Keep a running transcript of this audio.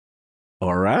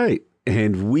All right.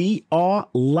 And we are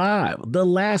live. The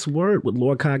last word with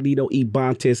Lord Cognito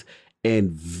Ebontis, and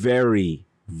very,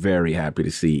 very happy to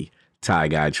see Ty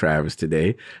Guy Travis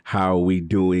today. How are we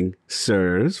doing,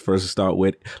 sirs? First, let's start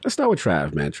with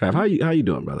Trav, man. Trav, how you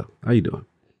doing, brother? How you doing?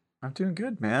 I'm doing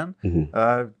good, man.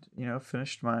 Mm-hmm.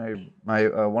 Finished my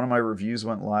one of my reviews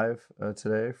went live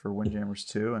today for Windjammers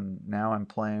 2, and now I'm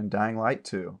playing Dying Light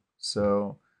 2.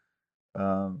 So,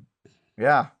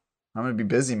 yeah, I'm gonna be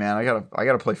busy, man. I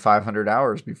gotta play 500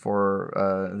 hours before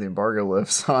the embargo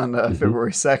lifts on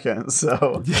February 2nd.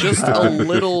 So just a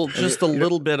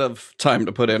little bit of time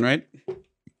to put in, right?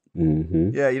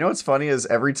 Mm-hmm. Yeah, you know what's funny is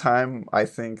every time I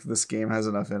think this game has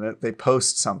enough in it, they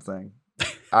post something.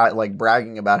 Like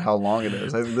bragging about how long it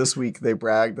is. I think this week they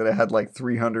bragged that it had like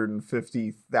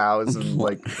 350,000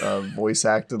 like voice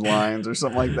acted lines or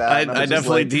something like that. I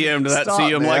definitely DM'd that to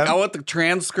you. I'm like, I want the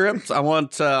transcript. I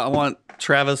want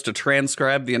Travis to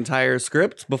transcribe the entire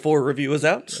script before review is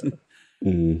out.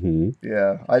 Mm-hmm.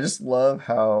 Yeah, I just love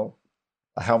how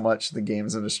much the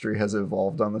games industry has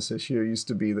evolved on this issue. It used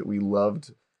to be that we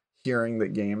loved hearing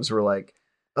that games were like,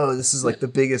 oh, this is like the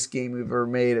biggest game we've ever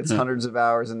made. It's hundreds of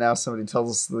hours. And now somebody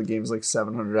tells us the game's like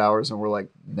 700 hours. And we're like,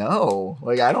 no,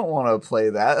 like, I don't want to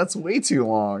play that. That's way too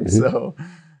long. So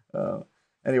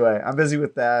anyway, I'm busy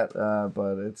with that.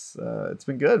 But it's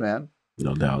been good, man.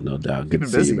 No doubt. Good to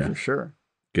see you, man. For sure.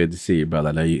 Good to see you, brother.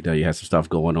 I know you had some stuff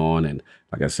going on. And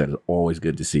like I said, it's always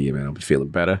good to see you, man. I'm feeling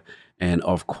better. And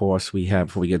of course,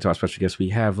 before we get to our special guest, we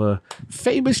have a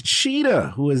famous cheater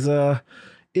who is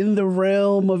in the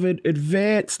realm of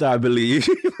advanced, I believe.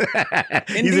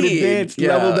 He's an advanced,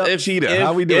 leveled up cheater.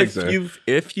 How we doing, sir?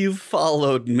 If you've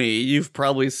followed me, you've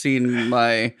probably seen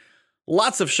my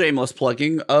lots of shameless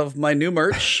plugging of my new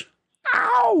merch.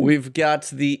 Ow! We've got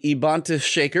the Ebontis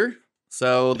shaker.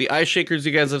 So the ice shakers,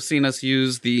 you guys have seen us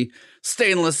use the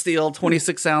stainless steel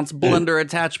 26-ounce blender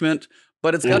attachment,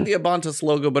 but it's got the Ebontis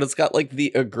logo, but it's got like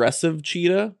the aggressive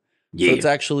cheetah. Yeah. So it's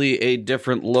actually a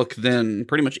different look than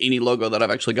pretty much any logo that I've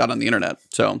actually got on the internet.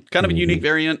 So kind of a unique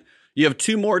variant. You have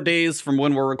 2 more days from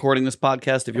when we're recording this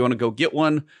podcast if you want to go get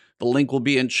one. The link will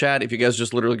be in chat if you guys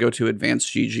just literally go to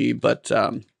Advanced GG. But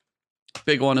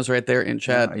big one is right there in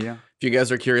chat. Yeah. If you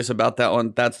guys are curious about that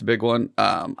one, that's the big one.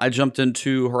 I jumped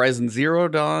into Horizon Zero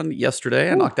Dawn yesterday.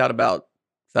 I knocked out about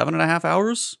 7.5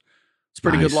 hours. It's a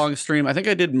pretty good long stream. I think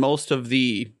I did most of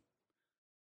the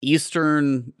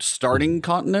Eastern starting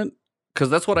continent, because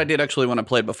that's what I did actually when I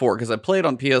played before, because I played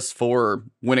on PS4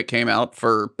 when it came out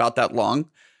for about that long,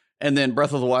 and then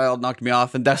Breath of the Wild knocked me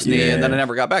off, and Destiny, and then I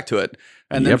never got back to it.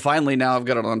 And then finally now I've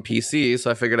got it on PC,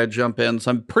 so I figured I'd jump in.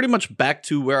 So I'm pretty much back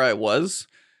to where I was,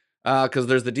 because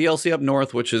there's the DLC up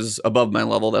north, which is above my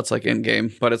level. That's like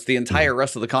in-game, but it's the entire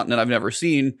rest of the continent I've never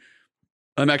seen.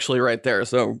 I'm actually right there,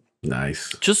 so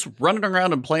nice. Just running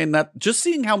around and playing that, just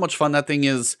seeing how much fun that thing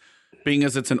is, being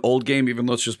as it's an old game, even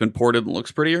though it's just been ported and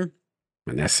looks prettier.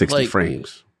 And that's 60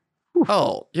 frames. Whew.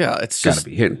 Oh, yeah. It's gotta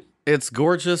be hidden. It's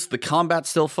gorgeous. The combat's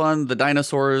still fun. The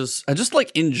dinosaurs. I just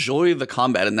like enjoy the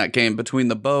combat in that game between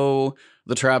the bow,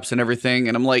 the traps, and everything.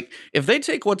 And I'm like, if they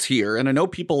take what's here, and I know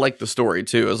people like the story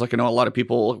too, as like I know a lot of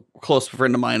people, a close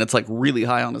friend of mine, it's like really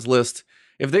high on his list.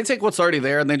 If they take what's already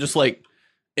there and they just like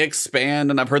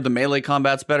expand, and I've heard the melee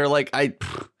combat's better, like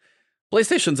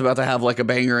PlayStation's about to have like a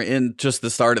banger in just the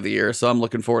start of the year, so I'm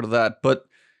looking forward to that. But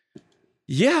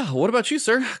yeah, what about you,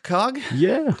 sir? Cog?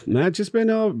 Yeah, man, just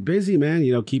been busy, man.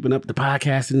 You know, keeping up the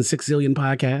podcasting, 6 zillion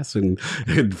podcasts, and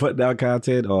putting out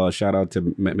content. Shout out to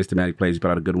Mr. Maddie Plays. He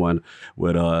put out a good one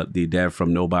with the dev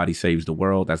from Nobody Saves the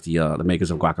World. That's the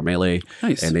makers of Guacamelee.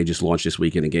 Nice. And they just launched this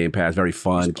weekend in Game Pass. Very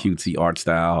fun, cutesy art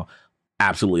style.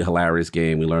 Absolutely hilarious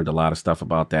game. We learned a lot of stuff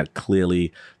about that.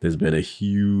 Clearly, there's been a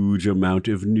huge amount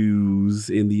of news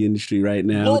in the industry right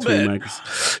now between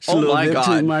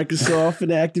Microsoft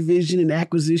and Activision and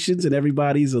acquisitions, and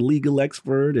everybody's a legal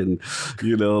expert and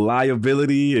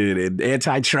liability and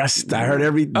antitrust. I heard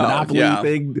every monopoly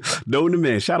thing known to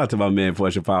man. Shout out to my man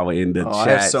Portia Power in the chat. I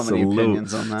have so many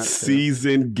opinions on that.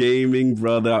 Seasoned gaming,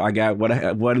 brother. I got what is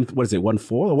it?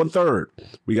 1/4 or 1/3?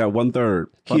 We got 1/3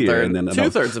 here, and then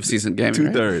 2/3 of seasoned gaming.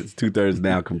 Two-thirds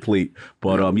now complete.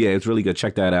 But it's really good.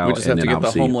 Check that out. We just have to get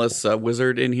the homeless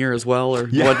wizard in here as well, or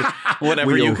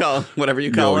whatever you call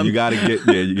him. You gotta get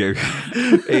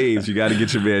Ames. You gotta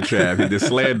get your man Trav. The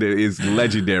slander is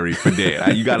legendary for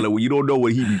that. You don't know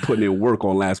what he be putting in work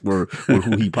on Last Word with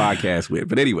who he podcasts with.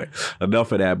 But anyway,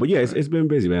 enough of that. But yeah, it's been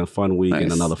busy, man. Fun week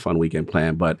and another fun weekend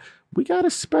planned. But we got a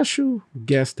special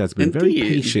guest that's been very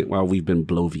patient while we've been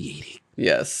bloviating.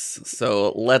 Yes.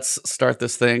 So let's start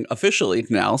this thing officially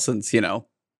now, since, the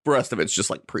rest of it's just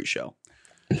like pre-show.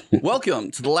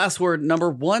 Welcome to the last word number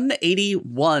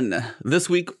 181. This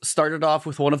week started off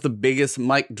with one of the biggest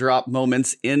mic drop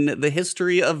moments in the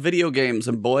history of video games,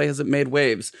 and boy, has it made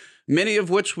waves, many of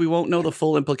which we won't know the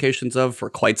full implications of for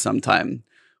quite some time.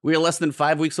 We are less than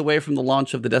 5 weeks away from the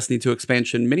launch of the Destiny 2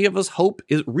 expansion. Many of us hope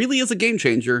it really is a game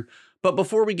changer, but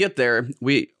before we get there,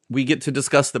 we get to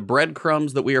discuss the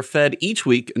breadcrumbs that we are fed each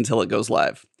week until it goes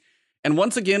live. And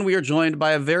once again, we are joined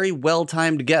by a very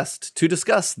well-timed guest to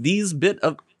discuss this bit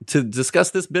of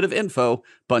info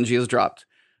Bungie has dropped.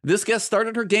 This guest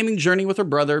started her gaming journey with her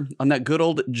brother on that good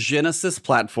old Genesis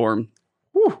platform.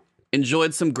 Whew.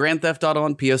 Enjoyed some Grand Theft Auto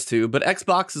on PS2, but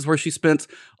Xbox is where she spent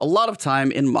a lot of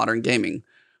time in modern gaming.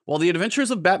 While the adventures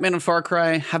of Batman and Far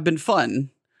Cry have been fun,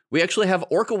 we actually have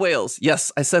orca whales,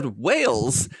 yes, I said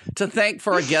whales, to thank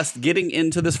for our guest getting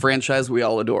into this franchise we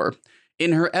all adore.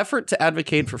 In her effort to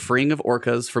advocate for freeing of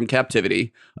orcas from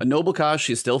captivity, a noble cause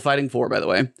she's still fighting for, by the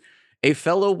way, a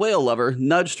fellow whale lover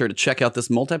nudged her to check out this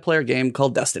multiplayer game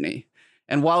called Destiny.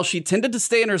 And while she tended to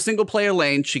stay in her single-player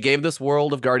lane, she gave this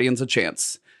world of Guardians a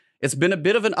chance. It's been a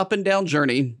bit of an up and down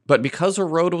journey, but because her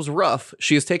road was rough,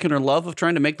 she has taken her love of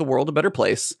trying to make the world a better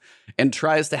place and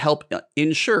tries to help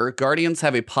ensure Guardians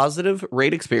have a positive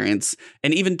raid experience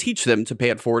and even teach them to pay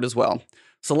it forward as well.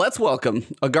 So let's welcome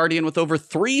a Guardian with over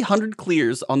 300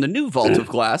 clears on the new Vault of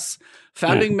Glass,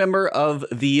 founding member of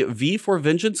the V for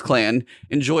Vengeance clan,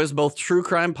 enjoys both true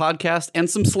crime podcast and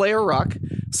some Slayer rock,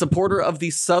 supporter of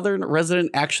the Southern Resident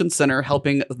Action Center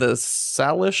helping the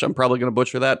Salish, I'm probably going to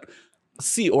butcher that,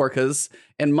 sea orcas,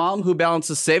 and mom who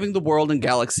balances saving the world and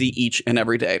galaxy each and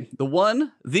every day. The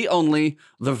one, the only,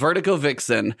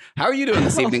 TheVertigoVixen. How are you doing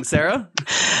this evening, Sarah?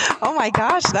 Oh my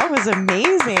gosh, that was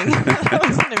amazing. That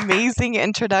was an amazing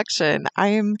introduction.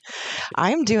 I'm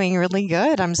doing really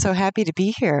good. I'm so happy to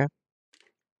be here.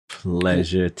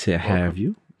 Pleasure to have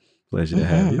you. Pleasure to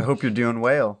have you. I hope you're doing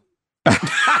well.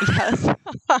 Yes.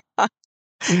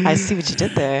 I see what you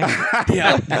did there.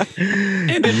 Yeah.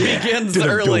 And it begins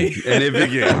early. And it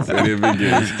begins.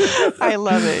 I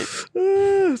love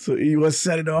it. So you want to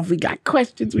set it off? We got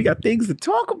questions. We got things to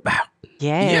talk about.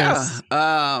 Yes.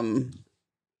 Yeah.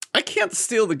 I can't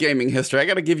steal the gaming history. I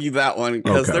got to give you that one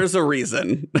because there's a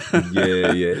reason.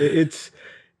 Yeah.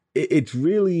 It's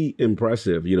really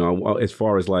impressive, you know, as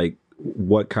far as like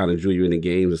what kind of drew you into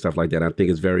games and stuff like that. I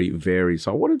think it's very varied.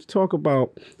 So I wanted to talk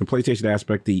about the PlayStation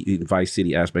aspect, the Vice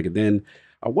City aspect, and then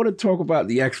I want to talk about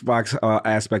the Xbox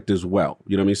aspect as well.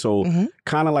 You know what I mean? So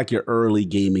kind of like your early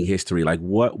gaming history, like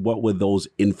what were those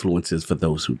influences for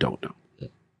those who don't know?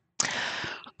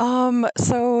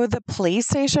 So the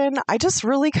PlayStation, I just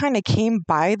really kind of came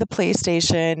by the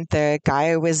PlayStation. The guy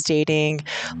I was dating,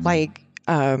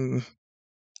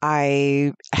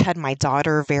 I had my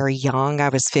daughter very young. I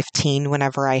was 15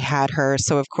 whenever I had her.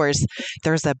 So, of course,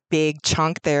 there's a big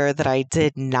chunk there that I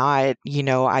did not,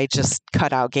 I just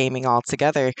cut out gaming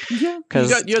altogether. Yeah,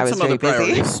 because you had some other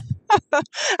priorities.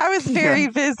 I was very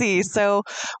busy. So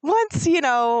once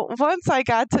I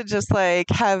got to just like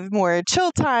have more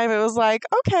chill time, it was like,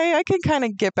 okay, I can kind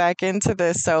of get back into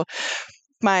this. So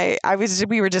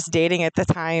we were just dating at the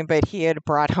time, but he had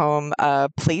brought home a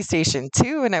PlayStation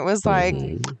 2 and it was like,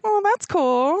 oh, that's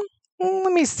cool.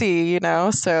 Let me see,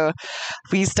 So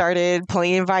we started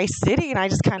playing Vice City and I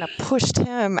just kind of pushed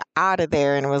him out of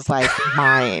there and was like,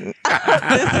 mine.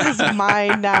 This is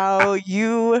mine now.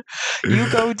 You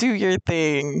go do your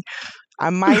thing. I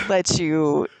might let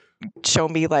you show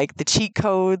me like the cheat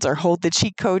codes or hold the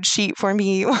cheat code sheet for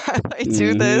me while I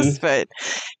do this. But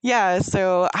yeah,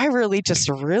 so I really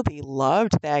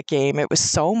loved that game. It was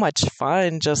so much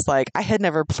fun. Just like I had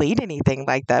never played anything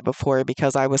like that before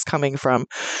because I was coming from,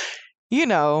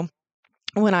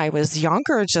 when I was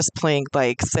younger, just playing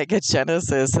like Sega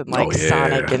Genesis and like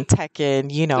Sonic and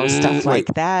Tekken, stuff like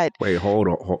that. Wait, hold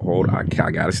on. I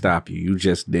gotta stop you. You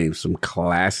just named some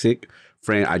classic.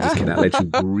 Friend, I just cannot let you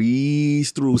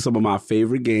breeze through some of my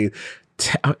favorite games.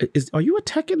 Are you a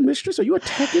Tekken mistress? Are you a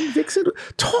Tekken vixen?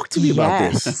 Talk to me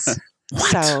about this.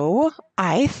 What? So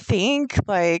I think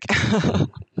like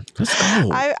let's go.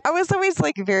 I was always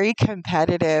like very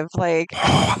competitive. Like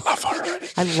I love her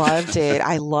already.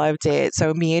 I loved it.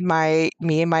 So me and my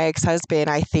ex-husband,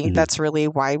 I think that's really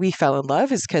why we fell in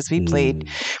love is because we played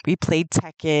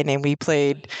Tekken and we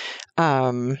played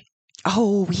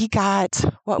we got,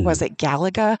 what was it,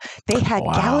 Galaga? They had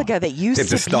Galaga that used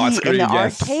to be in the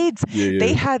arcades. Yeah.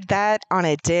 They had that on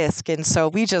a disc. And so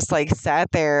we just like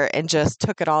sat there and just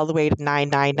took it all the way to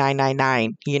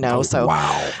 99999, So,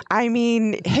 I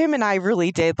mean, him and I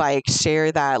really did like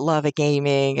share that love of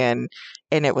gaming and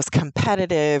it was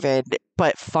competitive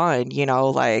but fun,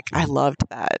 like I loved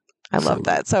that. I love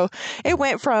that. So it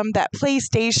went from that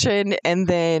PlayStation, and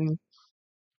then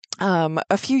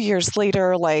a few years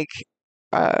later, like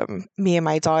me and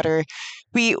my daughter,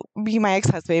 my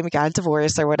ex-husband, we got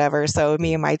divorced or whatever. So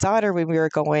me and my daughter, when we were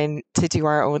going to do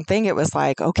our own thing, it was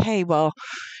like, okay, well,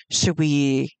 should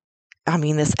we? I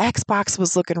mean, this Xbox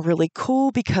was looking really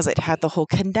cool because it had the whole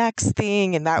Connects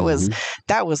thing, and that was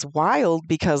wild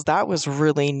because that was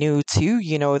really new too.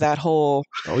 You know, that whole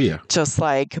just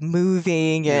like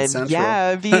moving and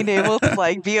being able to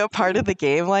like be a part of the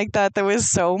game like that. That was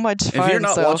so much fun. If you're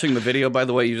not watching the video, by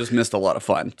the way, you just missed a lot of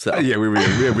fun. So. Yeah, we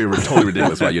were totally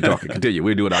ridiculous while you're talking. Continue.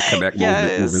 We're doing our Connect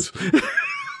movements.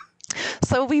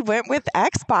 So we went with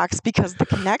Xbox because the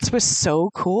Kinect was so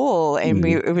cool, and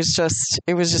it was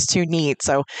just too neat.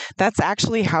 So that's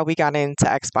actually how we got into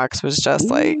Xbox. Was just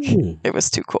like it was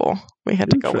too cool. We had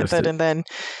to go with it, and then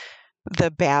the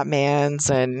Batmans,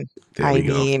 and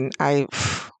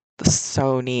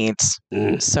so neat,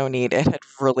 so neat. It had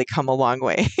really come a long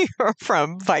way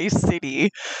from Vice City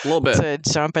a little bit to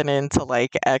jumping into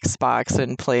like Xbox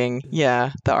and playing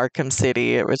the Arkham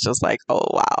City. It was just like, oh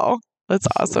wow. That's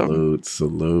awesome.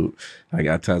 Salute. I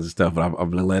got tons of stuff, but I'm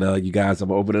going to let you guys, I'm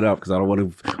going to open it up because I don't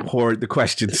want to hoard the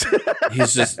questions.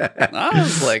 He's just, I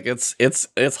was like, it's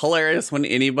hilarious when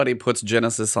anybody puts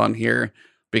Genesis on here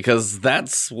because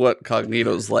that's what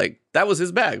Cognito's like. That was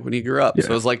his bag when he grew up. Yeah.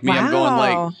 So it was like me, I'm going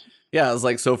like, I was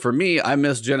like, so for me, I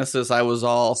missed Genesis. I was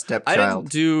all, I didn't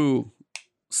do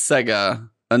Sega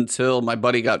until my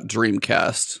buddy got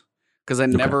Dreamcast because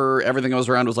everything I was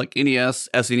around was like NES,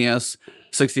 SNES,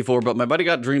 64, but my buddy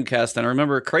got Dreamcast, and I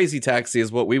remember Crazy Taxi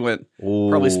is what we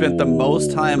probably spent the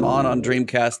most time on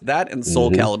Dreamcast. That and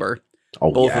Soul Calibur,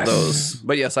 both of those.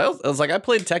 But yes, I was like, I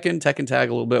played Tekken Tag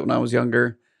a little bit when I was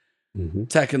younger.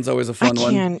 Tekken's always a fun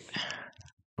one.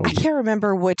 I can't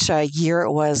remember which year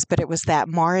it was, but it was that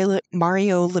Mario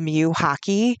Lemieux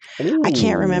hockey. Ooh. I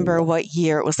can't remember what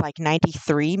year. It was like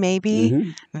 93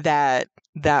 maybe.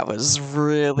 That was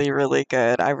really, really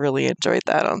good. I really enjoyed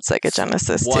that on Sega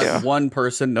Genesis too. One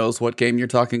person knows what game you're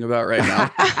talking about right now.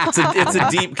 It's a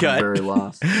deep cut. I'm very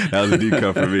lost. That was a deep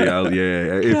cut for me.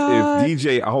 If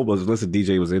DJ, I hope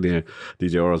DJ was in there.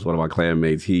 DJ Oro's one of my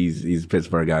clanmates. He's a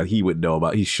Pittsburgh guy.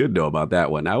 He should know about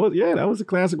that one. That was a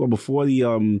classic one before the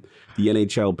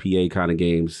NHL PA kind of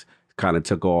games kind of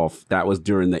took off. That was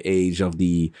during the age of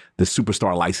the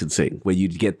superstar licensing, where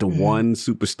you'd get the one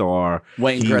superstar,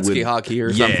 Wayne Gretzky hockey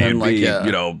or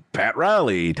something Pat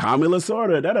Riley, Tommy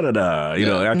Lasorda,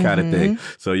 that kind of thing.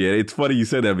 So it's funny you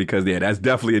said that because that's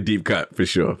definitely a deep cut for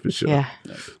sure. Yeah,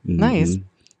 nice.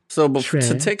 So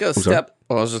to take a step,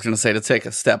 I was just going to say to take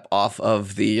a step off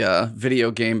of the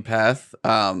video game path.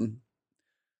 I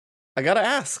gotta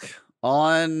ask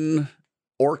on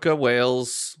orca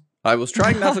whales. I was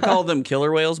trying not to call them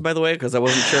killer whales, by the way, because I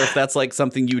wasn't sure if that's like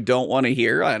something you don't want to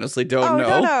hear. I honestly don't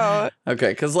know. No. Okay,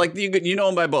 because like you know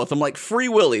them by both. I'm like Free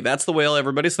Willy. That's the whale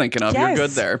everybody's thinking of. Yes. You're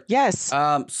good there. Yes.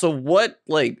 So what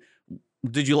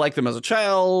did you like them as a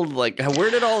child? Like, where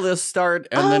did all this start?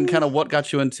 And then kind of what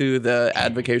got you into the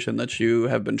advocation that you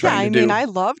have been trying to do? I mean, I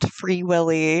loved Free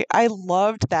Willy. I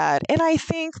loved that. And I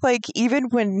think like even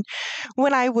when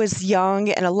I was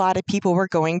young and a lot of people were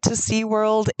going to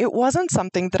SeaWorld, it wasn't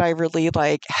something that I really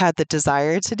like had the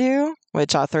desire to do,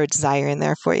 which I'll throw desire in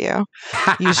there for you.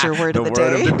 Use your word of the day.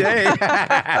 Word of the day.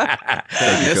 I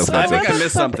think I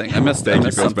missed something. I missed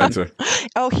Phil Spencer.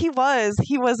 Oh, he was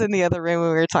in the other room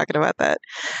when we were talking about that.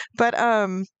 But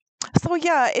so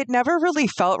it never really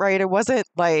felt right. It wasn't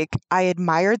like I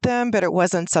admired them, but it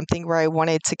wasn't something where I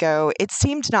wanted to go. It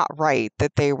seemed not right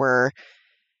that they were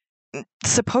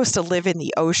supposed to live in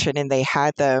the ocean and they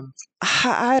had them.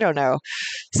 I don't know.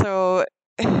 So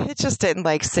it just didn't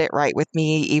like sit right with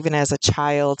me, even as a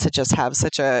child, to just have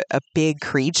such a big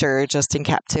creature just in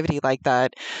captivity like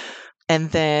that. And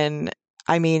then,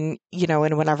 I mean,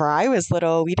 and whenever I was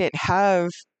little, we didn't have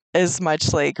as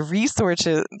much like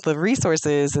resources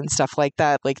and stuff like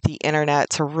that, like the internet,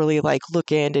 to really like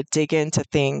dig into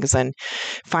things and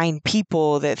find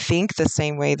people that think the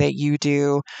same way that you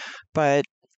do. But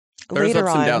there's later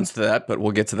ups and downs to that, but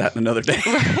we'll get to that in another day.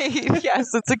 Right. Yes,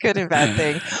 it's a good and bad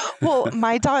thing. Well,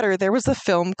 my daughter, there was a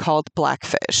film called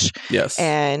Blackfish. Yes.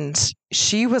 And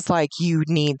she was like, you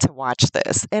need to watch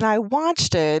this. And I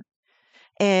watched it.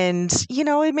 And,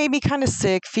 it made me kind of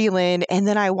sick feeling. And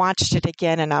then I watched it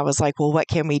again and I was like, well, what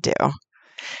can we do?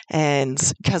 And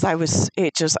because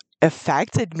it just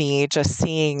affected me just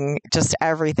seeing just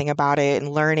everything about it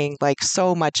and learning like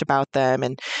so much about them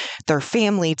and their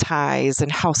family ties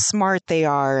and how smart they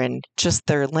are and just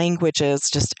their languages,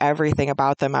 just everything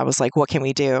about them. I was like, what can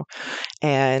we do?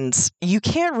 And you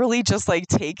can't really just like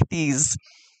take these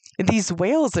these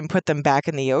whales and put them back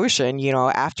in the ocean,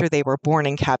 after they were born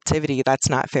in captivity. That's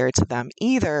not fair to them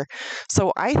either.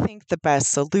 So I think the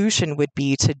best solution would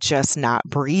be to just not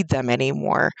breed them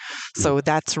anymore. So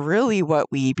that's really what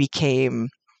we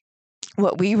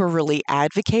were really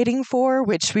advocating for,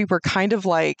 which we were kind of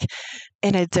like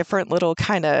in a different little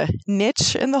kind of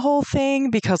niche in the whole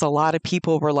thing, because a lot of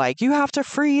people were like, you have to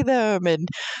free them, and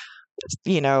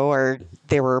or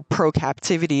they were pro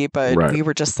captivity, but we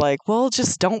were just like, well,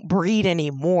 just don't breed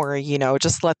anymore,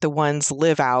 just let the ones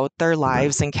live out their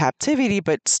lives in captivity,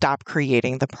 but stop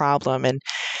creating the problem.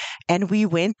 And we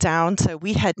went down to,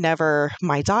 me and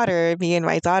my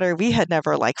daughter, we had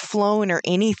never like flown or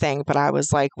anything, but I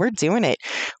was like, we're doing it.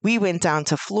 We went down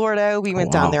to Florida. We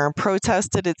went down there and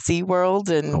protested at SeaWorld,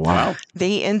 and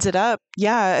they ended up,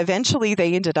 eventually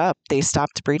they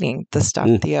stopped breeding,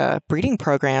 the breeding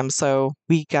program. So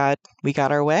we got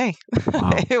our way.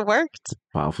 Wow. It worked.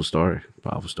 Powerful story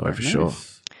for sure.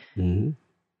 Mm-hmm.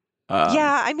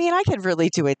 I could really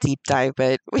do a deep dive,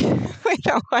 but we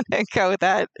don't want to go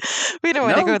that. We don't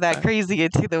want to go that crazy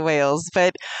into the whales.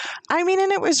 But and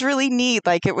it was really neat.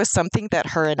 Like, it was something that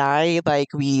her and I, like,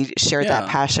 we shared that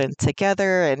passion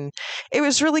together, and it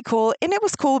was really cool. And it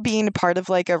was cool being a part of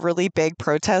like a really big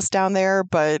protest down there.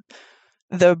 But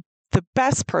the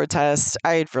best protest,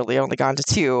 I had really only gone to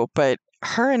two, but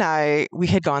her and I, we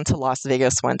had gone to Las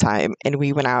Vegas one time, and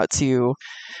we went out to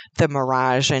the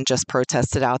Mirage and just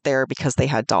protested out there because they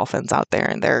had dolphins out there,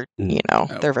 and they're,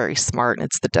 they're very smart, and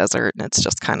it's the desert, and it's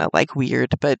just kind of like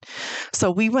weird. But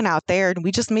so we went out there and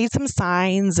we just made some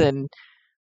signs, and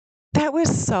that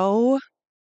was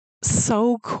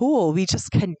so cool. We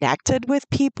just connected with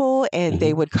people, and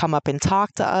they would come up and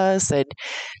talk to us, and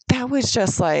that was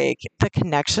just like the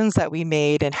connections that we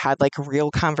made, and had like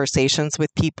real conversations with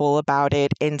people about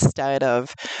it, instead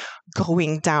of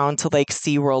going down to like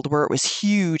SeaWorld where it was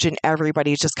huge and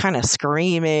everybody's just kind of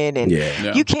screaming, and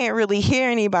you can't really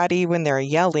hear anybody when they're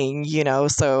yelling,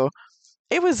 so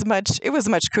it was much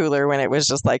cooler when it was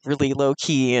just like really low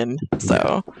key. And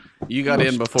so you got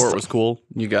in before it was cool.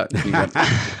 You got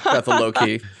the low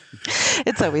key.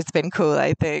 It's always been cool,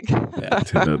 I think.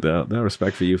 No doubt. No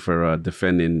respect for you for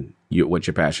defending what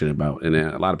you're passionate about, and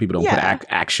a lot of people don't put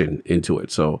action into it.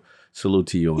 So salute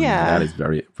to you on that. That is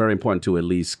very, very important to at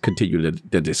least continue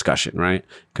the discussion, right?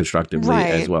 Constructively,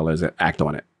 as well as act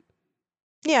on it.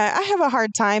 Yeah, I have a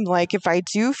hard time, like, if I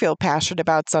do feel passionate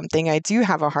about something, I do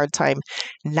have a hard time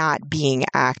not being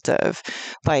active.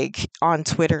 Like, on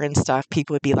Twitter and stuff,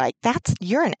 people would be like,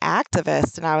 you're an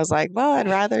activist. And I was like, well, I'd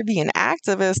rather be an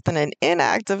activist than an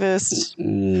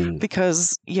inactivist,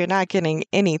 because you're not getting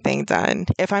anything done.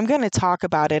 If I'm going to talk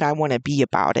about it, I want to be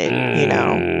about it,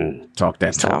 Talk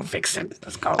that talk, Vixen.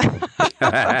 Let's go.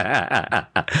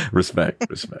 Respect.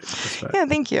 Yeah,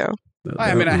 thank you. I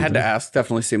had to ask.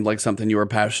 Definitely seemed like something you were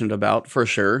passionate about, for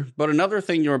sure. But another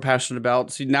thing you were passionate about,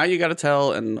 so now you got to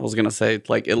tell, and I was going to say,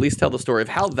 like, at least tell the story of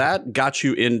how that got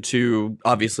you into,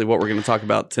 obviously, what we're going to talk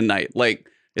about tonight. Like,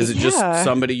 is it just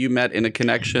somebody you met in a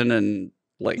connection, and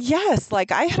like... Yes,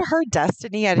 like, I had heard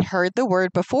Destiny, I'd heard the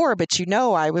word before, but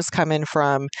I was coming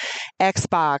from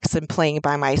Xbox and playing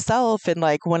by myself, and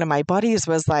like, one of my buddies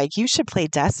was like, you should play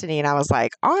Destiny, and I was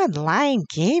like, online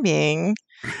gaming?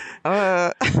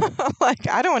 Like,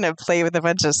 I don't want to play with a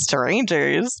bunch of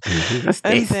strangers.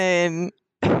 And then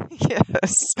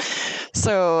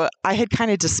so I had kind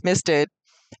of dismissed it,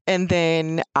 and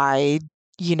then I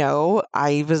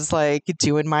was like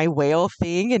doing my whale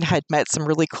thing and had met some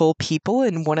really cool people,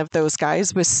 and one of those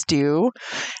guys was Stu,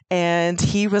 and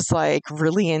he was like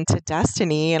really into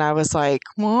Destiny, and I was like,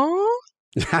 well,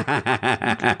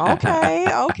 okay.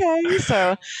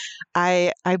 So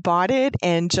I bought it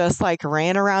and just like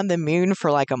ran around the moon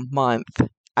for like a month.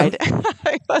 I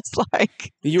was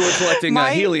like, you were collecting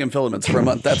helium filaments for a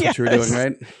month. That's what you were doing,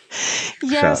 right?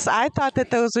 Yes, I thought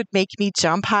that those would make me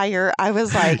jump higher. I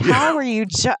was like, how are you?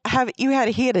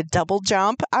 He had a double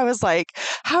jump. I was like,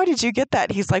 how did you get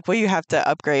that? He's like, well, you have to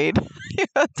upgrade. You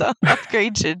have to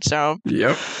upgrade your jump.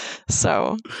 Yep.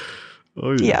 So.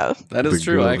 Oh, yeah. That is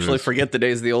true. I actually forget the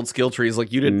days of the old skill trees.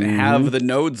 Like, you didn't have the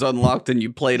nodes unlocked, and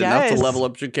you played enough to level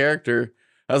up your character.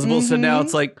 As opposed to now,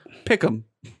 it's like, pick them.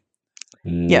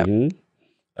 Yep.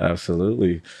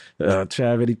 Absolutely.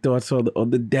 Trav, any thoughts on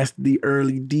the Destiny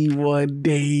early D1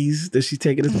 days that she's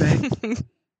taking us back?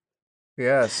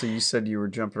 Yeah, so you said you were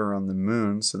jumping around the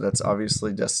moon, so that's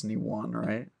obviously Destiny 1,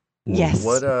 right? Yes.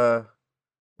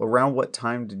 Around what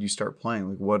time did you start playing?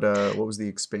 Like, what was the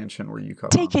expansion where you caught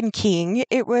Taken King.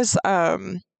 It was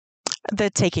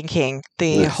The Taken King,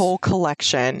 the whole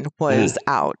collection was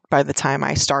out by the time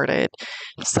I started.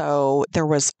 So there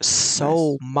was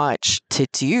so much to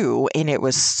do, and it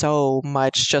was so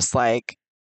much just like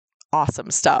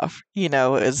awesome stuff. It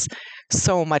was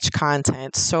so much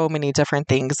content, so many different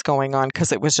things going on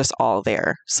because it was just all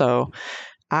there. So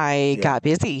I got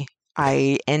busy.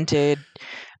 I ended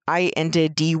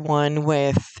D1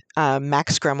 with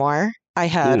Max Grimoire. I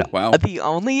had the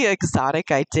only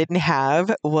exotic I didn't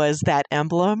have was that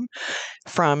emblem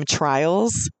from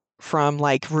Trials, from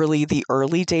like really the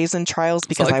early days in Trials,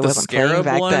 because I wasn't playing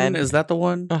back then. Is that the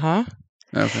one? Uh-huh.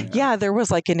 Okay. Yeah, there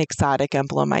was like an exotic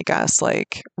emblem, I guess,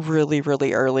 like really,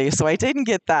 really early. So I didn't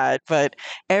get that, but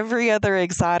every other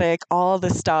exotic, all the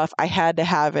stuff, I had to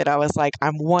have it. I was like,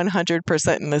 I'm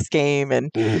 100% in this game.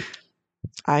 And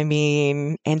I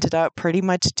mean, ended up pretty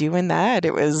much doing that.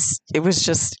 It was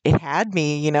just, it had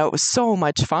me, it was so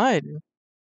much fun.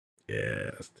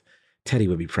 Yes. Teddy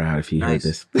would be proud if he heard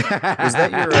this. Was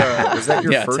that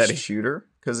your first Teddy. shooter?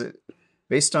 Because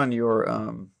based on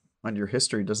your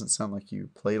history, it doesn't sound like you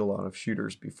played a lot of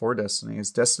shooters before Destiny.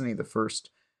 Is Destiny the first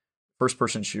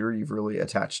person shooter you've really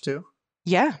attached to?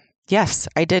 Yeah. Yes.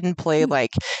 I didn't play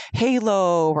like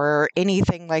Halo or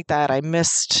anything like that. I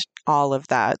missed all of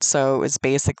that. So it was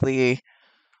basically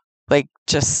like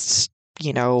just,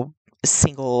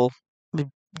 single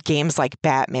games like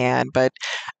Batman. But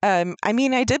I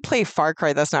mean, I did play Far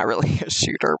Cry. That's not really a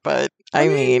shooter, but I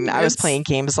mean, I was playing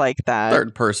games like that.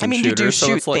 Third person shooter. You do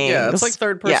shoot it's like, things. Yeah, it's like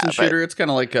third person shooter. It's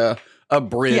kind of like a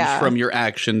bridge from your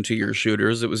action to your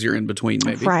shooters. It was your in between,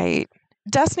 maybe. Right.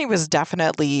 Destiny was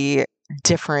definitely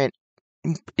different,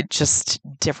 just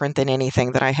different than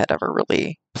anything that I had ever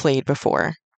really played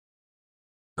before.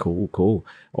 Cool.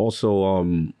 Also,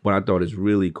 what I thought is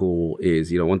really cool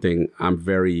is, one thing I'm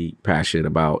very passionate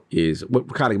about is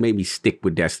what kind of made me stick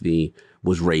with Destiny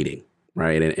was raiding,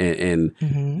 right? And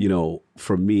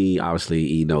for me, obviously,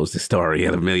 he knows the story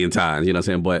a million times, you know what I'm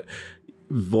saying? But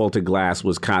Vaulted Glass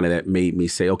was kind of that made me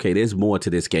say, okay, there's more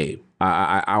to this game.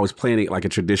 I was playing it like a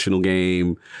traditional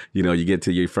game. You get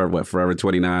to your Forever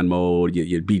 29 mode,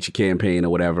 you beat your campaign or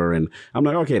whatever. And I'm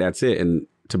like, okay, that's it. And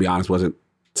to be honest, wasn't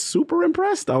super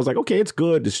impressed. I was like, okay, it's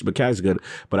good. This mechanic's good.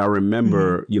 But I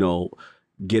remember,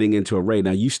 getting into a raid.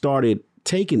 Now, you started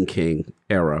Taken King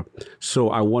era. So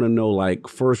I want to know, like,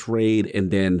 first raid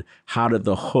and then how did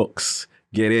the hooks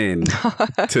get in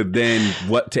to then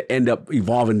to end up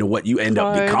evolving to what you end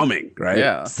up becoming, right?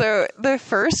 Yeah. So the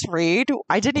first raid,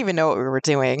 I didn't even know what we were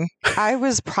doing. It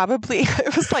was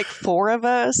like 4 of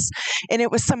us, and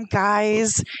it was some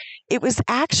guys. It was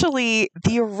actually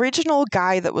the original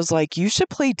guy that was like, you should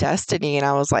play Destiny. And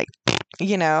I was like,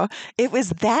 it was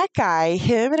that guy,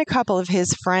 him and a couple of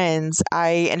his friends.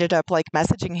 I ended up like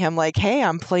messaging him like, hey,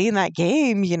 I'm playing that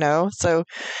game, So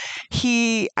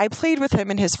I played with him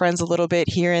and his friends a little bit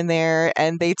here and there,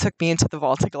 and they took me into the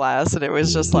Vaulted Glass, and it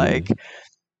was just like,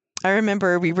 I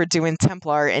remember we were doing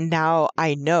Templar, and now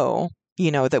I know,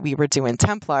 that we were doing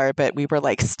Templar, but we were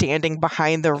like standing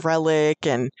behind the relic,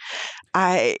 and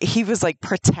he was like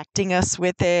protecting us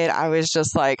with it. I was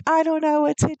just like, I don't know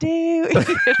what to do.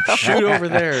 Shoot over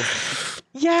there.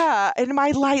 Yeah. And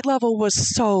my light level was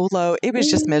so low. It was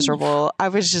just miserable. I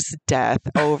was just death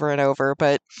over and over.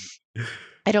 But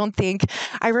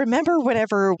I remember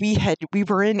whenever we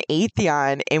were in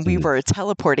Atheon and we were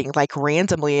teleporting like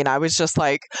randomly, and I was just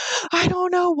like, I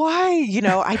don't know why,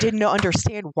 I didn't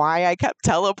understand why I kept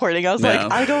teleporting. I was like,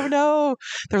 I don't know.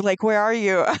 They're like, where are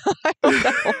you? I don't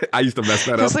know. I used to mess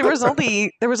that up. Because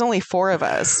there was only 4 of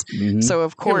us. So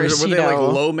of course, were they like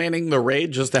low manning the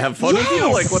raid just to have fun with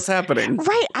you? Like, what's happening?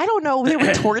 Right. I don't know. They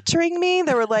were torturing me.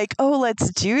 They were like, oh,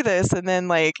 let's do this. And then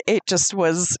like, it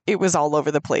was all over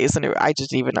the place. And I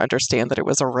just didn't even understand that it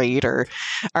was a raid or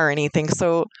anything.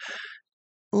 So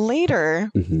later,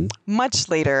 much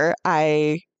later,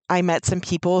 I met some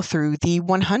people through the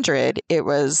 100. It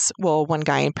was, one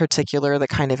guy in particular that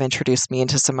kind of introduced me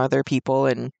into some other people,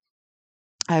 and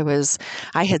I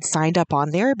had signed up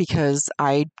on there because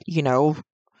you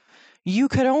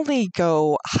could only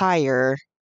go higher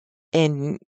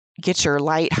and get your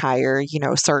light higher,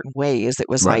 certain ways. It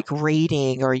was like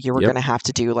raiding, or you were going to have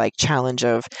to do like Challenge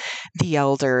of the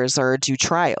Elders or do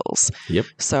trials. Yep.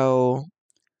 So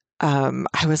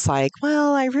I was like,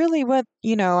 well, I really want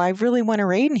to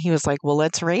raid. And he was like, well,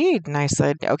 let's raid. And I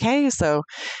said, okay. So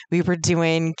we were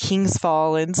doing King's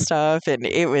Fall and stuff, and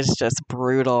it was just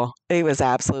brutal. It was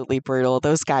absolutely brutal.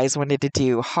 Those guys wanted to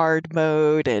do hard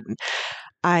mode, and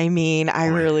I mean, I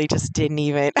really just didn't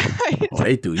even.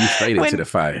 They threw you straight into the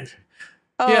fire.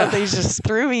 They just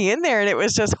threw me in there and it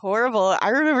was just horrible. I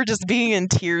remember just being in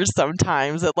tears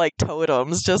sometimes at like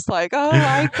totems, just like, oh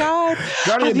my God.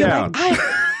 Guard it down. Like,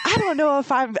 I don't know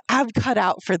if I'm cut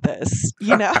out for this,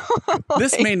 you know?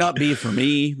 This may not be for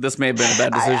me. This may have been a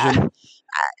bad decision.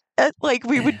 Like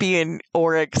we would be in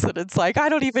Oryx and it's like, I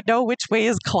don't even know which way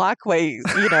is clockwise,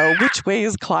 which way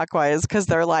is clockwise. Cause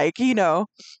they're like,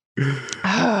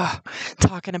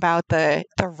 talking about the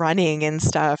running and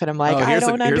stuff. And I'm like, I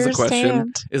don't understand. Here's a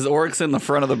question. Is Oryx in the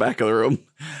front or the back of the room?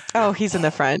 Oh, he's in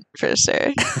the front for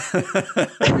sure.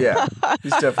 Yeah,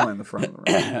 he's definitely in the front of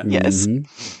the room. Yes.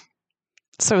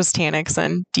 So is Tanix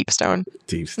and Deepstone.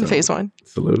 Deepstone. Phase 1.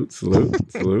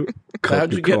 Salute.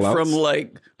 How'd you get from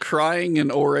like crying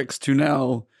in Oryx to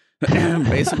now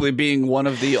basically being one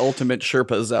of the ultimate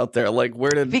Sherpas out there? Like,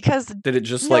 where did it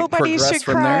just like progress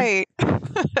from there?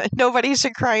 Nobody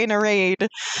should cry in a raid.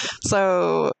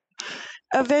 So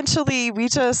eventually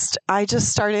I just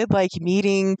started like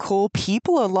meeting cool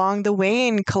people along the way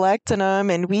and collecting them,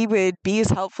 and we would be as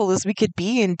helpful as we could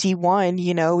be in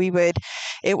D1.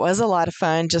 It was a lot of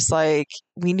fun. Just like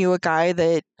we knew a guy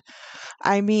that,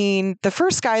 the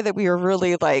first guy that we were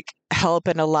really like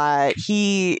helping a lot,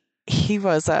 he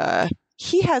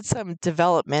had some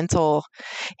developmental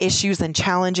issues and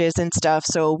challenges and stuff.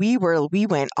 So we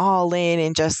went all in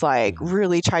and just like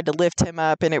really tried to lift him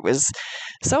up. And it was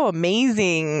so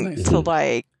amazing to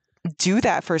like do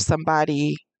that for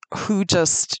somebody who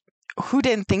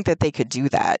didn't think that they could do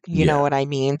that. You know what I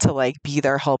mean? To like be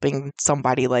there helping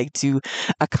somebody like to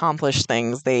accomplish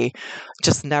things they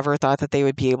just never thought that they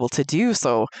would be able to do.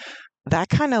 So that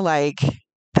kind of like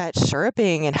that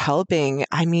chirping and helping,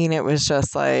 it was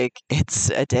just like, it's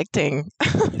addicting.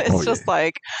 It's just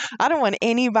like, I don't want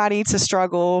anybody to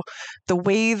struggle the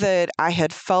way that I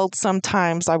had felt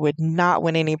sometimes. I would not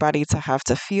want anybody to have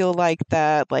to feel like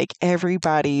that. Like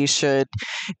everybody should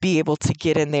be able to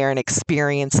get in there and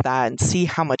experience that and see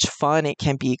how much fun it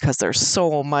can be, because there's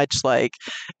so much like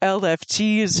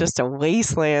LFG is just a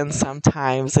wasteland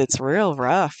sometimes. It's real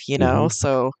rough,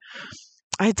 So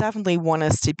I definitely want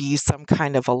us to be some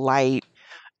kind of a light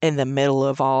in the middle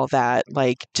of all that.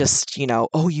 Like just,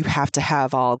 you have to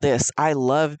have all this. I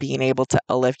love being able to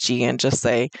LFG and just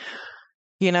say,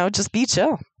 just be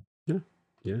chill.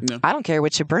 Yeah. I don't care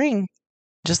what you bring.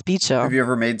 Just be chill. Have you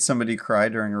ever made somebody cry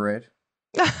during a raid?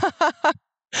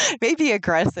 Maybe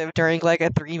aggressive during like a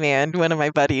 3-man, one of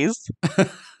my buddies.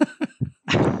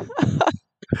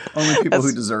 Only people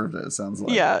who deserved it sounds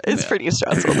like. Yeah, it's pretty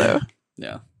stressful though.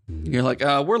 Yeah. You're like,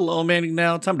 we're low manning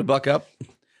now. Time to buck up.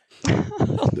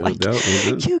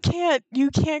 You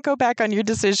can't go back on your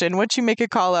decision. Once you make a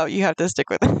call out, you have to stick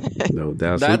with it. No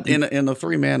doubt. That in a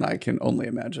 3-man, I can only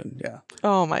imagine. Yeah.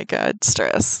 Oh my God,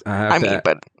 stress. I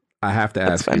have to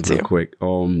ask you real quick.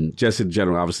 Just in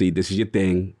general, obviously, this is your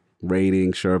thing,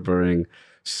 raiding, sherpering.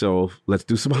 So let's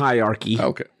do some hierarchy.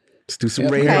 Okay. Let's do some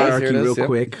raid hierarchy real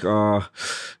quick. Where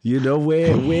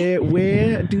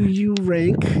do you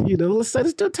rank?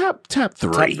 Let's do top 3. Top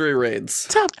 3 raids.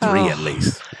 Top 3 at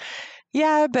least.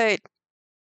 Yeah, but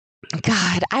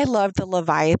God, I love the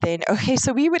Leviathan. Okay,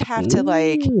 so we would have to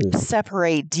like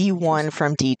separate D1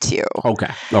 from D2.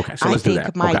 Okay. So let's do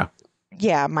that.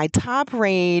 My top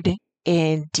raid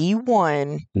in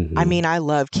D1, I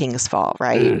love King's Fall,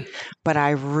 right? But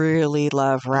I really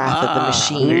love Wrath of the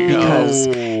Machine because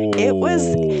it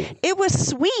was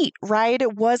sweet, right?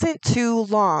 It wasn't too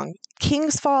long.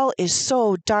 King's Fall is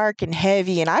so dark and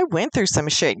heavy, and I went through some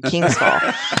shit in King's Fall.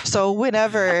 So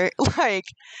whenever like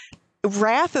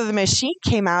Wrath of the Machine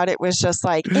came out, it was just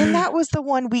like, and that was the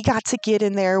one we got to get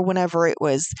in there whenever it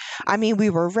was, we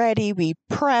were ready, we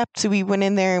prepped, we went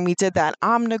in there and we did that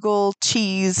Omnigul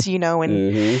cheese,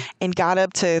 and got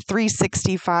up to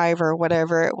 365 or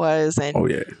whatever it was. And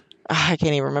I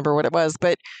can't even remember what it was,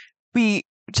 but we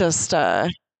just,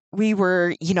 we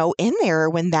were, in there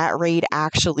when that raid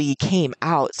actually came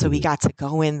out. So we got to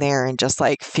go in there and just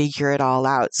like figure it all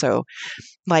out. So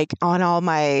like on all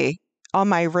my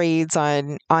raids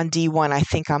on D1, I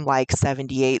think I'm like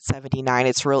 78, 79.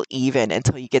 It's real even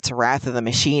until you get to Wrath of the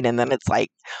Machine, and then it's like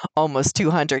almost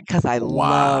 200 because I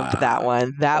loved that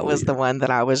one. That was the one that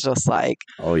I was just like,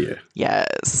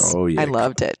 yes. I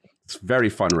loved it. It's very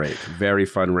fun raid. Very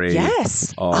fun raid.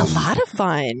 Yes, a lot of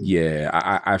fun. Yeah,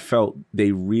 I felt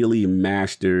they really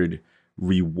mastered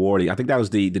rewarding. I think that was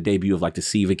the debut of like the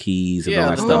Siva keys and all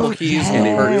that stuff. Keys and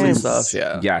it really stuff.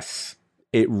 Yeah. Yes.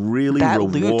 It really that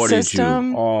rewarded you.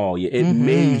 Oh, yeah. It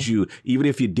made you, even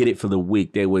if you did it for the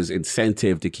week, there was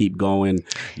incentive to keep going.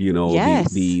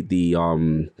 The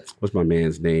what's my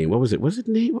man's name? What was it? What's his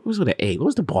name? What was with an A? What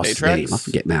was the boss's name? I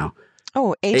forget now.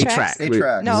 Oh, Atrax?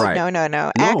 Atrax. No, Right. no.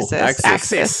 No,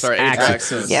 Axis. Sorry,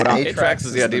 Axis. Yeah. Atrax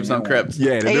is Deep Stone Crypt.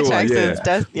 Yeah, the new one,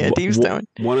 Atrax is Deep Stone.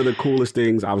 One of the coolest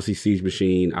things, obviously, Siege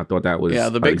Machine. I thought that was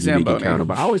the big a unique Zamboni. encounter,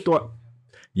 but I always thought,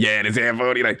 the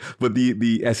Zamboni. Like, but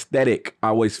the aesthetic, I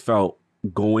always felt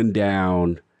going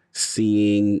down,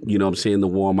 seeing, the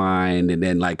War Mind, and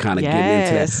then like kind of getting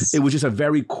into that. It was just a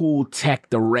very cool tech,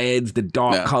 the reds, the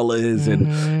dark colors,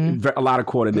 and a lot of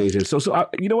coordination. So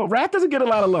you know what? Wrath doesn't get a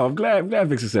lot of love. I'm glad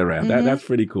Vixen said Wrath. That's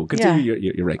pretty cool. Continue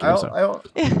your ranking.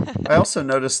 I also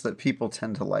noticed that people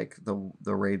tend to like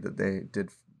the raid that they did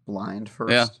blind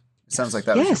first. Yeah. It sounds like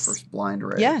that was your first blind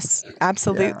raid. Yes,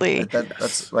 absolutely. Yeah,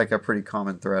 that's like a pretty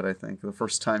common thread, I think. The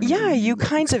first time you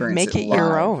kind of make it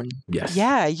your own. Yes.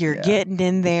 Yeah, you're getting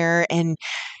in there and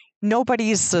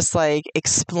nobody's just like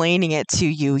explaining it to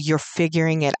you. You're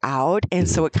figuring it out. And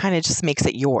so it kind of just makes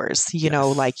it yours. You know,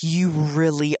 like you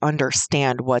really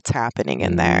understand what's happening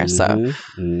in there.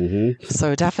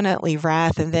 So definitely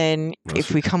Wrath. And then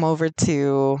if we come over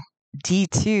to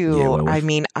D2, I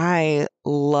mean, I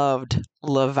loved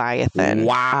Leviathan.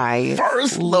 Wow. I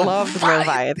loved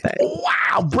Leviathan.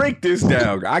 Wow. Break this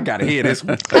down. I got to hear this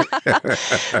one.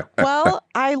 Well,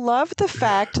 I love the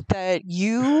fact that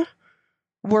you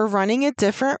were running a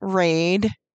different raid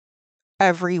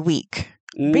every week.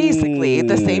 Basically,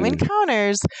 the same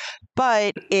encounters,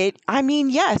 but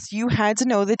yes, you had to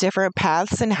know the different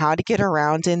paths and how to get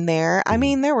around in there. I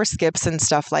mean, there were skips and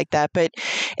stuff like that, but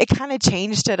it kind of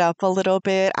changed it up a little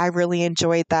bit. I really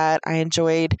enjoyed that. I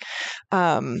enjoyed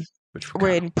when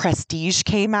Prestige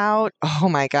came out. Oh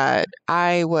my God.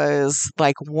 I was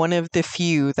like one of the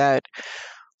few that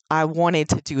I wanted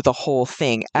to do the whole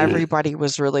thing. Everybody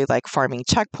was really like farming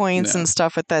checkpoints and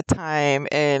stuff at that time.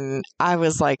 And I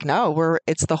was like, no,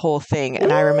 it's the whole thing.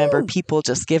 And I remember people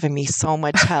just giving me so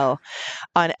much hell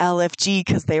on LFG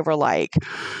because they were like,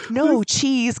 no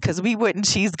cheese, because we wouldn't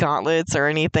cheese gauntlets or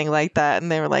anything like that.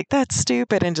 And they were like, that's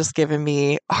stupid. And just giving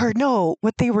me, or no,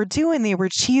 what they were doing, they were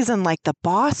cheesing like the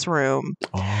boss room.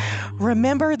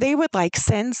 Remember, they would like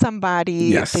send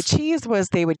somebody, the cheese was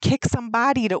they would kick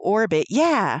somebody to orbit.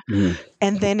 Yeah.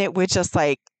 And then it would just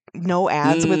like no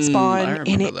ads would spawn.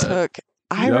 And it took,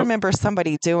 I remember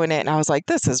somebody doing it and I was like,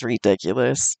 this is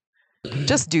ridiculous.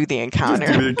 Just do the encounter.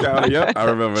 Just do the encounter. Yep, I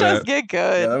remember that. Just get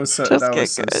good. Yeah, that was so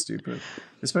stupid.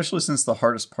 Especially since the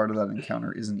hardest part of that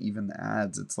encounter isn't even the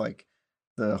ads. It's like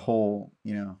the whole,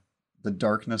 the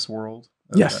darkness world.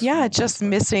 Yes. Yeah, just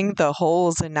missing the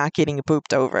holes and not getting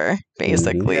booped over,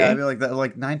 basically. Yeah, I mean, like that.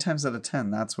 Like 9 times out of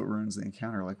 10, that's what ruins the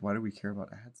encounter. Like, why do we care about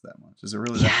ads that much? Is it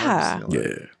really that hard to see?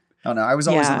 Like, I don't know. I was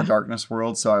always in the darkness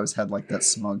world, so I always had like that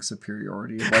smug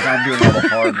superiority. Like I'm doing all the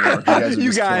hard work.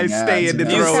 You guys stay in the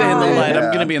light.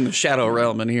 I'm gonna be in the shadow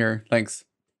realm in here. Thanks.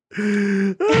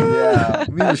 Yeah,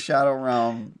 me in the shadow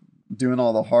realm doing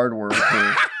all the hard work.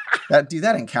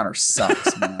 That encounter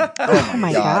sucks, man. Oh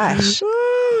my gosh.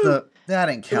 That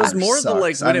encounter. It was more sucks. the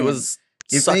like when it was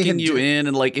sucking you in,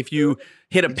 and like if you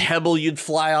hit a pebble, you'd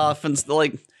fly off, and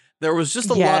like there was just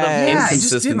a lot of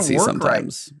inconsistency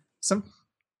sometimes. Right.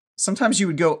 Sometimes you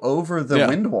would go over the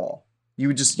wind wall. You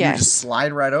would just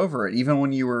slide right over it, even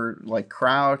when you were like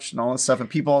crouched and all this stuff. And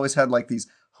people always had like these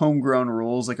homegrown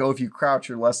rules, like, oh, if you crouch,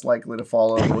 you're less likely to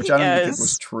fall over, which I don't even think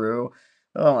was true.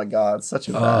 Oh my God, such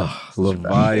a bad.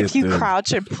 Leviathan. If you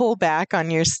crouch and pull back on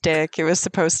your stick, it was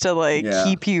supposed to like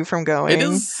keep you from going. It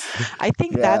is. I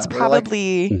think that's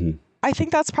probably. I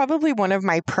think that's probably one of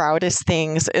my proudest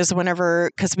things is whenever,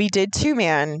 because we did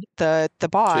 2-man the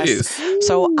boss. Jeez.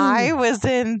 So I was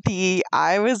in the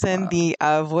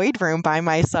void room by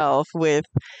myself with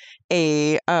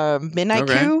a midnight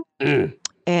Q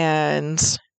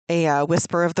and a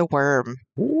whisper of the worm.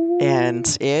 And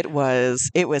it was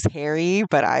hairy,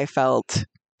 but I felt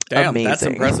amazing. That's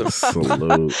impressive.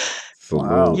 Salute.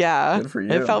 Wow. Yeah, good for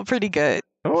you. It felt pretty good.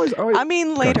 Always, I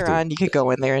mean, later on, you could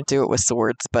go in there and do it with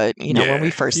swords, but when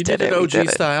we first did it, OG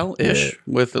style-ish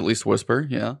with at least Whisper,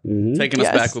 taking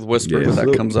us back with Whisper, but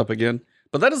that comes up again.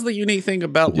 But that is the unique thing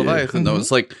about Leviathan, though.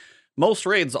 It's like most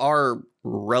raids are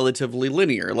relatively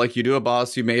linear. Like you do a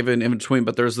boss, you may have an in between,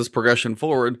 but there's this progression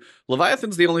forward.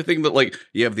 Leviathan's the only thing that like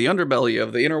you have the underbelly, you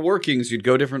have the inner workings, you'd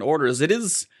go different orders. It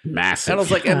is massive. And I was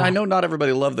like, and I know not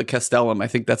everybody loved the Castellum. I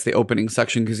think that's the opening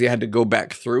section because you had to go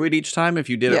back through it each time if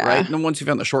you did it right. And then once you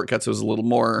found the shortcuts, it was a little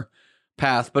more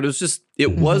path, but it was just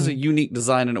it was a unique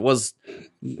design and it was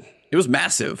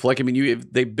massive. Like I mean,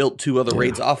 they built 2 other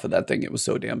raids off of that thing. It was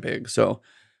so damn big. So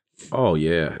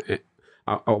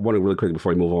I want to really quickly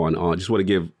before we move on. Just want to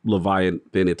give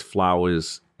Leviathan its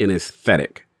flowers in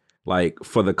aesthetic. like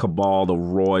for the Cabal, the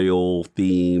royal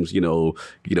themes,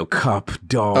 cup,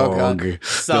 dog, the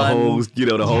whole,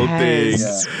 the whole thing,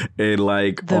 and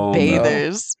like the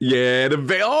bathers. The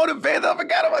bathers. I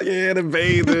forgot about the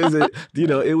bathers. And,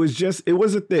 it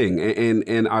was a thing,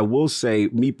 and I will say,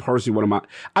 me personally,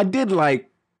 I did like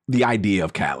the idea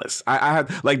of Callus. I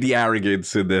had like the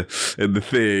arrogance and the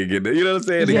thing, and you know what I'm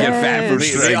saying? To get fat for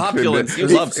strength. The opulence. You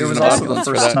love it was also the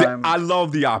first time. I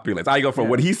love the opulence. I go from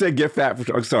when he said get fat for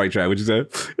strength. Sorry, Trav, what you said?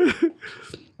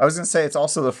 I was gonna say it's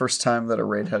also the first time that a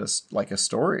raid had a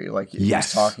story, like he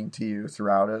was talking to you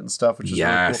throughout it and stuff, which is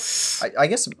really cool. I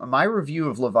guess my review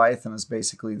of Leviathan is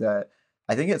basically that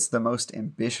I think it's the most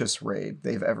ambitious raid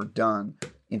they've ever done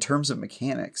in terms of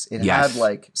mechanics. It had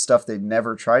like stuff they'd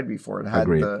never tried before. It had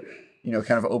the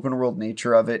kind of open world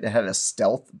nature of it. It had a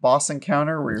stealth boss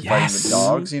encounter where you're fighting the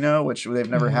dogs, which they've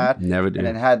never had. Never did.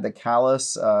 And it had the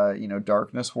Callus,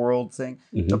 darkness world thing.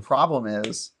 The problem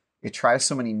is it tries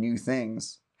so many new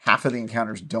things. Half of the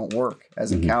encounters don't work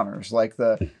as encounters. Like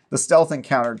the stealth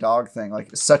encounter dog thing, like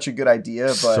it's such a good idea,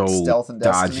 but so stealth and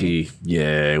Destiny. Dodgy.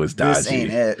 Yeah, it was dodgy. This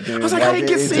ain't it, dude. I was like, I didn't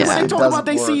get seen when they talking about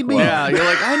they seen me. Yeah, you're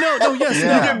like, I know. No, yes. You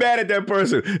get mad at that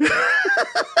person.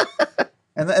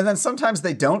 And then sometimes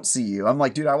they don't see you. I'm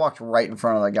like, dude, I walked right in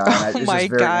front of that guy. And it's just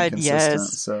very inconsistent.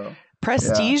 So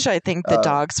Prestige, I think the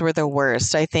dogs were the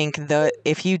worst. I think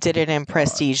if you did it in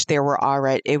Prestige, there were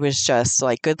already. It was just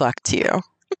like, good luck to you.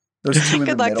 There's two in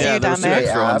good the luck middle. to you down there.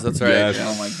 That's right. Yes.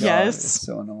 Oh my god, it's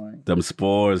so annoying. Them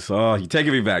spores. Oh, you're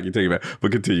taking me back.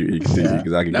 But continue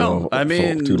because I can go. I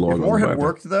mean, too long. If more had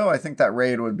worked though, I think that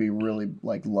raid would be really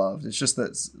like loved. It's just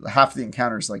that half the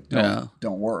encounters like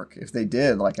don't work. If they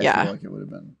did, like I feel like it would have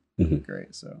been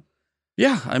great. So.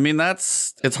 Yeah, I mean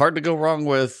it's hard to go wrong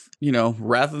with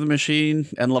Wrath of the Machine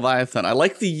and Leviathan. I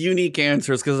like the unique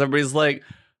answers because everybody's like.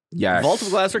 Yes. Vault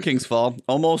of Glass or King's Fall,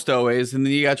 almost always, and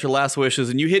then you got your last wishes,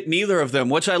 and you hit neither of them,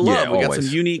 which I love. We got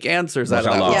some unique answers out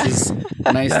of that, which is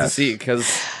nice to see. Because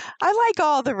I like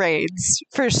all the raids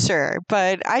for sure,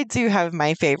 but I do have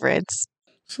my favorites.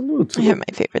 Salute. I have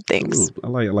my favorite things. I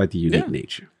like the unique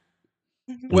nature.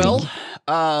 Well,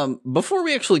 before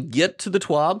we actually get to the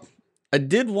TWAB, I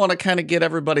did want to kind of get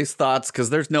everybody's thoughts because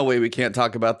there's no way we can't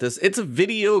talk about this. It's a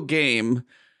video game.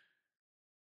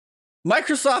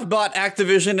 Microsoft bought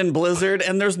Activision and Blizzard,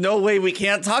 and there's no way we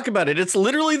can't talk about it. It's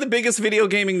literally the biggest video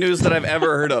gaming news that I've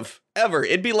ever heard of. Ever.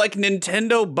 It'd be like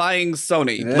Nintendo buying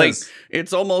Sony.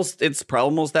 It's probably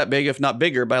almost that big, if not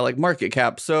bigger, by like market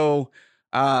cap. So,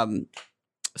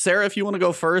 Sarah, if you want to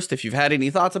go first, if you've had any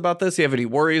thoughts about this, you have any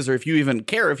worries, or if you even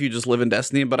care if you just live in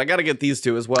Destiny, but I got to get these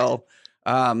two as well.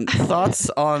 Thoughts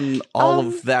on all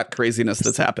of that craziness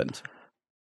that's happened?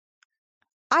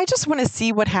 I just want to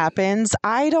see what happens.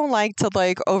 I don't like to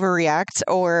overreact,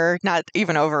 or not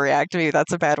even overreact. Maybe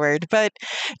that's a bad word, but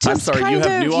just I'm sorry, you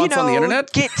have nuance on the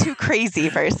internet? Get too crazy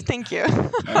first. Thank you.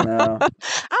 I know. I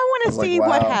want to see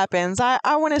what happens. I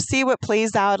want to see what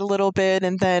plays out a little bit,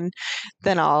 and then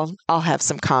I'll have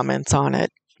some comments on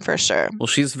it for sure. Well,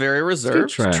 she's very reserved.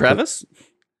 Travis?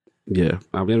 Yeah,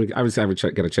 I just haven't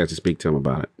got a chance to speak to him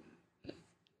about it.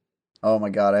 Oh my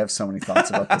god, I have so many thoughts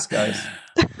about this, guys.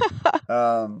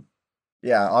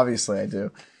 Yeah, obviously I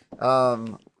do.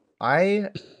 I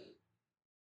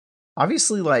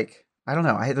obviously I don't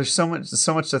know. There's so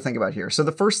much to think about here. So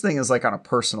the first thing is on a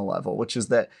personal level, which is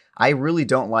that I really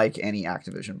don't like any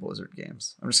Activision Blizzard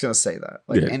games. I'm just gonna say that.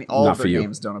 All of their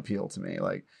games don't appeal to me.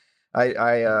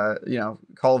 I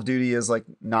Call of Duty is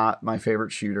not my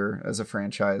favorite shooter as a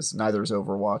franchise. Neither is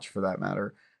Overwatch for that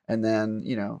matter. And then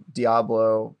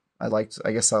Diablo. I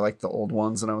guess I liked the old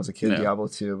ones when I was a kid, Diablo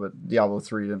 2, but Diablo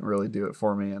 3 didn't really do it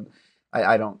for me. And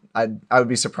I would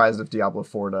be surprised if Diablo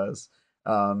 4 does.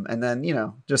 And then,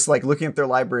 just looking at their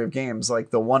library of games,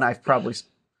 the one I've probably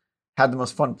had the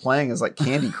most fun playing is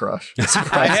Candy Crush.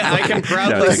 I can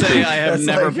proudly say I have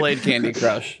never played Candy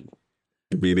Crush.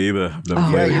 Me neither.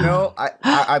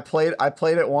 I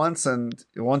played it once, and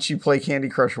once you play Candy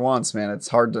Crush once, man, it's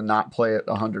hard to not play it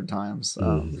 100 times.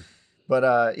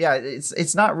 But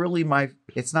it's not really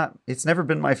it's never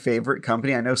been my favorite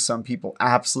company. I know some people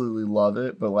absolutely love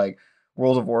it, but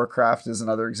World of Warcraft is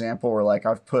another example where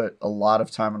I've put a lot of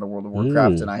time into World of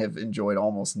Warcraft and I have enjoyed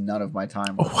almost none of my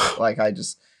time with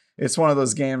it. It's one of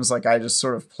those games I just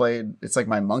sort of played. It's like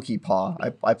my monkey paw.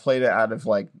 I played it out of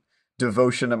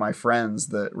devotion to my friends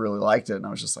that really liked it, and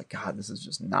I was just God, this is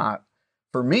just not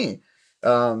for me.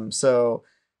 So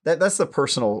that's the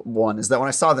personal one, is that when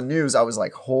I saw the news, I was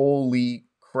holy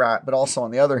crap. But also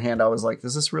on the other hand, I was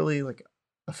does this really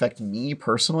affect me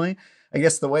personally? I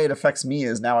guess the way it affects me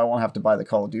is now I won't have to buy the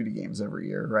Call of Duty games every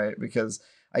year, right? Because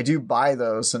I do buy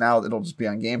those, so now it'll just be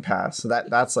on Game Pass. So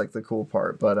that's like the cool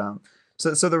part. But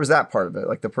so there was that part of it,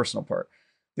 like the personal part.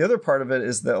 The other part of it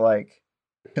is that like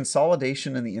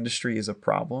consolidation in the industry is a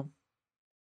problem,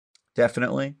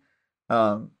 definitely.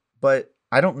 But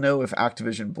I don't know if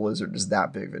Activision Blizzard is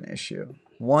that big of an issue.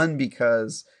 One,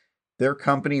 because their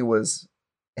company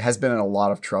has been in a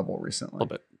lot of trouble recently. A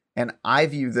little bit. And I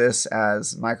view this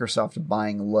as Microsoft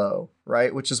buying low,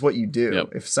 right? Which is what you do.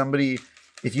 Yep.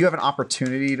 If you have an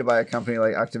opportunity to buy a company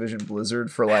like Activision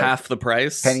Blizzard for like half the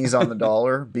price, pennies on the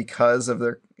dollar because of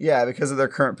their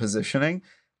current positioning,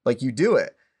 like you do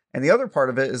it. And the other part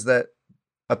of it is that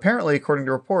apparently, according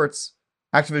to reports,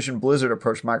 Activision Blizzard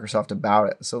approached Microsoft about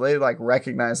it. So they like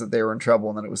recognized that they were in trouble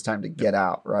and that it was time to get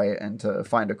out, right? And to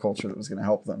find a culture that was going to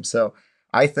help them. So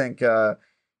I think,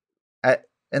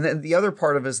 and then the other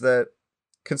part of it is that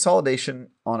consolidation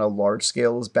on a large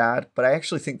scale is bad, but I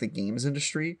actually think the games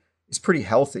industry is pretty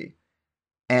healthy.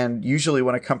 And usually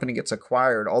when a company gets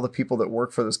acquired, all the people that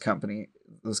work for those companies,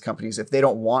 if they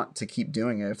don't want to keep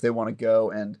doing it, if they want to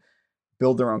go and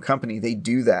build their own company, they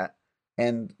do that.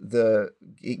 And the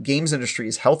games industry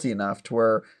is healthy enough to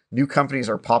where new companies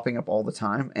are popping up all the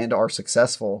time and are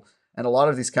successful. And a lot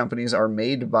of these companies are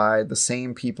made by the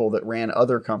same people that ran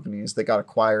other companies that got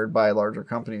acquired by larger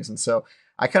companies. And so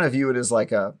I kind of view it as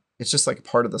it's just like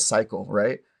part of the cycle,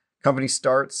 right? Company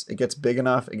starts, it gets big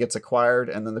enough, it gets acquired,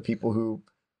 and then the people who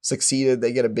succeeded,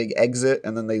 they get a big exit,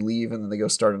 and then they leave, and then they go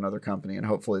start another company, and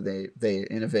hopefully they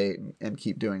innovate and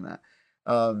keep doing that.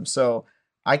 So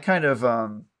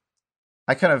I'm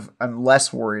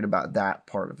less worried about that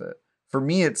part of it. For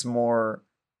me, it's more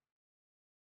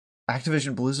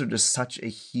Activision Blizzard is such a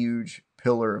huge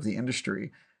pillar of the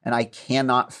industry, and I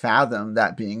cannot fathom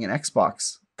that being an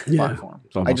Xbox platform.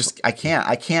 I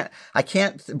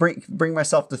can't bring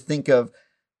myself to think of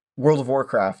World of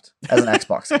Warcraft as an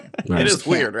Xbox game. It is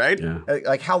weird, right? Yeah.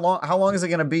 Like how long is it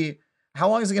going to be? How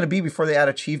long is it going to be before they add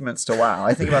achievements to WoW?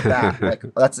 I think about that. Like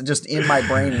that's just in my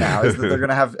brain now, is that they're going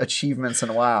to have achievements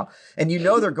in WoW. And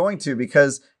they're going to,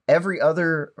 because every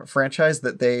other franchise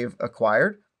that they've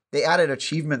acquired, they added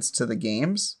achievements to the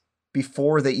games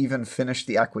before they even finished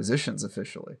the acquisitions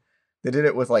officially. They did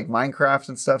it with like Minecraft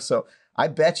and stuff. So I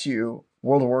bet you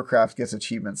World of Warcraft gets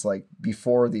achievements like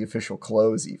before the official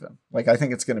close even. Like I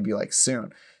think it's going to be like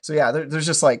soon. So yeah, there's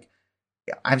just like,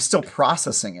 I'm still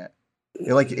processing it.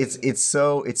 Like it's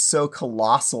so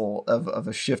colossal of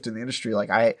a shift in the industry. Like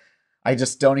I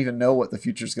just don't even know what the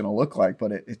future is going to look like,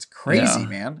 but it's crazy,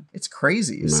 man. It's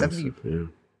crazy. Massive, 70.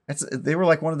 They were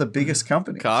like one of the biggest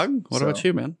companies. Cog, what about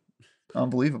you, man?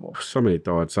 Unbelievable. So many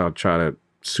thoughts. I'll try to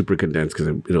super condense because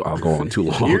I'll go on too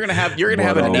long. You're gonna have an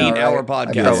 8-hour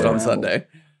podcast on Sunday.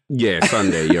 Yeah,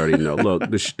 Sunday. You already know. Look,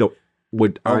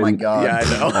 my God. Yeah,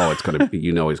 I know. Oh, it's gonna be.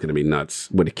 It's gonna be nuts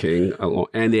with the King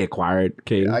and the acquired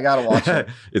King. I gotta watch it.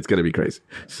 It's gonna be crazy.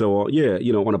 So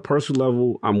on a personal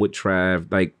level, I'm with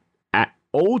Trav. Like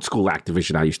old school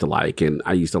Activision, I used to like, and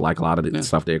I used to like a lot of the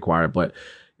stuff they acquired. But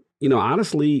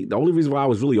honestly, the only reason why I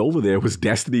was really over there was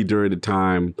Destiny during the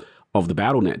time of the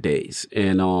BattleNet days.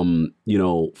 And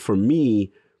for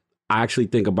me, I actually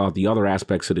think about the other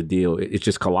aspects of the deal. It's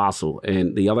just colossal.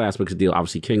 And the other aspects of the deal,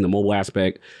 obviously King, the mobile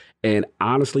aspect. And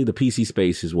honestly, the PC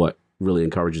space is what really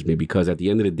encourages me, because at the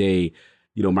end of the day,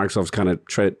 Microsoft's kind of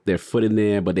tread their foot in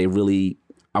there, but they really,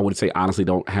 I would say honestly,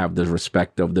 don't have the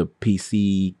respect of the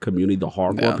PC community, the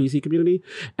hardcore PC community.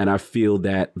 And I feel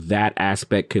that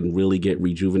aspect can really get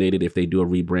rejuvenated if they do a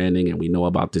rebranding. And we know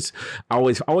about this. I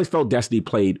always felt Destiny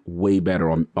played way better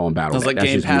on BattleNet. Sounds like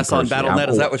Game Pass on BattleNet.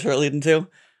 Is that what you're leading to?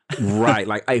 Right.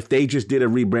 Like if they just did a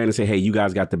rebrand and say, hey, you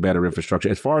guys got the better infrastructure.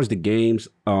 As far as the games,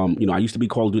 I used to be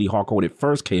Call of Duty hardcore when it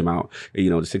first came out,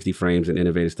 the 60 frames and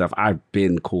innovative stuff. I've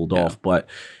been cooled off, but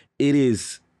it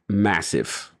is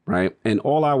massive. Right. And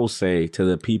all I will say to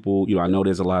the people, I know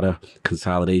there's a lot of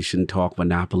consolidation talk,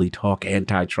 monopoly talk,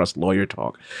 antitrust lawyer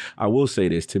talk. I will say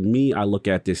this. To me, I look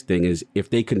at this thing as if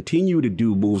they continue to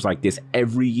do moves like this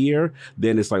every year,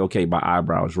 then it's like, okay, my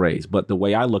eyebrows raised. But the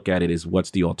way I look at it is, what's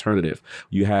the alternative?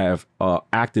 You have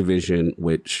Activision,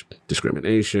 which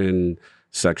discrimination,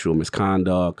 sexual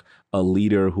misconduct, a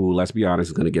leader who, let's be honest,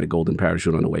 is going to get a golden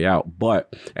parachute on the way out.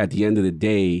 But at the end of the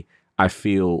day, I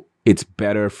feel it's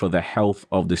better for the health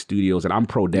of the studios. And I'm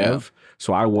pro-dev,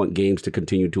 so I want games to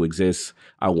continue to exist.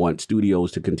 I want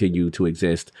studios to continue to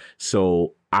exist.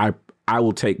 So I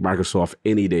will take Microsoft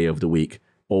any day of the week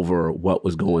over what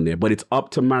was going there. But it's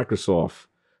up to Microsoft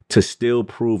to still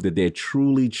prove that they're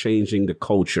truly changing the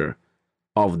culture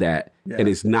of that, and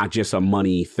it's not just a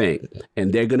money thing.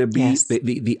 And they're going to be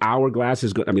the hourglass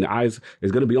is good. I mean, the eyes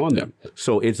is going to be on them,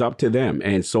 so it's up to them.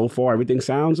 And so far, everything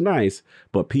sounds nice,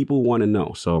 but people want to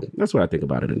know. So that's what I think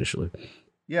about it initially.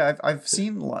 Yeah, I've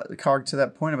seen Cog, to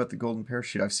that point about the golden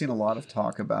parachute. I've seen a lot of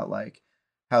talk about like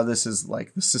how this is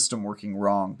like the system working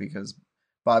wrong because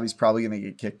Bobby's probably going to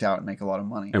get kicked out and make a lot of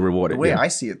money and rewarded. The way I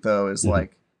see it though is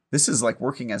like this is like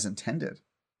working as intended,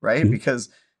 right? Because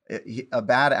a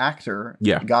bad actor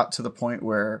got to the point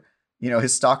where, you know,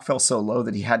 his stock fell so low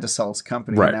that he had to sell his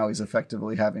company, and now he's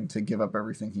effectively having to give up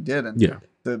everything he did.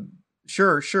 And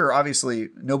sure, obviously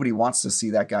nobody wants to see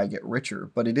that guy get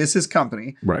richer, but it is his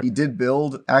company. He did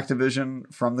build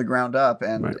Activision from the ground up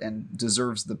and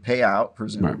deserves the payout,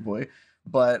 presumably.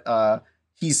 But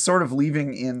he's sort of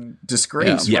leaving in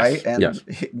disgrace, right? And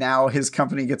now his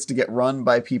company gets to get run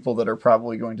by people that are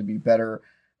probably going to be better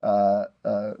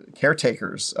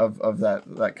caretakers of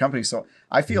that company. So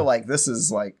I feel like this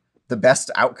is like the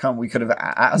best outcome we could have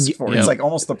asked for. It's like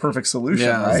almost the perfect solution,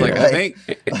 right? It's like, I think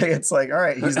it's like, all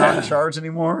right, he's not in charge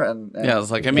anymore. And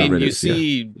it's like, I mean, you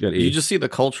just see the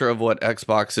culture of what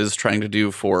Xbox is trying to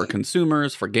do for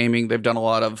consumers, for gaming. They've done a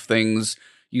lot of things.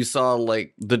 You saw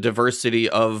like the diversity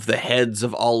of the heads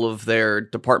of all of their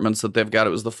departments that they've got. It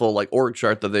was the full like org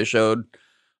chart that they showed.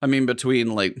 I mean,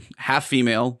 between like half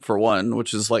female for one,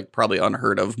 which is like probably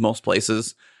unheard of most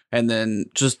places, and then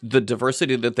just the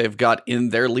diversity that they've got in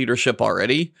their leadership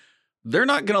already. They're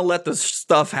not going to let this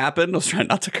stuff happen. I was trying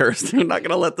not to curse. They're not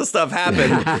going to let this stuff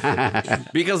happen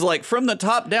because like from the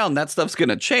top down, that stuff's going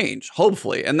to change,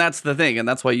 hopefully. And that's the thing. And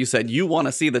that's why you said you want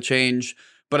to see the change.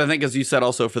 But I think, as you said,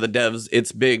 also for the devs,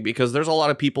 it's big because there's a lot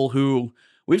of people who,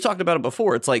 we've talked about it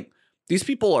before. It's like these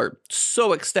people are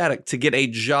so ecstatic to get a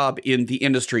job in the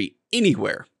industry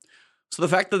anywhere. So the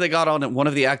fact that they got on at one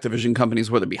of the Activision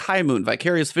companies, whether it be High Moon,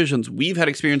 Vicarious Visions, we've had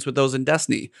experience with those in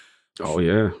Destiny. Oh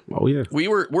yeah.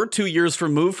 We're 2 years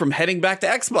removed from heading back to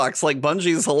Xbox, like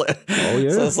Bungie's. So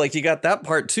it's like you got that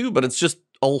part too, but it's just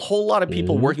a whole lot of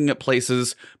people working at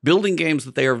places, building games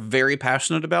that they are very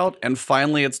passionate about. And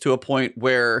finally, it's to a point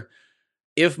where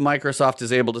if Microsoft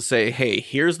is able to say, hey,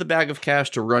 here's the bag of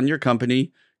cash to run your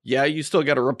company. Yeah, you still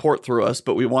got to report through us,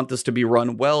 but we want this to be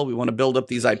run well. We want to build up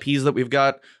these IPs that we've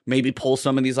got, maybe pull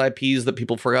some of these IPs that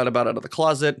people forgot about out of the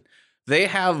closet. They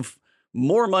have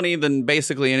more money than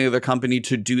basically any other company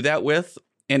to do that with.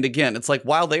 And again, it's like,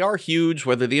 while they are huge,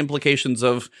 whether the implications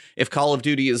of if Call of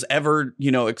Duty is ever,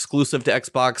 exclusive to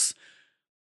Xbox,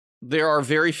 there are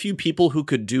very few people who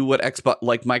could do what Xbox,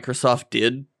 like Microsoft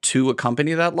did to a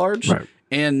company that large. Right.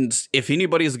 And if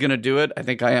anybody's going to do it, I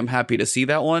think I am happy to see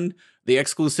that one. The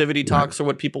exclusivity talks are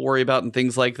what people worry about and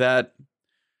things like that.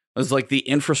 There's like the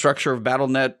infrastructure of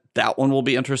Battle.net. That one will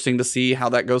be interesting to see how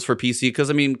that goes for PC. Because,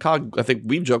 I mean, COG, I think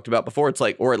we've joked about before. It's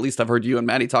like, or at least I've heard you and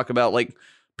Maddie talk about, like,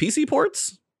 PC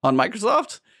ports on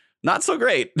Microsoft. Not so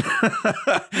great.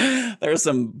 There's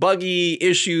some buggy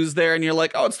issues there. And you're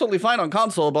like, oh, it's totally fine on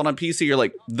console. But on PC, you're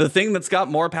like, the thing that's got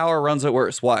more power runs it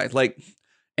worse. Why? Like,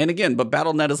 and again, but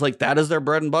Battle.net is like, that is their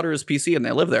bread and butter is PC and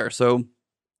they live there. So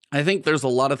I think there's a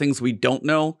lot of things we don't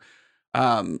know.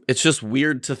 It's just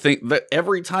weird to think that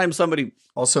every time somebody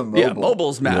also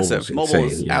mobile's massive. Mobile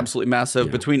is absolutely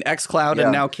massive between xCloud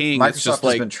and now King. Microsoft it's just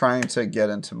has been trying to get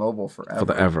into mobile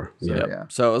forever.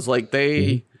 So it's like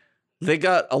they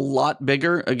got a lot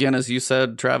bigger. Again, as you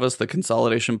said, Travis, the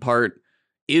consolidation part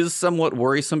is somewhat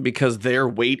worrisome because their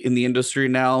weight in the industry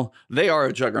now, they are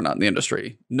a juggernaut in the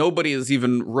industry. Nobody is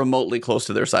even remotely close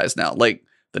to their size now. Like,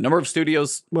 the number of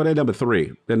studios. Well, they're number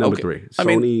three. Sony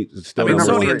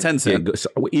Sony and Tencent.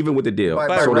 Even with the deal.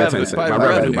 By revenue.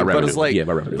 But it's like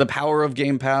the power of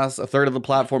Game Pass, a third of the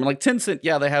platform. Like Tencent,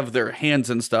 they have their hands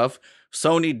and stuff.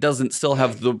 Sony doesn't still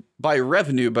have the by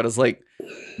revenue, but it's like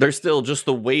they're still just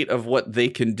the weight of what they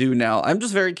can do now. I'm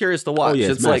just very curious to watch.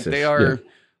 It's like they are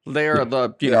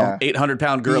the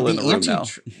 800-pound gorilla in the room now.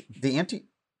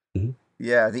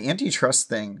 The antitrust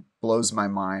thing blows my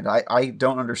mind. I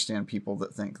don't understand people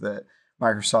that think that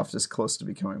Microsoft is close to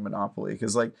becoming a monopoly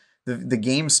because like the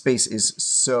game space is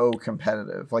so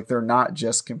competitive. Like they're not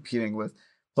just competing with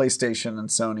PlayStation and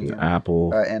Sony and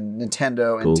Apple and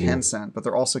Nintendo and Google. Tencent, but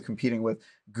they're also competing with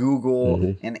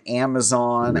Google and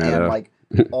Amazon and like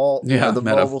all the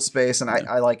mobile space. And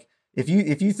I like if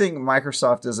you think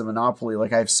Microsoft is a monopoly,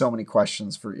 like I have so many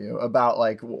questions for you about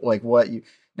like what you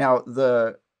now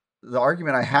the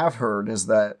argument I have heard is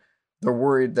that they're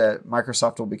worried that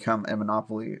Microsoft will become a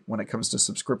monopoly when it comes to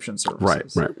subscription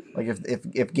services. Right. Like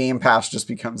if Game Pass just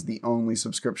becomes the only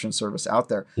subscription service out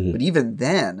there. But even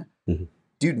then,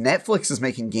 dude, Netflix is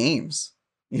making games.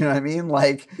 You know what I mean?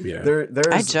 Like there's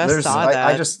I just saw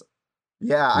that.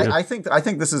 Yeah, I think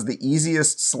this is the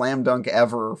easiest slam dunk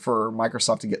ever for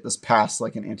Microsoft to get this past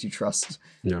like an antitrust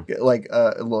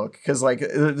look, because like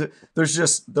there's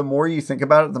just, the more you think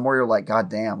about it, the more you're like, God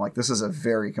damn, like this is a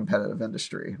very competitive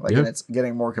industry, like and it's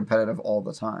getting more competitive all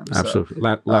the time. Absolutely.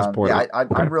 So, last point. Yeah,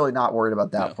 I'm really not worried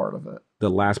about that part of it. The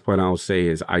last point I'll say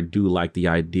is I do like the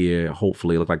idea.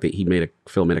 Hopefully, it looked like that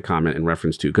Phil made a comment in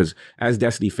reference to, because as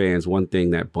Destiny fans, one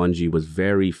thing that Bungie was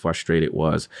very frustrated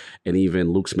was, and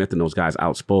even Luke Smith and those guys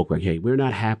outspoke like, hey, we're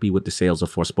not happy with the sales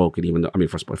of Forsaken,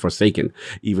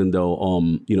 even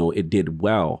though it did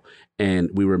well. And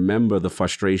we remember the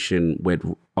frustration with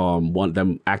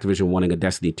Activision wanting a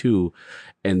Destiny 2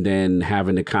 and then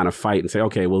having to kind of fight and say,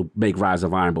 okay, we'll make Rise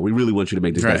of Iron, but we really want you to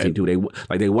make this Destiny 2.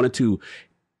 They wanted to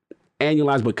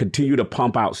annualize but continue to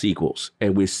pump out sequels.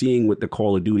 And we're seeing with the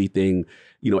Call of Duty thing,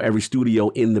 every studio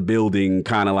in the building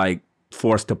kind of like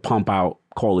forced to pump out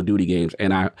Call of Duty games.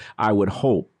 And I would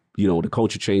hope, the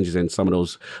culture changes and some of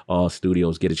those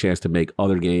studios get a chance to make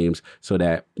other games so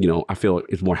that, I feel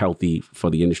it's more healthy for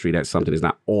the industry that something is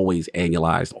not always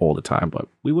annualized all the time, but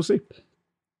we will see.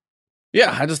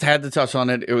 Yeah, I just had to touch on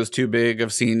it. It was too big.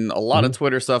 I've seen a lot of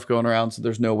Twitter stuff going around, so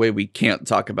there's no way we can't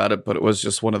talk about it, but it was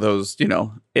just one of those,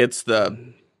 it's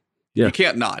you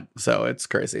can't not, so it's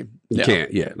crazy. You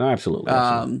can't, no, absolutely.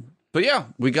 But yeah,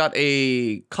 we got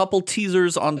a couple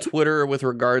teasers on Twitter with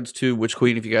regards to Witch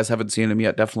Queen. If you guys haven't seen them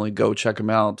yet, definitely go check them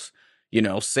out.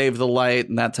 Save the Light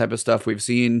and that type of stuff we've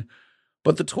seen.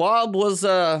 But the TWAB was,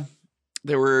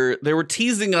 they were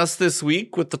teasing us this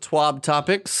week with the TWAB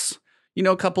topics.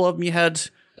 A couple of them, you had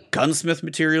Gunsmith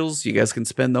materials. You guys can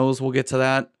spend those. We'll get to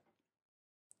that.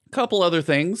 A couple other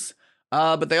things.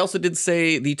 But they also did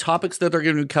say the topics that they're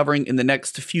going to be covering in the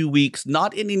next few weeks,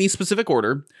 not in any specific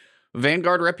order.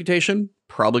 Vanguard reputation,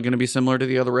 probably going to be similar to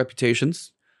the other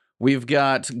reputations. We've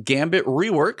got Gambit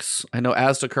reworks. I know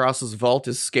Aztecross's Vault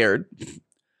is scared.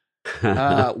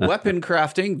 Weapon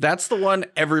crafting, that's the one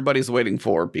everybody's waiting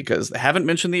for because they haven't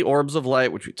mentioned the Orbs of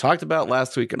Light, which we talked about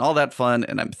last week and all that fun,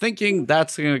 and I'm thinking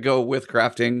that's going to go with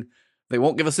crafting. They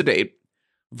won't give us a date.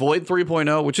 Void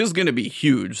 3.0, which is going to be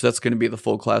huge. That's going to be the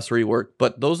full class rework,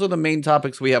 but those are the main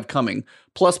topics we have coming,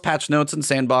 plus patch notes and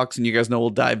sandbox, and you guys know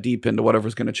we'll dive deep into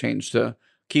whatever's going to change to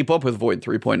keep up with Void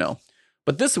 3.0.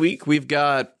 But this week we've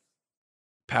got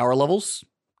power levels,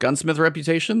 gunsmith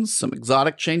reputations, some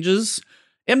exotic changes,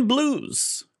 and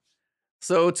blues.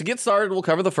 So to get started, we'll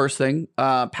cover the first thing,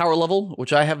 power level,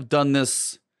 which I have done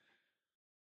this.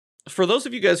 For those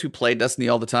of you guys who play Destiny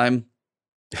all the time,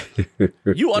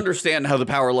 you understand how the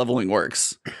power leveling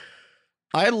works.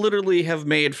 I literally have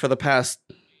made for the past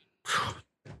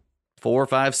 4,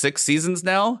 5, 6 seasons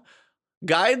now,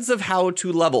 guides of how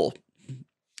to level.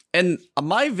 And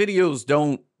my videos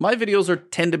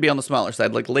tend to be on the smaller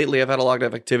side. Like lately I've had a lot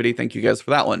of activity. Thank you guys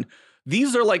for that one.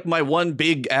 These are like my one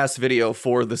big ass video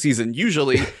for the season,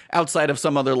 usually outside of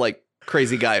some other like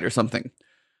crazy guide or something.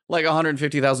 Like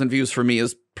 150,000 views for me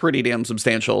is pretty damn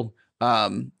substantial.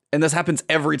 And this happens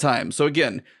every time. So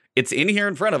again, it's in here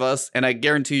in front of us, and I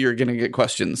guarantee you're going to get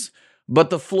questions. But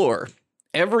the floor,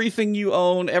 everything you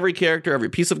own, every character, every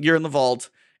piece of gear in the vault,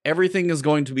 everything is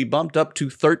going to be bumped up to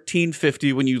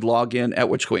 1350 when you log in at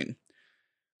Witch Queen.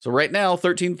 So right now,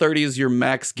 1330 is your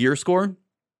max gear score.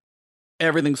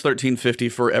 Everything's 1350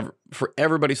 for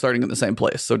everybody starting in the same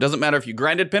place. So it doesn't matter if you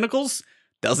grinded pinnacles,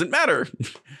 doesn't matter.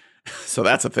 So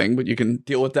that's a thing, but you can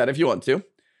deal with that if you want to.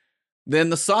 Then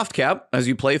the soft cap, as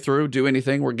you play through, do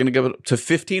anything, we're going to go to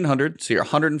 1500. So you're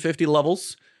 150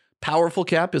 levels. Powerful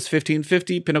cap is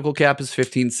 1550. Pinnacle cap is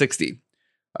 1560.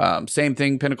 Same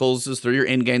thing. Pinnacles is through your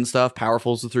in-game stuff.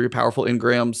 Powerfuls is through your powerful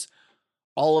engrams.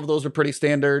 All of those are pretty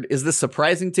standard. Is this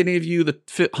surprising to any of you? The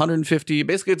 150,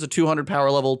 basically it's a 200 power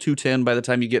level, 210 by the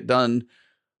time you get done.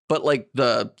 But like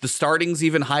the starting's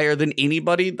even higher than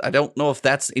anybody. I don't know if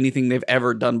that's anything they've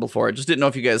ever done before. I just didn't know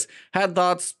if you guys had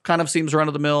thoughts. Kind of seems run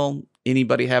of the mill.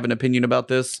 Anybody have an opinion about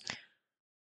this?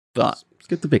 Let's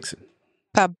get the Vixen.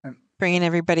 Bringing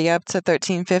everybody up to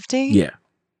 1350? Yeah.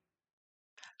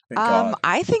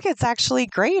 I think it's actually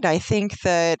great. I think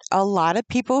that a lot of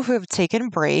people who have taken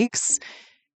breaks,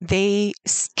 they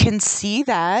can see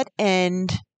that,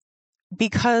 and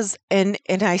because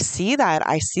I see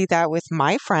that with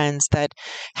my friends that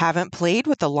haven't played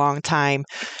with a long time,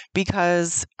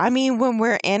 because I mean, when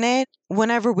we're in it,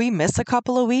 whenever we miss a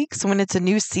couple of weeks, when it's a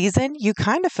new season, you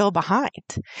kind of feel behind.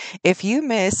 If you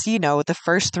miss, the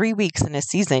first 3 weeks in a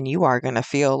season, you are going to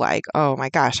feel like, oh my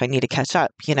gosh, I need to catch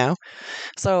up,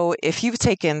 So if you've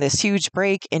taken this huge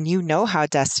break and you know how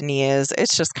Destiny is,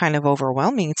 it's just kind of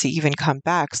overwhelming to even come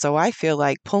back. So I feel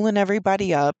like pulling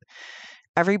everybody up,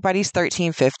 everybody's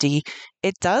 1350.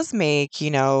 It does make,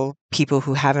 people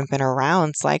who haven't been around,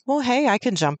 it's like, well, hey, I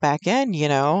can jump back in,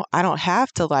 I don't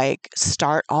have to like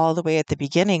start all the way at the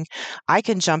beginning. I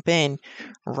can jump in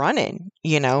running,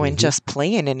 and just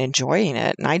playing and enjoying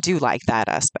it. And I do like that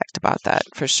aspect about that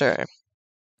for sure.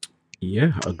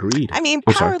 Yeah, agreed. I mean,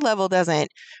 power level doesn't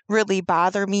really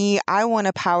bother me. I want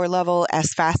to power level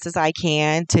as fast as I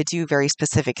can to do very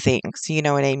specific things. You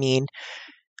know what I mean?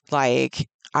 Like,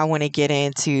 I want to get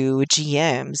into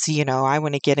GMs, I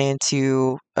want to get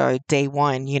into day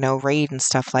one, raid and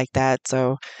stuff like that.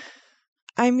 So,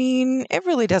 I mean, it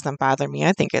really doesn't bother me.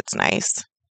 I think it's nice.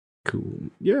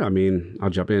 Cool. Yeah, I mean, I'll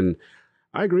jump in.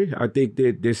 I agree. I think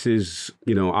that this is,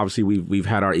 obviously we've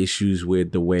had our issues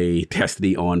with the way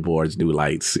Destiny onboards new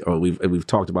lights. Or we've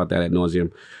talked about that ad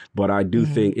nauseum. But I do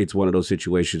think it's one of those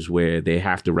situations where they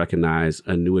have to recognize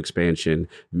a new expansion.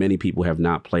 Many people have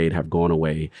not played, have gone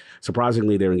away.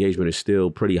 Surprisingly, their engagement is still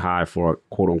pretty high for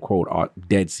quote unquote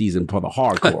dead season for the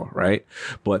hardcore, right?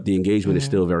 But the engagement is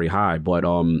still very high. But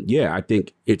yeah, I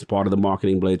think it's part of the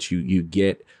marketing blitz. You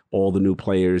get all the new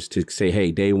players to say,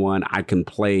 hey, day one, I can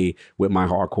play with my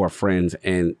hardcore friends.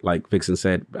 And like Vixen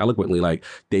said eloquently, like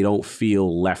they don't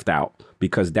feel left out,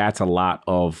 because that's a lot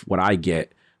of what I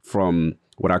get from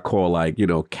what I call like,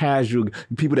 casual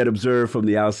people that observe from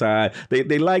the outside.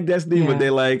 They like Destiny, but they're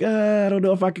like, I don't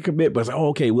know if I can commit. But it's like, oh,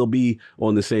 okay, we'll be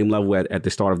on the same level at the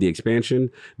start of the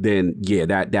expansion. Then, yeah,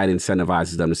 that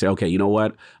incentivizes them to say, okay, you know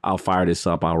what? I'll fire this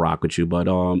up. I'll rock with you. But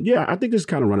yeah, I think this is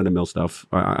kind of run-of-the-mill stuff.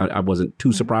 I wasn't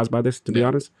too surprised by this, to be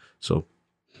honest. So,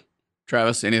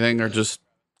 Travis, anything or just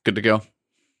good to go?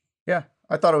 Yeah,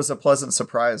 I thought it was a pleasant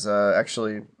surprise.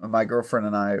 Actually, my girlfriend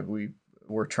and I,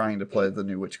 we're trying to play the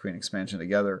new Witch Queen expansion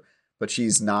together, but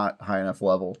she's not high enough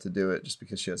level to do it just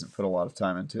because she hasn't put a lot of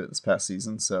time into it this past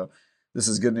season. So this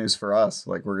is good news for us.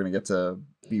 Like, we're going to get to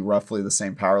be roughly the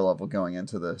same power level going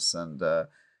into this. And,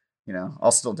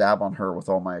 I'll still dab on her with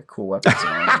all my cool weapons and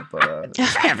armor, but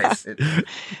yes, it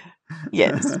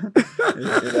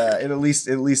at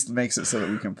least makes it so that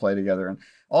we can play together. And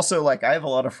also, like, I have a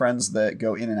lot of friends that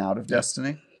go in and out of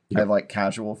Destiny. I have like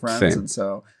casual friends. Same. And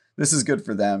so this is good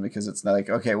for them because it's like,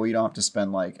 okay, well, you don't have to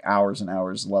spend like hours and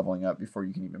hours leveling up before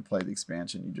you can even play the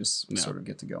expansion. You just sort of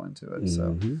get to go into it.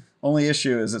 So only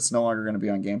issue is it's no longer going to be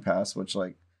on Game Pass, which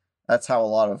like that's how a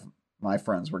lot of my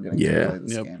friends were getting to play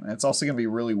this game. And it's also going to be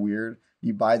really weird.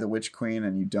 You buy the Witch Queen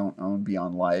and you don't own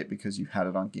Beyond Light because you had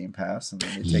it on Game Pass, and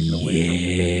then they take it away from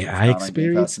you. Yeah, I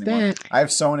experienced that. I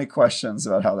have so many questions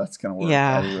about how that's going to work.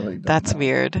 Yeah, I really don't that's know.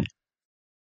 weird.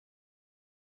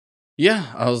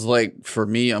 Yeah, I was like, for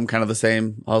me, I'm kind of the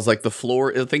same. I was like, the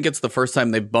floor, I think it's the first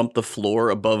time they bumped the floor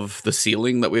above the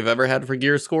ceiling that we've ever had for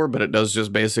gear score, but it does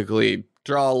just basically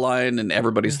draw a line and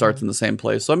everybody starts in the same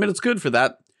place. So, I mean, it's good for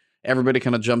that. Everybody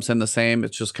kind of jumps in the same.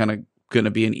 It's just kind of going to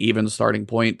be an even starting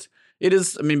point. It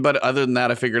is, I mean, but other than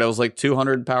that, I figured I was like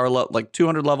 200 like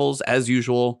 200 levels as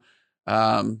usual.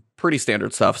 Pretty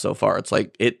standard stuff so far. It's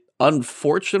like, it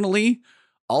unfortunately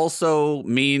also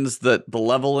means that the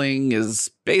leveling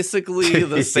is basically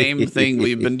the same thing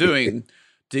we've been doing.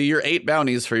 Do your 8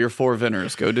 bounties for your 4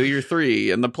 winners. Go do your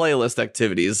 3 and the playlist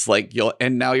activities.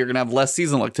 And now you're going to have less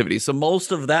seasonal activities. So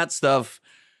most of that stuff,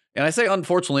 and I say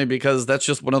unfortunately because that's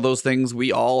just one of those things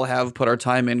we all have put our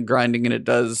time in grinding, and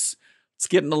it's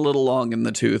getting a little long in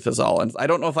the tooth is all. And I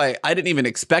don't know if I didn't even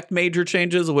expect major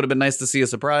changes. It would have been nice to see a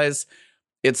surprise.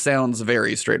 It sounds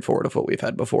very straightforward of what we've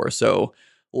had before. So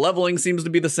leveling seems to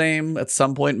be the same. At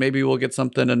some point, maybe we'll get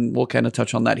something, and we'll kind of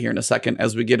touch on that here in a second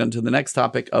as we get into the next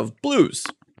topic of blues.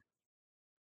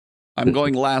 I'm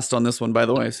going last on this one, by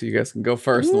the way, so you guys can go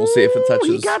first, and we'll see if it touches.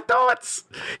 He got thoughts.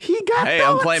 Hey,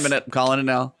 I'm claiming it. I'm calling it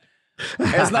now.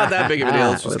 It's not that big of a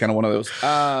deal. It's just kind of one of those.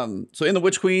 So in the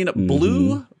Witch Queen,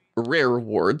 blue rare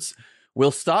rewards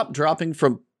will stop dropping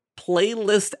from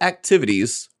playlist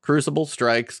activities, Crucible,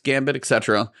 Strikes, Gambit,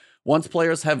 etc., once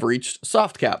players have reached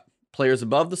soft cap. Players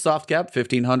above the soft cap,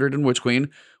 1500 in Witch Queen,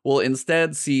 will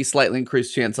instead see slightly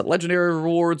increased chance at legendary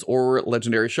rewards or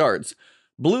legendary shards.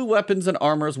 Blue weapons and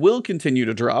armors will continue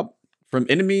to drop from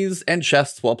enemies and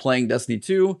chests while playing Destiny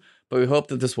 2, but we hope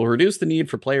that this will reduce the need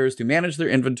for players to manage their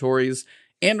inventories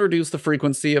and reduce the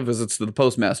frequency of visits to the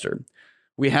Postmaster.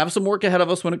 We have some work ahead of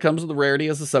us when it comes to the rarity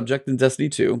as a subject in Destiny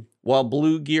 2. While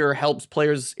blue gear helps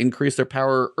players increase their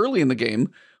power early in the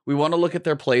game, we want to look at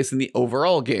their place in the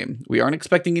overall game. We aren't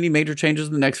expecting any major changes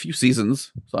in the next few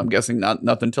seasons, so I'm guessing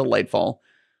nothing until Lightfall.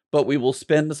 But we will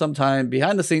spend some time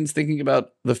behind the scenes thinking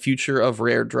about the future of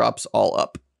rare drops all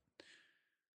up.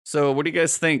 So what do you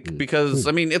guys think? Because,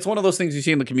 I mean, it's one of those things you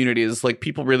see in the community is like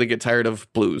people really get tired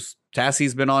of blues.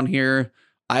 Tassie's been on here.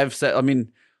 I've said, I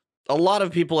mean, a lot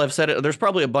of people have said it. There's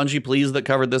probably a Bungie Please that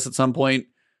covered this at some point.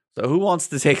 So who wants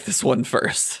to take this one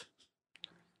first?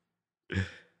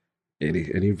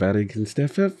 Anybody can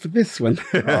step up for this one.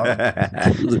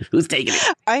 Who's taking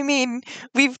it? I mean,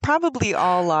 we've probably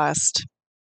all lost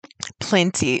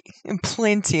plenty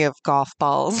of golf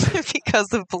balls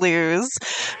because of blues.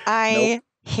 I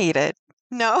hate it.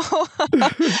 No,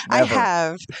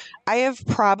 I have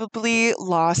probably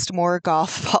lost more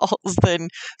golf balls than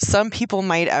some people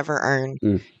might ever earn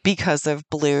because of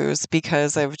blues,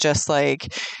 because of just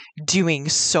like doing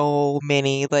so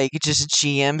many like just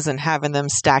GMs and having them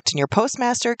stacked in your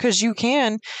postmaster, because you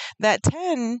can, that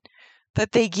 10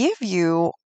 that they give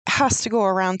you has to go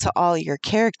around to all your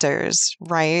characters,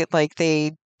 right? Like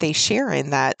they share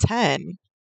in that 10.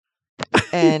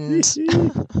 And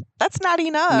that's not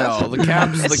enough. No, the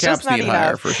caps need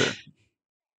higher for sure.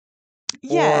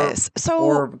 Yes.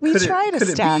 So we try to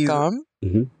stack them.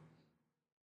 Mm-hmm.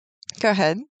 Go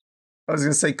ahead. I was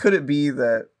going to say, could it be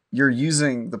that you're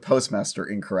using the postmaster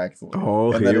incorrectly?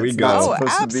 Oh, here we go. Oh,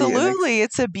 absolutely.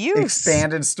 It's abuse.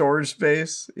 Expanded storage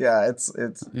space. Yeah, it's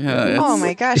oh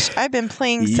my gosh. I've been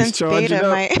playing since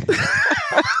beta.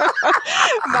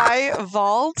 My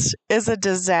vault is a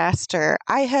disaster.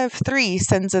 I have 3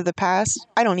 Sins of the Past.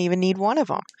 I don't even need one of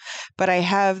them. But I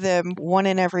have them one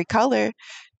in every color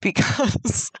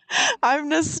because I'm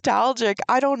nostalgic.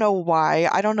 I don't know why.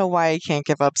 I don't know why I can't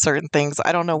give up certain things.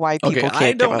 I don't know why people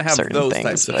can't give up certain things. I don't have those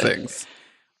types of things.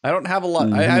 I don't have a lot.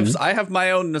 Mm-hmm. I have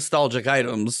my own nostalgic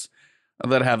items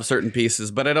that have certain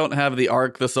pieces, but I don't have the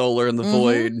Arc, the Solar, and the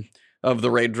Void of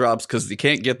the raid drops because you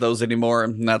can't get those anymore,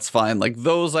 and that's fine. Like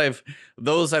those I've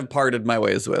parted my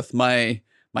ways with. My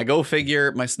Go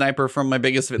Figure, my Sniper from my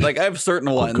biggest, like I have certain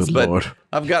ones, but Lord.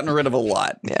 I've gotten rid of a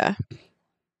lot. Yeah.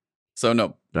 So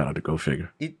no. Not to Go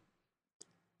Figure.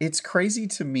 It's crazy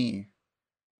to me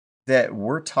that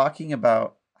we're talking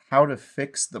about how to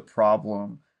fix the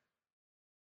problem,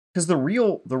 because the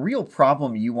real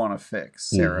problem you want to fix,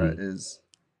 Sarah, is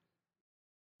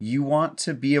you want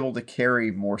to be able to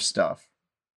carry more stuff.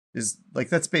 Is like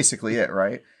that's basically it,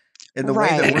 right? And the way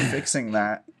that we're fixing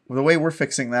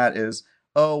that, is,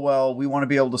 oh well, we want to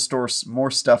be able to store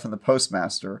more stuff in the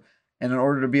postmaster. And in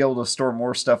order to be able to store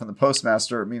more stuff in the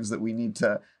postmaster, it means that we need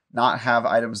to not have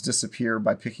items disappear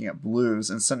by picking up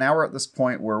blues. And so now we're at this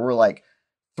point where we're like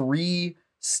 3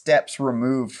 steps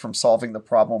removed from solving the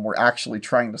problem we're actually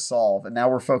trying to solve. And now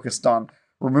we're focused on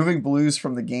removing blues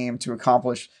from the game to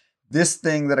accomplish this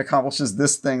thing that accomplishes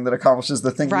this thing that accomplishes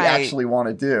the thing we actually want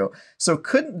to do. So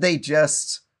couldn't they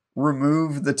just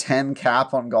remove the 10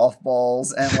 cap on golf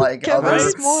balls and like other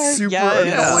super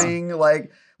annoying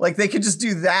like they could just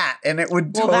do that, and it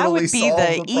would totally solve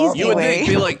the problem. You would think,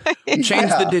 be like,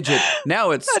 change the digit. Now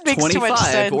it's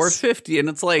 25 or 50, and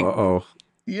it's like,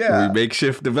 yeah, we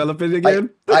makeshift development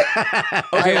again.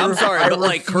 I'm sorry, but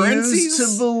like currencies,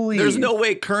 there's no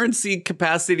way currency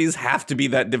capacities have to be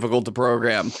that difficult to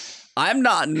program. I'm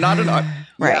not an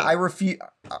Yeah, I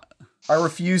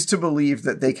refuse to believe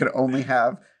that they could only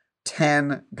have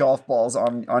 10 golf balls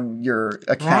on your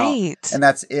account, and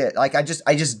that's it. Like I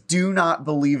just do not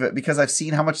believe it, because I've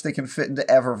seen how much they can fit into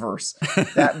Eververse.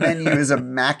 That menu is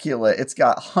immaculate. It's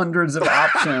got hundreds of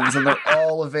options, and they're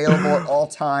all available at all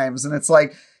times. And it's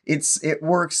like it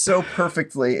works so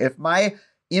perfectly. If my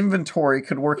inventory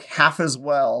could work half as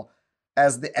well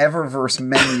as the Eververse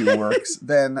menu works,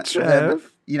 then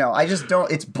you know, I just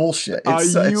don't. It's bullshit.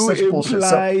 It's such bullshit.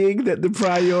 Implying that the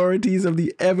priorities of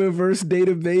the Eververse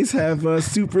database have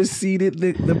superseded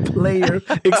the player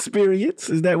experience?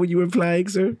 Is that what you were implying,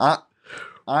 sir?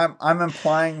 I'm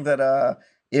implying that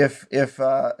if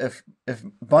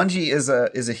Bungie is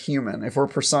a human, if we're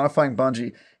personifying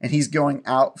Bungie and he's going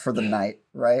out for the night,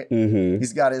 right? Mm-hmm.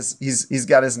 He's got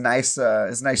his nice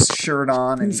shirt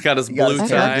on, and he's got his blue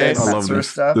tie. I love this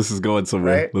stuff. This is going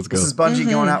somewhere. Right? Let's go. This is Bungie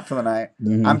going out for the night.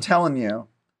 Mm-hmm. I'm telling you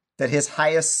that his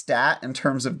highest stat in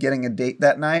terms of getting a date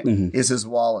that night is his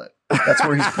wallet. That's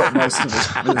where he's put most of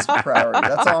his priority.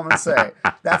 That's all I'm gonna say.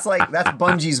 That's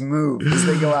Bungie's move, is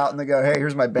they go out and they go, hey,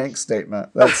 here's my bank statement.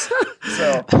 That's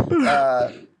so.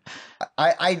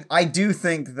 I do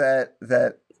think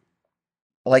that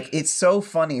like it's so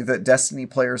funny that Destiny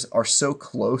players are so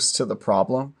close to the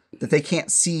problem that they can't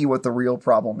see what the real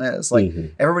problem is. Like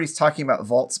everybody's talking about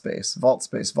vault space.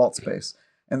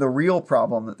 And the real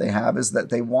problem that they have is that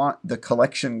they want the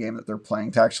collection game that they're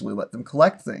playing to actually let them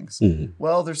collect things. Mm-hmm.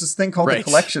 Well, there's this thing called the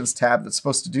collections tab that's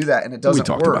supposed to do that, and it doesn't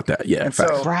work. We talked about that, yeah. And so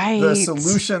the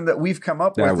solution that we've come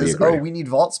up with is, we need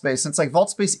vault space. And it's like vault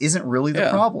space isn't really the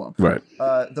problem. Right.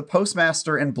 The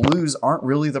postmaster and blues aren't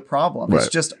really the problem. It's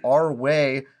just our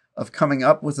way of coming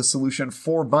up with a solution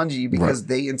for Bungie because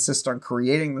they insist on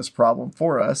creating this problem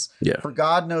for us. Yeah. For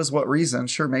God knows what reason.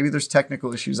 Sure, maybe there's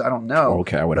technical issues. I don't know.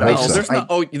 Okay, I would But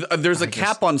hope There's a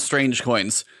cap on strange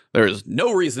coins. There's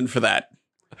no reason for that.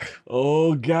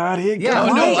 Oh God! Yeah,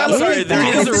 No, I'm sorry.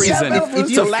 There is a reason.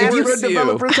 It's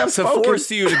To force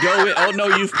you to go in. Oh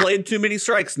no, you've played too many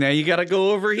strikes. Now you got to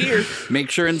go over here. Make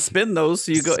sure and spin those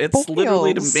so you go. It's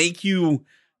literally to make you.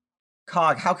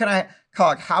 Cog, how can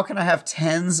I have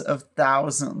tens of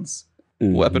thousands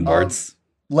Weapon parts,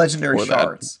 legendary For that.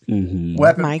 shards, Mm-hmm.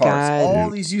 weapon My parts, God. all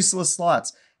these useless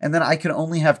slots, and then I can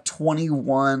only have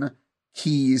 21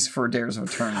 keys for Dares of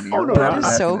Eternity. Oh, or no, whatever That the is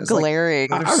heck so it is. Like, glaring.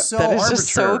 they're so That is just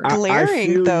so arbitrary. I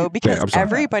glaring, feel though, you. because Yeah, I'm sorry.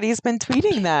 everybody's been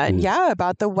tweeting that. Mm. Yeah,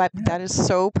 about the weapon. That is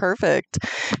so perfect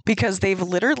because they've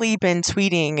literally been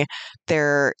tweeting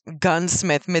their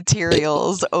gunsmith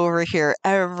materials over here.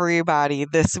 Everybody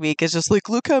this week is just like,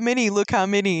 look how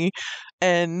many.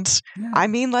 And I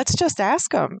mean, let's just ask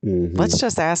them. Mm-hmm. Let's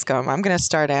just ask them. I'm going to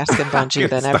start asking Bungie.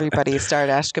 Then everybody start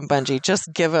asking Bungie.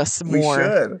 Just give us We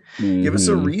more. should give us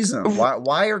a reason.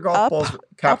 Why are golf balls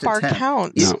capped Up our at 10?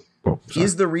 count.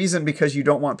 Is the reason because you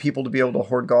don't want people to be able to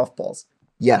hoard golf balls?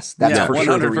 Yes, that's for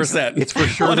sure the reason. 100%. It's for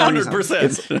sure the reason.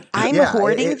 100%. I'm Yeah,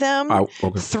 hoarding them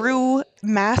Okay. through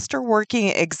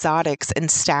masterworking exotics and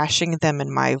stashing them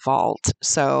in my vault.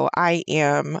 So I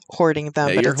am hoarding them,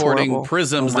 Yeah, but you're it's hoarding horrible.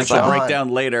 prisms Oh my that you'll break God. down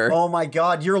later. Oh my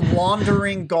God, you're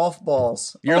laundering golf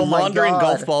balls. You're Oh my laundering God.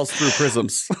 golf balls through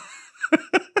prisms.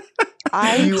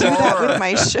 I You do that are. with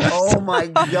my ships. Oh my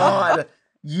God,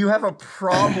 you have a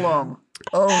problem.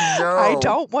 Oh no. I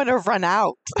don't want to run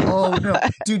out. Oh no,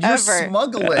 dude, you're Ever.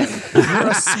 smuggling. You're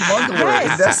a smuggler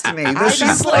Yes. in Destiny. That's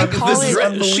This what I is call it.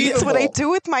 unbelievable. It's what I do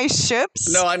with my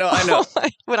ships. No, I know.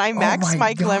 When I max my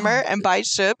my God. glimmer and buy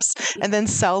ships and then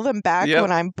sell them back Yep.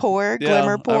 when I'm poor, Yeah,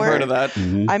 glimmer poor. I've heard of that.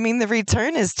 Mm-hmm. I mean, the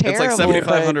return is It's terrible. like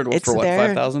 7,500 but it's for what, there.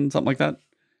 5,000, something like that.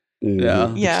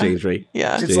 Mm-hmm. Yeah. Exchange rate.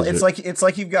 Yeah. It's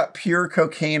like you've got pure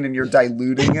cocaine and you're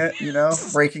diluting it,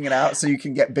 breaking it out so you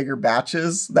can get bigger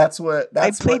batches. That's I what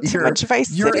played too you're. much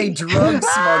Vice You're City. a drug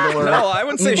smuggler. No, I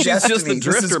would say in she's just Destiny. a This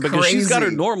is drifter because she's got her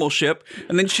crazy. normal ship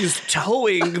and then she's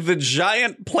towing the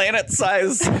giant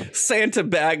planet-sized Santa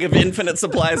bag of infinite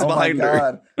supplies Oh my behind her.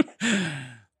 God.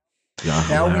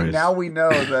 Now we know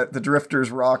that the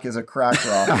Drifter's rock is a crack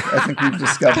rock. I think we've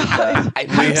discovered that.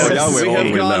 We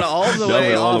have gone all the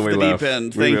way off the deep left.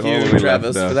 end. We Thank went all the you, way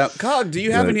Travis, left, for that. Cog, do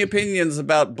you have any opinions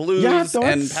about blues thoughts?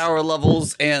 and power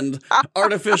levels and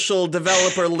artificial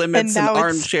developer limits and now it's-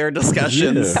 armchair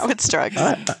discussions? Now it's drugs.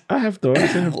 I have thoughts.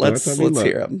 Let's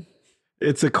hear them.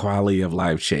 It's a quality of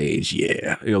life change.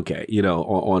 Yeah. Okay.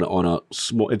 On a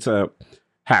small, it's a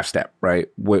half step, right?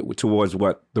 Towards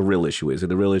what the real issue is.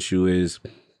 And the real issue is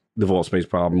the vault space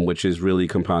problem, which is really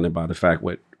compounded by the fact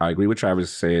what I agree with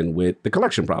Travis saying with the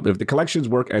collection problem. If the collections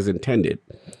work as intended,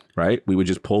 right, we would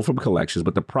just pull from collections.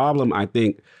 But the problem, I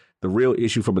think, the real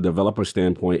issue from a developer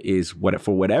standpoint is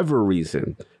for whatever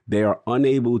reason, they are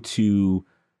unable to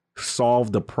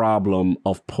solve the problem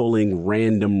of pulling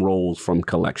random rolls from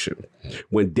collection.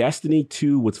 When Destiny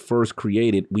 2 was first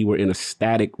created, we were in a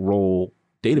static roll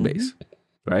database.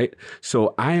 Right.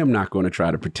 So I am not going to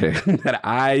try to pretend that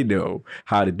I know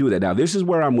how to do that. Now, this is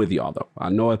where I'm with y'all, though. I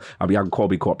know I can call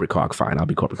me corporate cog. Fine. I'll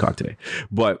be corporate cog today.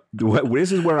 But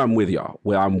this is where I'm with y'all.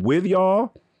 Where I'm with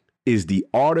y'all is the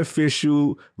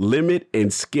artificial limit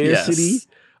and scarcity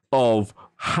of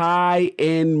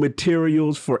high-end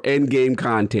materials for endgame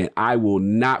content. I will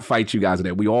not fight you guys on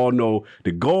that. We all know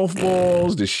the golf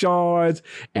balls, the shards,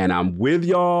 and I'm with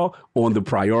y'all on the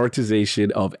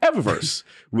prioritization of Eververse,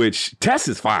 which Tess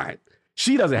is fine.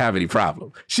 She doesn't have any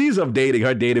problem. She's updating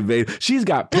her database. She's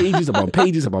got pages upon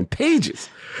pages upon pages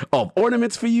of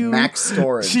ornaments for you. Max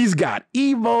storage. She's got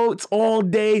emotes all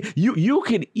day. You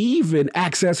can even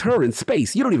access her in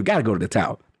space. You don't even got to go to the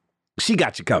town. She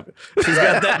got you covered. She's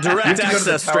got that direct You have to go to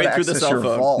the access tower straight to through the access cell your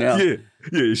phone. vault. Yeah.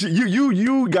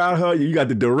 You got her. You got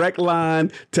the direct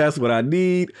line. Test what I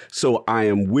need. So I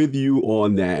am with you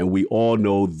on that. And we all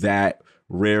know that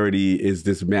rarity is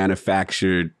this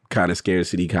manufactured kind of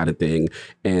scarcity kind of thing.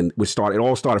 And it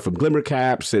all started from glimmer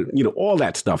caps and, all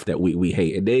that stuff that we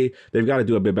hate. And they've got to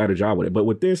do a bit better job with it. But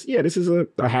with this, this is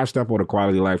a half step on a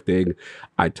quality of life thing.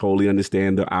 I totally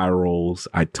understand the eye rolls.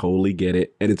 I totally get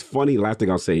it. And it's funny. Last thing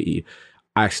I'll say, E,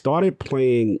 I started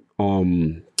playing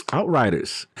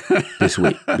Outriders this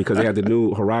week because they had the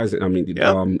new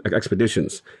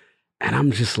Expeditions. And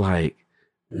I'm just like,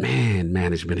 man,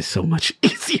 management is so much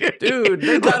easier. Dude,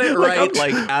 they got it right,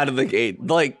 out of the gate.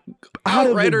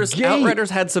 Outriders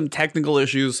had some technical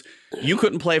issues. You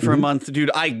couldn't play for a month.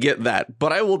 Dude, I get that.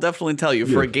 But I will definitely tell you,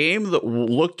 for a game that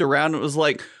looked around and was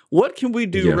like, what can we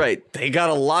do right? They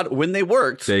got a lot when they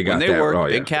worked. Big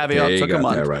caveat, took a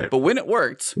month. Right. But when it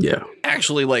worked,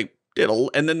 actually like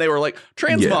and then they were like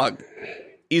transmog.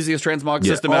 Easiest transmog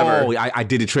system ever. Oh, I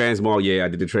did the transmog. Yeah, I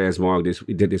did the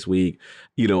transmog this week.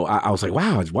 You know, I was like,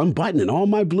 wow, it's one button and all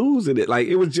my blues in it. Like,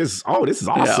 it was just, this is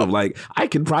awesome. Yeah. Like, I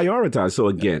can prioritize. So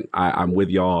again, I'm with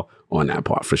y'all on that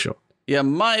part for sure. Yeah,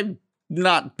 my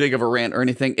not big of a rant or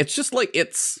anything. It's just like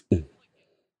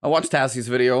I watched Tassie's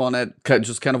video on it.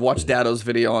 Just kind of watched Dado's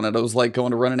video on it. I was like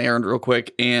going to run an errand real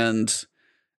quick, and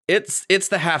it's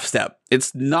the half step.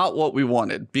 It's not what we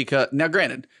wanted because now,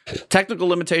 granted, technical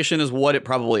limitation is what it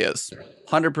probably is.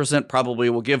 100% probably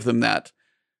will give them that.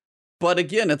 But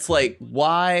again, it's like,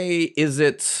 why is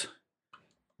it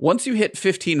once you hit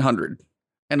 1500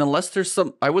 and unless there's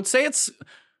some, I would say it's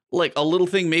like a little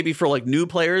thing maybe for like new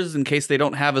players in case they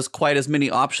don't have quite as many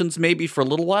options maybe for a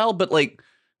little while. But like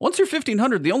once you're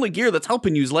 1500, the only gear that's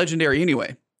helping you is legendary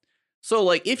anyway. So,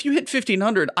 like, if you hit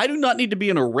 1500, I do not need to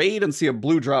be in a raid and see a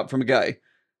blue drop from a guy.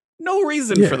 No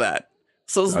reason for that.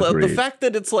 So, the fact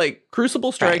that it's, like,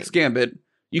 Crucible Strikes, Gambit,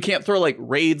 you can't throw, like,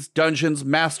 raids, dungeons,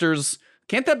 masters.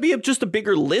 Can't that be just a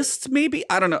bigger list, maybe?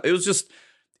 I don't know. It was just,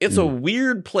 it's a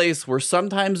weird place where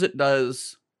sometimes it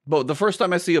does. But the first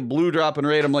time I see a blue drop in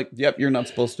raid, I'm like, yep, you're not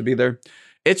supposed to be there.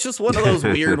 It's just one of those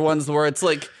weird ones where it's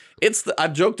like,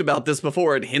 I've joked about this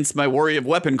before, and hence my worry of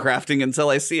weapon crafting until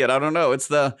I see it. I don't know. It's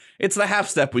the half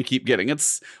step we keep getting.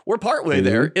 We're partway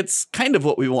there. It's kind of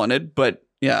what we wanted, but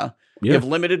yeah. You have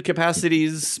limited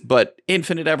capacities, but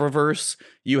infinite Eververse.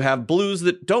 You have blues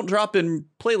that don't drop in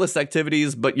playlist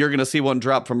activities, but you're going to see one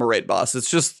drop from a raid boss. It's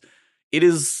just,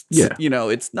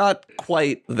 it's not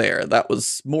quite there. That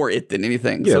was more it than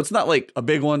anything. So it's not like a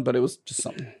big one, but it was just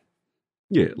something.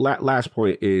 Yeah, last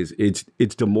point is it's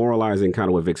demoralizing, kind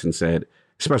of what Vixen said,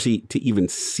 especially to even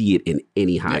see it in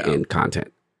any high-end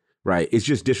content, right? It's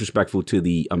just disrespectful to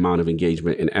the amount of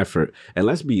engagement and effort. And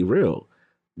let's be real,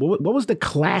 what was the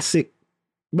classic,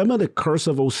 remember the Curse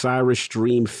of Osiris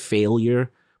stream failure?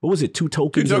 What was it, 2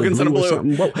 tokens, 2 tokens and a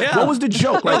blue? What was the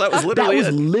joke? Like, that was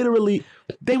literally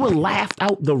they were laughed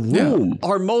out the room.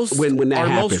 Our most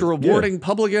rewarding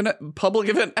public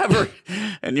event ever.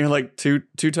 And you're like, two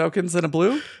tokens and a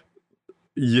blue?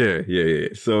 Yeah.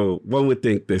 So one would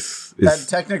think this is... That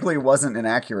technically wasn't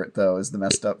inaccurate, though, is the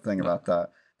messed up thing about that.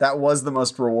 That was the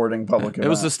most rewarding public event. It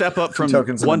was a step up from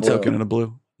 1 token and a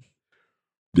blue.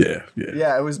 Yeah.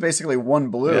 Yeah, it was basically 1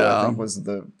 blue, I think, was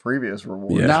the previous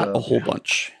reward. Not a whole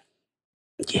bunch.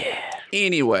 Yeah.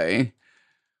 Anyway,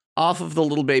 off of the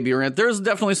little baby rant, there's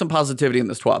definitely some positivity in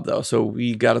this TWAB, though, so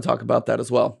we got to talk about that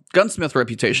as well. Gunsmith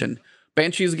reputation.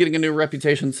 Banshee is getting a new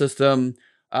reputation system.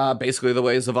 Basically, the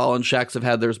way Zavala and Shaxx have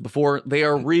had theirs before. They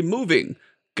are removing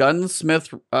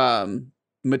Gunsmith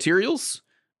materials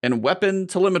and weapon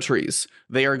telemetries.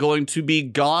 They are going to be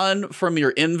gone from your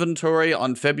inventory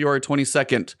on February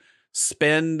 22nd.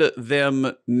 Spend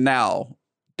them now.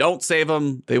 Don't save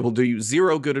them. They will do you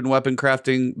 0 good in weapon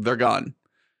crafting. They're gone.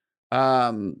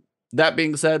 That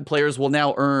being said, players will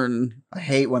now earn... I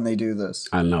hate when they do this.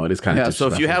 I know, it is kind of so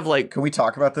if you have like... Can we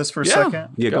talk about this for a second?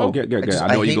 Yeah, go. I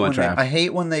know you're going to I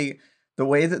hate when they... The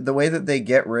way that they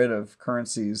get rid of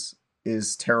currencies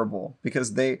is terrible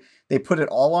because they put it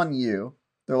all on you.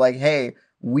 They're like, hey,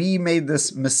 we made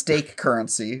this mistake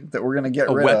currency that we're going to get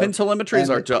rid of. Weapon telemetries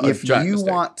are if you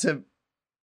want to...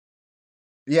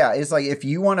 Yeah, it's like if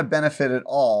you want to benefit at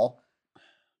all,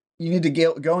 you need to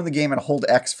go in the game and hold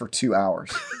X for 2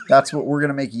 hours. That's what we're going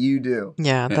to make you do.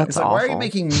 Yeah, that's it's like, awful. why are you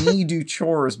making me do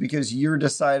chores because you're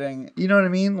deciding, you know what I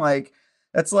mean? Like,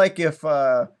 that's like if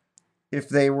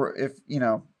they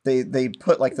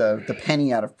put like the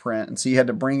penny out of print, and so you had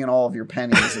to bring in all of your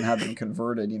pennies and have them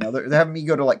converted. You know, they're having me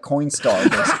go to like Coinstar,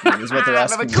 basically, is what they're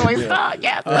asking me to do.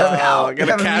 Yeah. I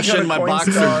gotta cash in my box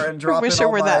and drop in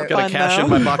all my... Gotta cash in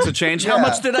my box of change. How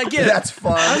much did I get? That's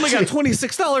fun. I only got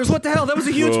 $26. What the hell? That was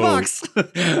a huge box.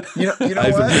 You know what?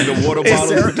 The water bottles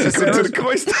to the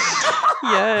Coinstar.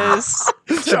 Yes.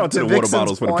 Shout out to the water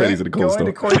bottles for the pennies in the Coinstar.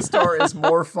 Going to Coinstar is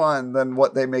more fun than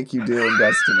what they make you do in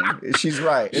Destiny. She's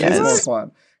right. It is more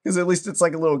fun. Because at least it's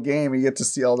like a little game. You get to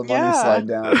see all the money slide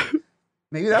down.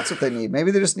 Maybe that's what they need.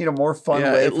 Maybe they just need a more fun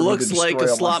way. It looks like a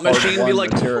slot machine. Be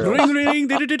like, ring, ring,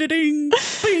 ding, ding, ding.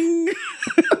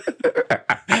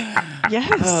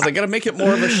 Yes. They got to make it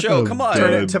more of a show. Come on.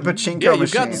 Turn it to pachinko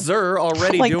you've got Xur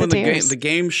already like doing the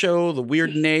game show, the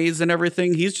weird nays and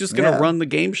everything. He's just going to run the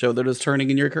game show that is turning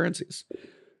in your currencies.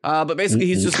 But basically,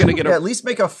 he's just going to get at least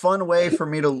make a fun way for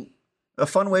me to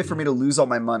lose all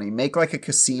my money. Make like a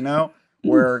casino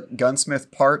where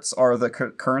gunsmith parts are the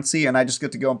currency, and I just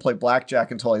get to go and play blackjack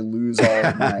until I lose all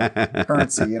of my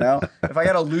currency, you know? If I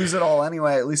got to lose it all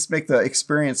anyway, at least make the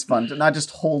experience fun, not just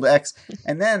hold X.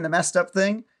 And then the messed up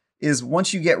thing is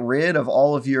once you get rid of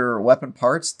all of your weapon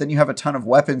parts, then you have a ton of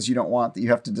weapons you don't want that you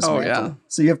have to dismantle. Yeah.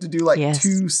 So you have to do like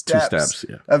two steps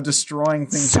of destroying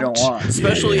things you don't want.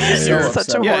 Especially if you're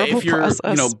such a horrible process.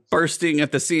 You know, bursting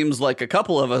at the seams like a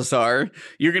couple of us are,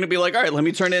 you're going to be like, all right, let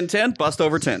me turn in 10, bust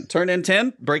over 10. Turn in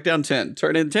 10, break down 10.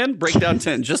 Turn in 10, break down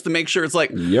 10. Just to make sure it's like,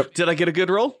 did I get a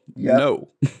good roll? Yep. No.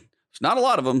 It's not a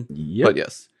lot of them, but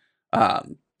yes.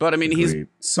 But I mean, he's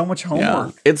so much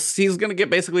homework. He's going to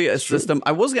get basically a system.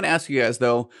 I was going to ask you guys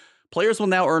though, players will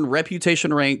now earn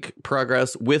reputation rank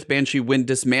progress with Banshee when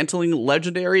dismantling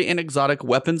legendary and exotic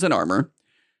weapons and armor,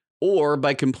 or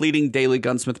by completing daily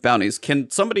gunsmith bounties.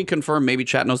 Can somebody confirm, maybe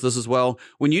chat knows this as well,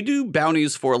 when you do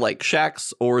bounties for like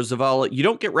Shaxx or Zavala, you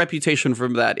don't get reputation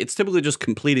from that. It's typically just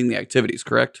completing the activities,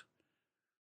 correct?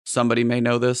 Somebody may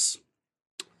know this.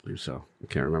 I believe so. I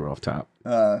can't remember off top.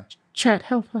 Chat,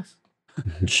 help us.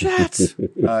 Chat.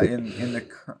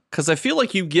 Because I feel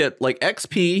like you get like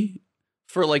XP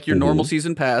for like your normal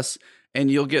season pass, and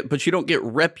but you don't get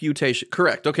reputation.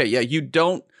 Correct. Okay. Yeah. You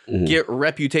don't get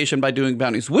reputation by doing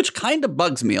bounties, which kind of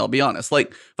bugs me. I'll be honest.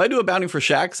 Like if I do a bounty for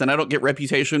Shaxx and I don't get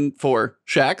reputation for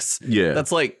Shaxx,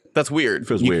 that's weird.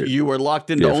 Feels weird. You are locked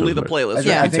into only the playlist.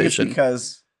 I think it's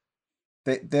because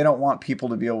they don't want people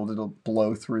to be able to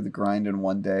blow through the grind in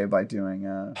one day by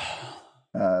doing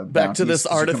back to this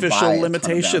artificial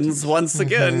limitations once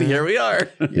again. Here we are.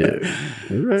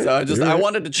 So I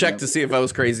wanted to check to see if I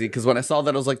was crazy, because when I saw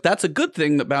that I was like, that's a good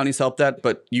thing that bounties help that,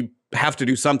 but you have to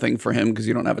do something for him because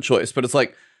you don't have a choice. But it's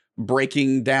like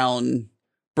breaking.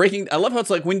 I love how it's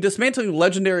like when dismantling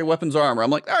legendary weapons or armor, I'm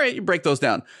like, all right, you break those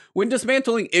down. When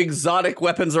dismantling exotic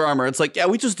weapons or armor, it's like, yeah,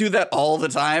 we just do that all the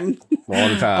time. All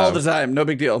the time. No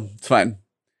big deal. It's fine.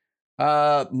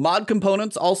 Mod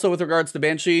components also with regards to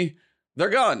Banshee, they're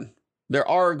gone. There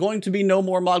are going to be no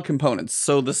more mod components.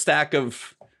 So the stack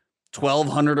of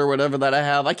 1,200 or whatever that I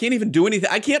have, I can't even do anything.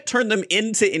 I can't turn them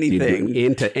into anything.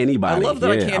 Into anybody. I love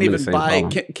that I can't even buy.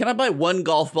 Can I buy one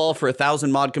golf ball for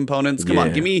 1,000 mod components? Come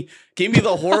on, give me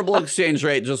the horrible exchange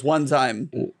rate just one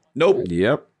time. Nope.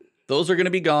 Yep. Those are going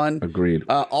to be gone. Agreed.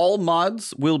 All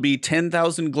mods will be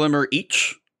 10,000 glimmer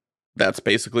each. That's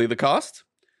basically the cost.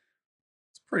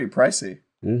 It's pretty pricey.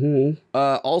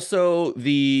 Also,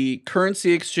 the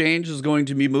currency exchange is going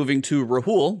to be moving to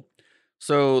Rahul.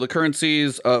 So the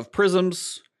currencies of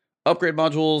prisms, upgrade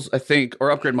modules, I think, or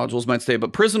upgrade modules might stay,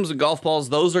 but prisms and golf balls,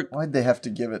 those are... Why'd they have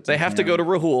to give it to They have to go to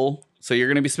Rahul, so you're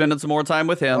going to be spending some more time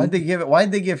with him.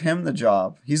 Why'd they give him the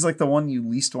job? He's like the one you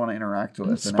least want to interact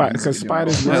with. Because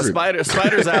Spider's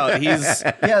Spider's out. He's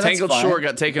Tangled fine. Shore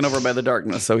got taken over by the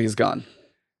darkness, so he's gone.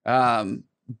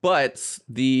 But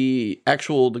the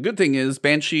good thing is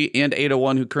Banshee and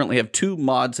 801, who currently have 2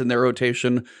 mods in their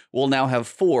rotation, will now have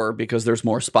 4 because there's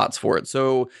more spots for it.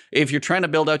 So if you're trying to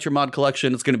build out your mod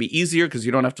collection, it's going to be easier because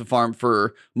you don't have to farm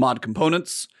for mod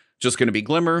components. Just going to be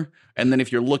Glimmer. And then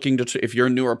if you're if you're a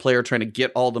newer player trying to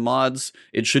get all the mods,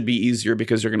 it should be easier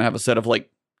because you're going to have a set of like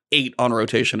 8 on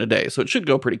rotation a day. So it should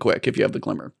go pretty quick if you have the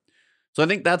Glimmer. So I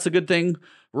think that's a good thing.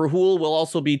 Rahul will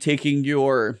also be taking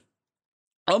your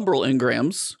Umbral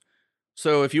engrams.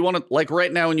 So if you want to, like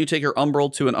right now, when you take your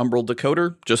Umbral to an Umbral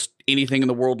decoder, just anything in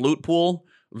the world loot pool,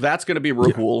 that's going to be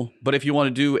Rahul. Yeah. But if you want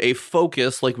to do a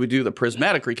focus like we do the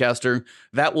Prismatic Recaster,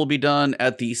 that will be done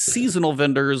at the seasonal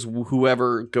vendors,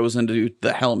 whoever goes into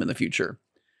the Helm in the future.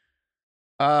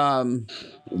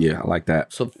 Yeah, I like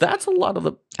that. So that's a lot of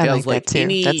the I like that too.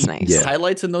 Any that's nice.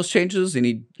 highlights in those changes?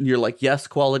 You're like, yes,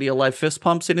 quality of life fist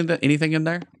pumps, anything in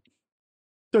there?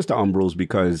 Just the Umbrals,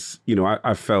 because,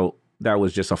 I felt that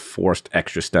was just a forced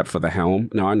extra step for the Helm.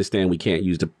 Now, I understand we can't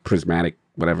use the prismatic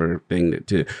whatever thing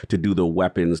to do the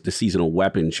weapons, the seasonal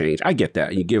weapon change. I get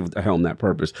that. You give the Helm that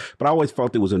purpose. But I always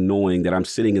felt it was annoying that I'm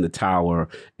sitting in the tower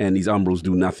and these Umbrals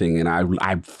do nothing and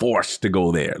I'm forced to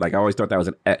go there. Like, I always thought that was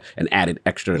an added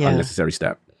extra unnecessary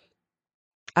step.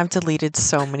 I've deleted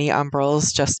so many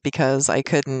Umbrals just because I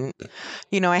couldn't,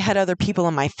 I had other people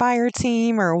on my fire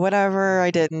team or whatever.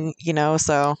 I didn't,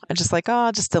 so I just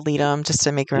I'll just delete them just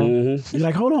to make room. Mm-hmm. You're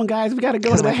like, hold on, guys, we got to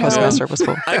go to the Helm. Postmaster was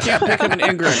full. I can't pick him an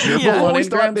Ingram. You're always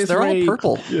they're all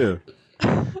purple. Yeah.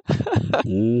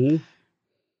 Mm-hmm.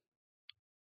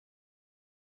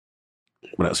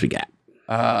 What else we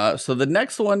got? So the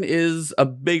next one is a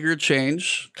bigger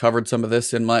change. Covered some of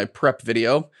this in my prep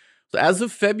video. So as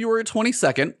of February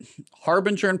 22nd,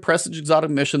 Harbinger and Prestige exotic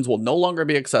missions will no longer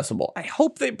be accessible. I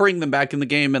hope they bring them back in the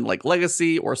game in like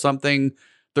Legacy or something,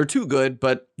 They're too good,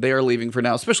 but they are leaving for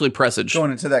now, especially Presage.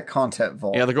 Going into that content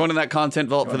vault. Yeah, they're going in that content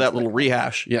vault for that little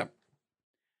rehash. Yeah.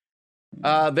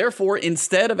 Therefore,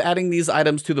 instead of adding these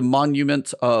items to the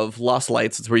Monument of Lost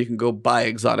Lights, it's where you can go buy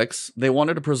exotics, they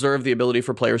wanted to preserve the ability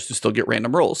for players to still get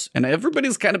random rolls. And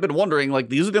everybody's kind of been wondering, like,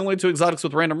 these are the only 2 exotics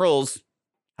with random rolls.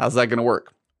 How's that going to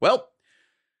work? Well,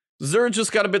 Xur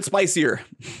just got a bit spicier.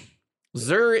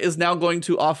 Xur is now going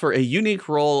to offer a unique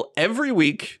roll every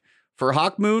week for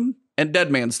Hawkmoon and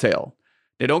Deadman's Tale.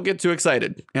 They don't get too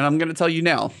excited. And I'm going to tell you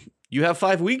now, you have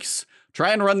 5 weeks.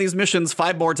 Try and run these missions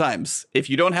 5 more times if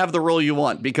you don't have the roll you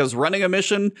want, because running a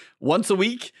mission once a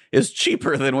week is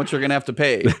cheaper than what you're going to have to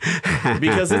pay,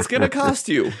 because it's going to cost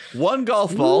you 1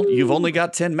 golf ball. You've only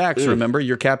got 10 max. Remember,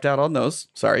 you're capped out on those.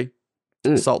 Sorry.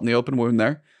 Salt in the open wound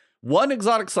there. 1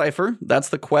 exotic cipher. That's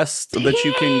the quest that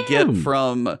you can get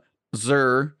from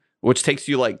Xur, which takes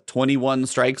you like 21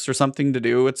 strikes or something to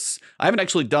do. I haven't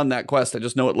actually done that quest. I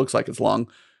just know it looks like it's long.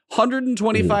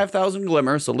 125,000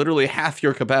 glimmer, so literally half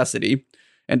your capacity,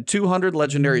 and 200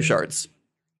 legendary shards.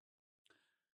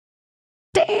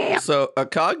 Damn. So,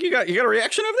 Cog, you got a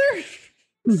reaction over there?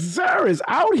 Xur is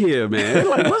out here, man.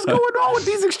 Like, what's going on with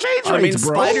these exchange rates, I mean,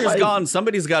 bro? Spider's gone.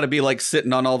 Somebody's got to be like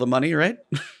sitting on all the money, right?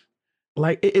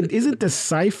 Like, isn't the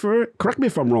cipher? Correct me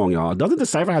if I'm wrong, y'all. Doesn't the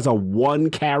cipher has a 1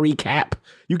 carry cap?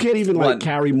 You can't even like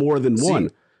carry more than 1.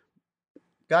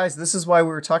 Guys, this is why we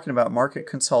were talking about market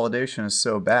consolidation is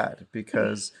so bad,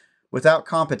 because without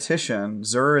competition,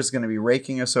 Xur is going to be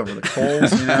raking us over the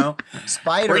coals, you know?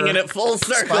 Spider, bringing it full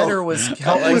circle. Spider was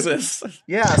helping.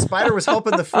 Spider was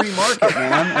helping the free market,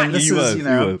 man. And this is, you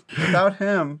know, without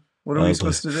him, what are we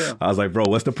supposed to do? I was like, bro,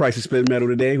 what's the price of spin metal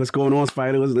today? What's going on,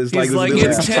 Spider? It's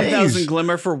it's 10,000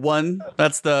 glimmer for 1.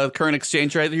 That's the current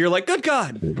exchange rate. You're like, good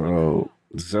God, bro.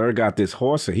 Xur got this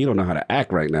horse, and he don't know how to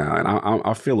act right now, and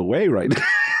I feel away right now.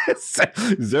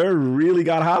 Xur really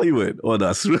got Hollywood on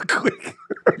us real quick.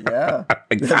 Yeah,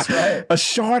 that's right. A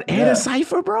shard and a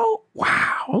cipher, bro.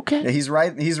 Wow. Okay. Yeah, he's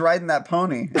riding that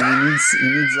pony, and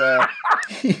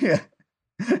he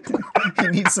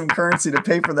needs some currency to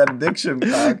pay for that addiction.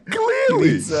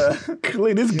 Clearly,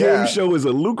 this game show is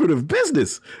a lucrative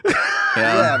business.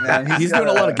 Yeah, man. He's doing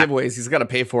a lot of giveaways. He's got to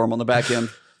pay for them on the back end.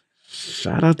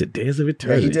 Shout out to Days of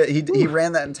Eternity. Yeah, he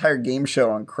ran that entire game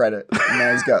show on credit. And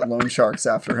now he's got loan sharks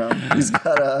after him. He's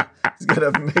got to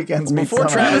make ends meet. Before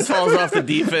Travis falls off the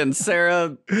defense,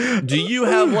 Sarah, do you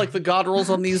have like the god rolls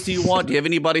on these? Do you have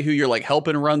anybody who you're like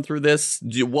helping run through this?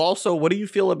 Also, what do you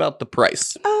feel about the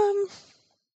price?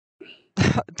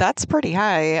 That's pretty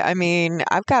high. I mean,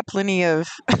 I've got plenty of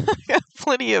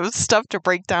stuff to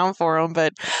break down for them,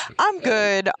 but I'm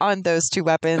good on those 2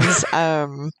 weapons.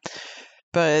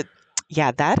 But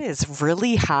yeah, that is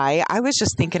really high. I was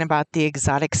just thinking about the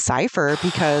exotic cipher,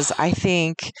 because I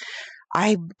think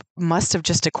I must have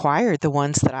just acquired the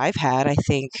ones that I've had, I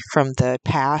think, from the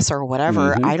pass or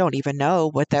whatever. I don't even know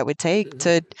what that would take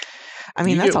to. I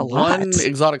mean, that's a lot. 1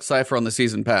 exotic cipher on the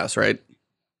season pass, right?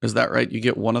 Is that right? You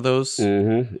get 1 of those?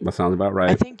 Mm-hmm. That sounds about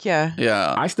right. I think, yeah.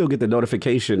 Yeah. I still get the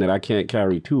notification that I can't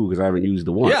carry 2 because I haven't used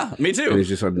the 1. Yeah, me too. And it's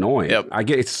just annoying. Yep.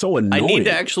 It's so annoying. I need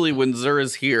to actually, when Xur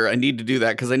is here, I need to do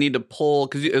that, because I need to pull,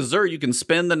 because Xur, you can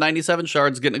spend the 97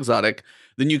 shards, get an exotic,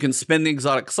 then you can spend the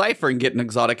exotic cipher and get an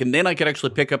exotic, and then I could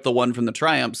actually pick up the 1 from the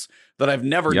Triumphs that I've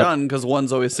never done, because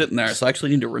 1's always sitting there, so I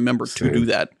actually need to remember to do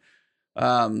that.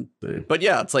 But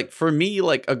yeah, it's like, for me,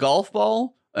 like a golf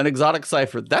ball, an exotic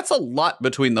cipher, that's a lot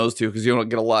between those 2, because you don't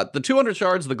get a lot. The 200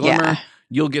 shards, the glimmer,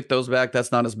 you'll get those back. That's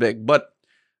not as big. But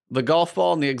the golf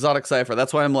ball and the exotic cipher,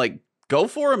 that's why I'm like, go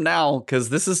for them now, because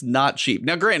this is not cheap.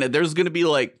 Now, granted, there's going to be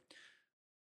like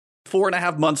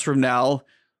 4.5 months from now,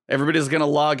 everybody's going to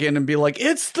log in and be like,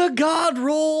 it's the God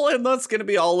roll, and that's going to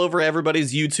be all over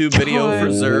everybody's YouTube video for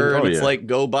Xur. And it's like,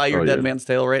 go buy your Dead Man's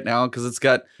Tale right now, because it's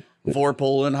got 4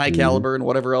 pull and high caliber and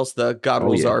whatever else the God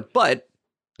rolls are. But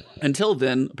until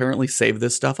then, apparently save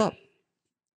this stuff up.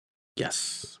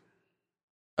 Yes.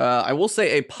 I will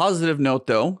say a positive note,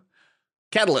 though.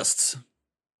 Catalysts.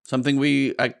 Something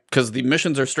because the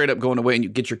missions are straight up going away and you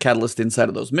get your catalyst inside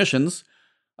of those missions.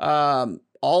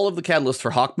 All of the catalysts for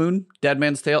Hawkmoon, Dead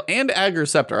Man's Tale, and Agar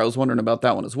Scepter, I was wondering about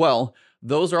that one as well.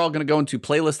 Those are all going to go into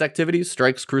playlist activities,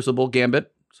 Strikes, Crucible,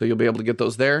 Gambit. So you'll be able to get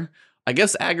those there. I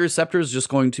guess Agar Scepter is just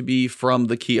going to be from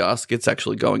the kiosk. It's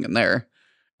actually going in there.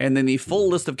 And then the full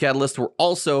list of catalysts, we're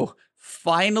also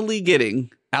finally getting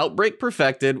Outbreak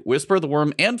Perfected, Whisper of the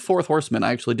Worm, and Fourth Horseman.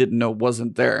 I actually didn't know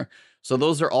wasn't there. So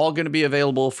those are all going to be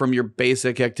available from your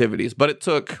basic activities. But it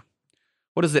took,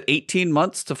 18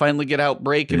 months to finally get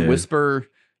Outbreak and Whisper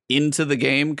into the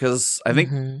game? Because I think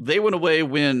they went away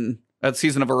at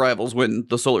Season of Arrivals when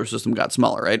the solar system got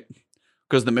smaller, right?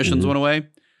 Because the missions went away.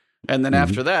 And then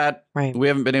after that, Right. we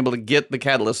haven't been able to get the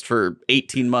catalyst for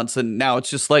 18 months. And now it's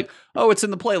just like, oh, it's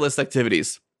in the playlist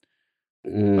activities.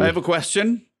 I have a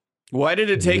question. Why did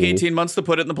it take 18 months to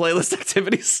put it in the playlist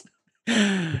activities?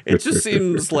 It just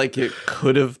seems like it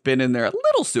could have been in there a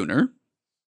little sooner.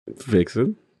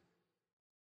 Vixen.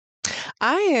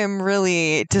 I am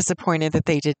really disappointed that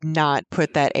they did not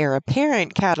put that heir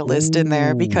apparent catalyst in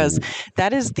there, because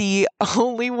that is the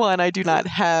only one I do not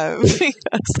have.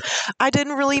 Because I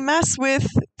didn't really mess with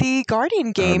the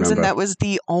Guardian games, and that was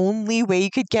the only way you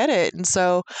could get it. And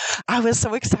so I was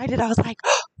so excited. I was like,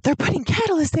 oh, they're putting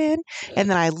catalyst in. And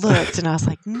then I looked and I was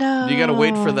like, no. You got to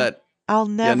wait for that. I'll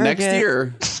never next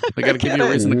year. They got to give you a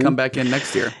reason to come back in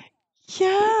next year.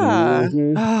 Yeah.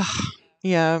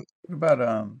 Yeah. What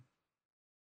about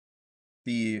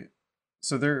they're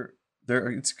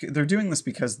doing this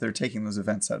because they're taking those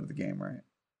events out of the game, right?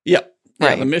 Yep. Yeah,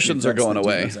 Right. the missions are going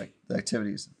away. The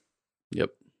activities.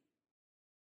 Yep.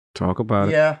 Talk about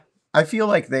it. Yeah, I feel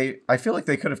like they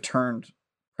could have turned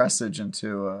Presage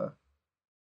into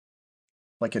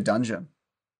like a dungeon.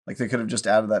 Like they could have just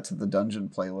added that to the dungeon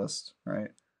playlist, right?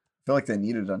 I feel like they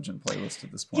need a dungeon playlist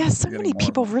at this point. Yeah, so many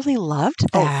people really loved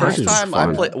that. Oh, first time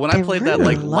I played when I played that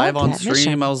really like live on loved that stream,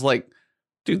 mission. I was like,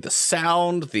 dude, the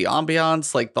sound, the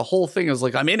ambiance, like the whole thing is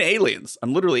like I'm in Aliens.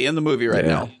 I'm literally in the movie right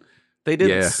now. They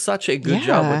did such a good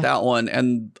job with that one.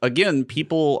 And again,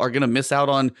 people are gonna miss out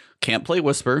on can't play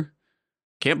Whisper,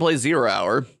 can't play 0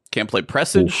 Hour, can't play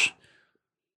Presage.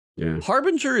 Yeah.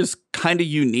 Harbinger is kind of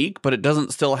unique, but it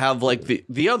doesn't still have like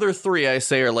the other three I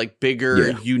say are like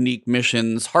bigger, unique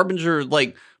missions. Harbinger,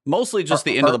 like mostly just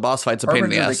the end of the boss fight's a pain in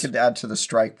the ass. They could add to the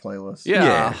Strike playlist.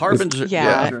 Yeah, Harbinger.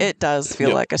 Yeah, it does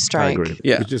feel like a strike. I agree.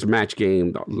 Yeah. It's just match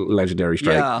game, legendary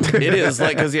strike. Yeah, it is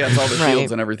like because it's all the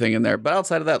shields and everything in there. But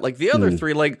outside of that, like the other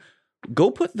three, like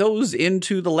go put those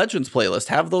into the Legends playlist.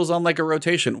 Have those on like a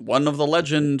rotation. One of the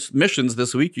Legend missions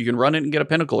this week, you can run it and get a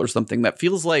pinnacle or something. That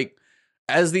feels like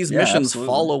as these missions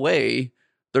fall away,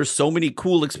 there's so many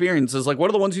cool experiences. Like, what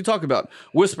are the ones you talk about?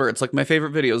 Whisper, it's like my favorite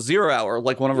video. 0 Hour,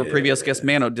 like one of our previous guests,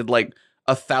 Mano, did like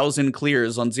 1,000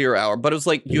 clears on 0 Hour. But it was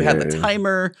like you had the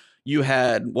timer. You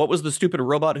had, what was the stupid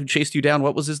robot who chased you down?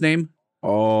 What was his name?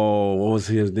 Oh, what was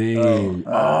his name?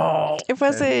 It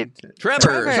wasn't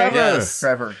Trevor. Yes.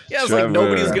 Trevor. Yeah, it's like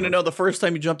nobody's going to know the first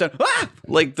time you jump down. Ah!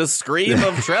 Like the scream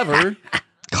of Trevor.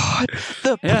 God,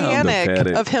 the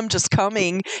panic of him just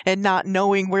coming and not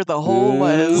knowing where the hole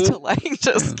was to like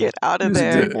just get out of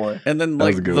there. And then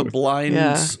like the blind,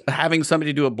 having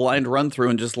somebody do a blind run through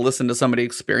and just listen to somebody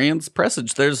experience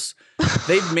Presage.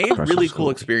 They've made really cool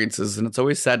experiences, and it's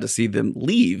always sad to see them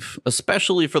leave,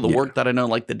 especially for the work that I know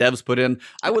like the devs put in.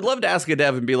 I would love to ask a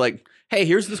dev and be like, hey,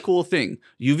 here's this cool thing.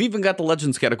 You've even got the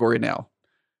Legends category now.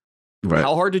 Right.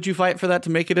 How hard did you fight for that to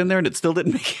make it in there and it still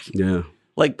didn't make it? Yeah.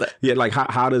 Like that. Yeah, like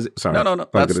how does it? Sorry, no. Go.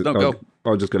 I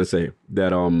was just gonna say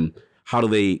that. How do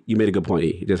they? You made a good point.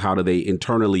 E. Just how do they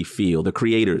internally feel? The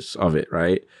creators of it,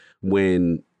 right?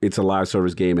 When it's a live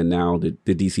service game and now the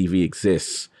DCV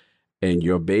exists and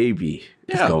your baby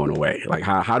is going away. Like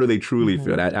how do they truly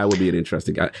feel? That would be an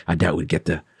interesting. I doubt we'd get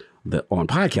the on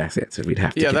podcast answer. We'd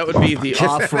have to. Yeah, that would be the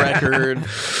off record.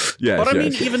 But I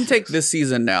mean, even take this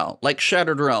season now, like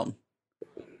Shattered Realm.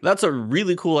 That's a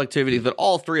really cool activity that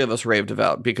all three of us raved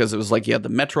about because it was like you had the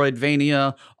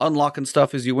Metroidvania, unlocking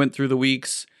stuff as you went through the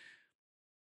weeks.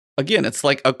 Again, it's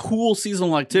like a cool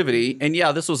seasonal activity. And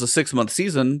yeah, this was a 6-month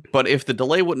season, but if the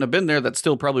delay wouldn't have been there, that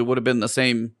still probably would have been the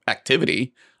same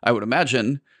activity, I would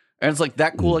imagine. And it's like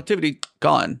that cool activity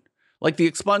gone. Like the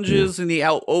expunges and the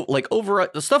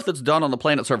override, the stuff that's done on the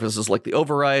planet surface is like the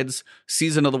overrides,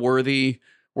 Season of the Worthy,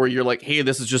 where you're like, hey,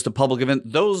 this is just a public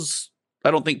event. Those I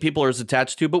don't think people are as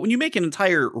attached to, but when you make an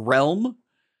entire realm,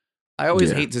 I always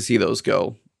hate to see those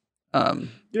go.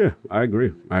 Yeah, I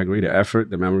agree. The effort,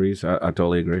 the memories, I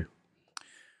totally agree.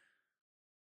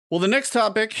 Well, the next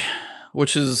topic,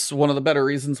 which is one of the better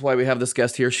reasons why we have this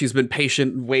guest here, she's been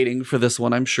patient and waiting for this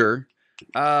one, I'm sure.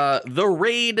 The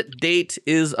raid date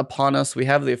is upon us. We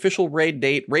have the official raid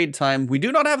date, raid time. We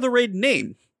do not have the raid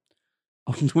name.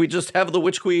 We just have the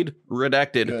Witchqueed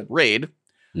redacted raid.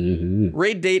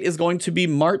 Raid date is going to be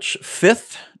March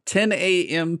 5th, 10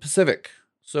 a.m. Pacific.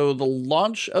 So the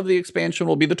launch of the expansion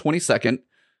will be the 22nd.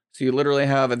 So you literally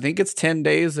have, I think it's 10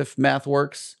 days if math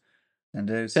works. 10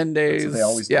 days. 10 days. That's what they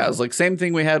always do. Yeah, it's like same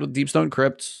thing we had with Deepstone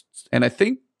Crypt. And I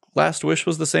think Last Wish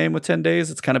was the same with 10 days.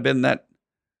 It's kind of been that.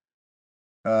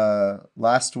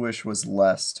 Last Wish was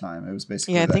less time. It was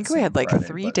basically I think we had like Friday,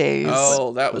 3 days.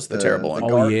 Oh, that was the terrible one.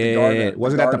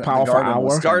 Wasn't that the powerful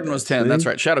hour? Garden was 10. That's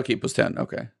right. Shadowkeep was 10.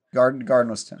 Okay. Garden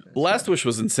was 10 days. Last Wish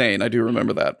was insane. I do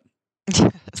remember that.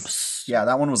 Yeah,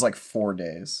 that one was like 4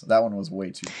 days. That one was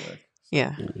way too quick.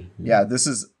 Yeah. Yeah, this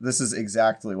is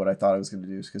exactly what I thought I was going to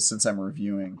do, because since I'm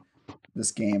reviewing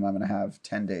this game, I'm going to have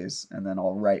 10 days, and then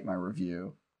I'll write my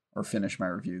review or finish my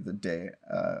review the day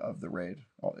of the raid,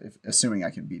 assuming I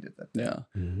can beat it that day. Yeah.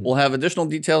 We'll have additional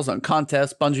details on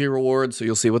contests, Bungie rewards, so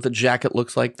you'll see what the jacket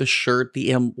looks like, the shirt,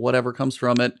 the whatever comes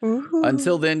from it. Ooh.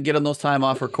 Until then, get on those time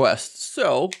off requests.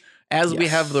 So, as we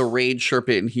have the raid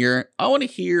Sherpa in here, I want to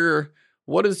hear,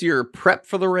 what is your prep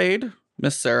for the raid,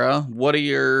 Miss Sarah?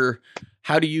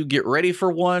 How do you get ready for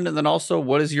one? And then also,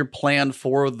 what is your plan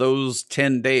for those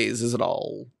 10 days? Is it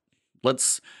all...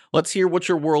 Let's hear what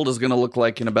your world is going to look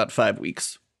like in about 5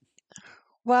 weeks.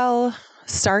 Well,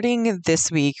 starting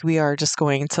this week, we are just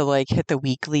going to hit the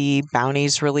weekly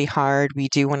bounties really hard. We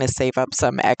do want to save up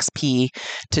some XP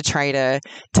to try to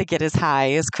get as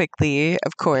high as quickly,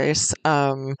 of course.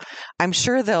 I'm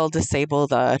sure they'll disable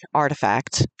the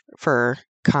artifact for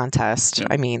contest. Yeah.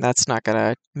 I mean, that's not going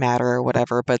to matter or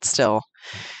whatever, but still,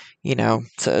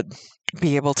 to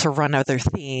be able to run other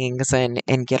things and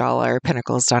get all our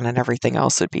pinnacles done and everything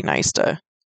else would be nice to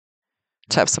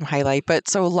have some highlight. But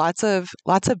so lots of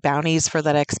bounties for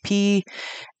that XP,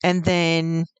 and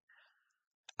then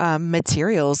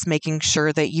materials, making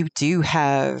sure that you do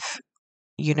have,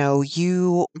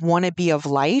 you want to be of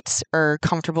light or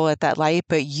comfortable at that light,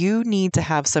 but you need to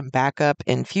have some backup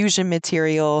infusion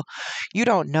material. You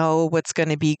don't know what's going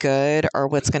to be good or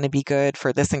what's going to be good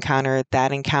for this encounter,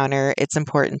 that encounter. It's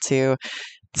important to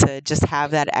just have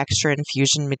that extra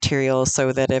infusion material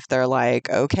so that if they're like,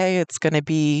 okay, it's going to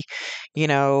be,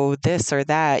 this or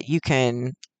that, you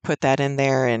can put that in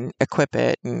there and equip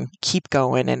it and keep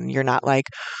going. And you're not like,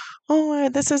 oh,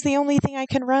 this is the only thing I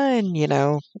can run,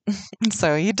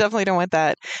 So you definitely don't want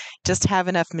that. Just have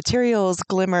enough materials,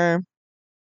 glimmer,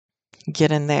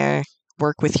 get in there,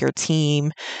 work with your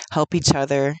team, help each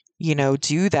other,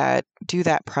 do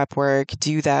that prep work,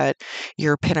 do that,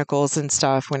 your pinnacles and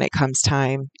stuff when it comes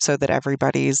time, so that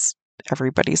everybody's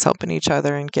helping each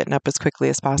other and getting up as quickly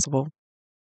as possible.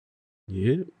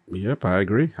 Yep, I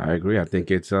agree. I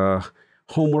think it's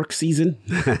homework season.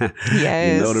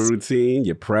 Yes. You know the routine,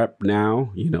 you prep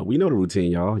now. We know the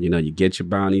routine, y'all. You get your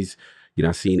bounties.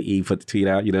 I seen E put the tweet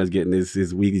out, he's getting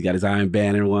his week. He's got his Iron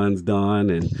Banner ones done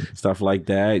and stuff like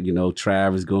that.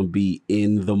 Trav is going to be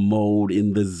in the mode,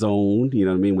 in the zone,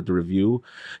 with the review.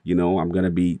 I'm going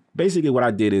to be, basically what I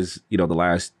did is, the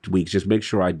last weeks, just make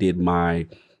sure I did my,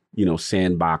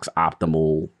 sandbox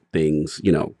optimal things,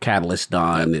 Catalyst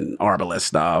done and Arbalest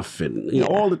stuff and,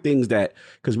 all the things that,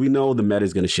 because we know the meta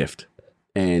is going to shift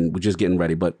and we're just getting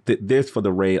ready. But this for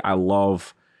the raid, I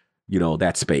love,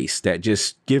 that space, that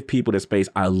just give people the space.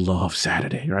 I love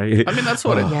Saturday, right? I mean, that's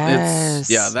what yes. it's.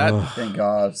 Yeah, that. Thank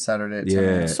God, Saturday at 10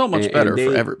 a.m. So much better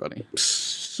for everybody.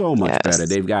 So much better.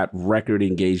 They've got record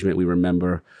engagement. We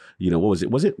remember, what was it?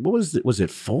 Was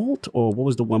it Fault or what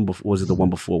was the one before? Was it the one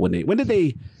before when did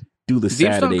they do the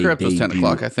Saturday? Deepstone Crypt was 10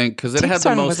 o'clock, I think, because it had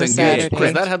the most engagement.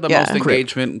 Because that had the most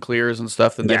engagement and clears and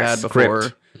stuff than they'd had before.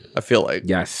 Crypt. I feel like.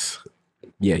 Yes.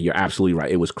 Yeah, you're absolutely right.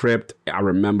 It was Crypt. I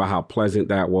remember how pleasant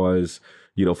that was,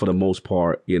 for the most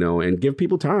part, and give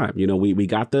people time. We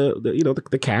got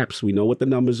the caps. We know what the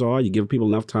numbers are. You give people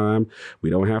enough time. We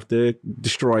don't have to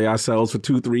destroy ourselves for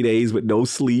 2-3 days with no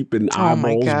sleep and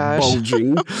eyeballs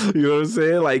bulging. You know what I'm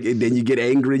saying? And then you get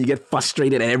angry, you get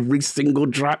frustrated at every single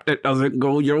drop that doesn't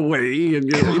go your way. And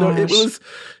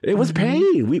it was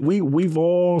pain. We've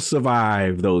all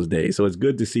survived those days. So it's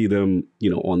good to see them,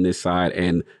 on this side.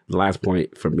 And the last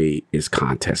point for me is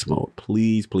contest mode.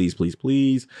 Please, please, please,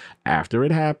 please. After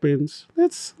it happens,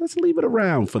 let's leave it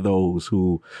around for those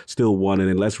who still want it,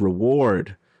 and let's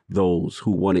reward those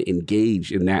who want to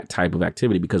engage in that type of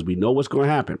activity, because we know what's going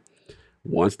to happen.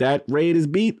 Once that raid is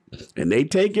beat and they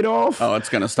take it off, it's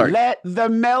going to start. Let the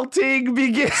melting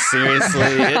begin. Seriously,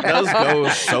 it does go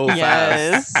so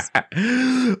fast.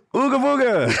 Ooga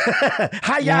booga.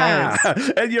 Hiya.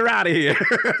 Yes. And you're out of here.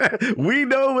 We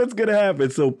know what's going to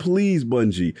happen. So please,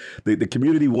 Bungie, the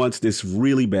community wants this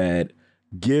really bad.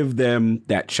 Give them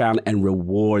that challenge and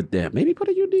reward them. Maybe put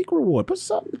a unique reward. Put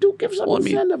something. Give some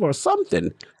incentive or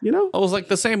something. It was like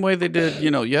the same way they did.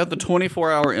 You had the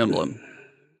 24-hour emblem.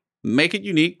 Make it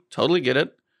unique. Totally get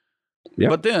it. Yep.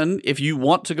 But then, if you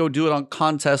want to go do it on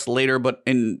contest later,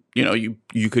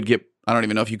 you could get. I don't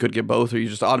even know if you could get both, or you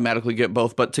just automatically get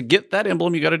both. But to get that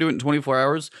emblem, you got to do it in 24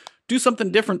 hours. Do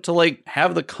something different to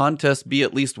have the contest be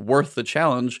at least worth the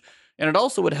challenge. And it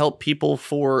also would help people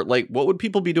for, what would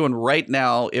people be doing right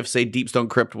now if, say, Deepstone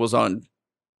Crypt was on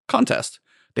contest?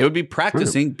 They would be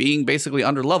practicing being basically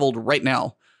underleveled right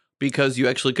now, because you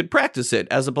actually could practice it,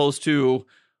 as opposed to,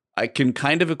 I can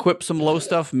kind of equip some low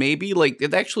stuff, maybe. Like,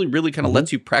 it actually really kind of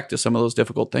lets you practice some of those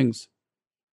difficult things.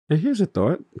 And here's a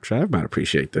thought. Trav might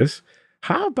appreciate this.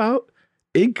 How about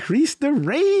increase the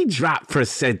raid drop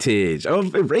percentage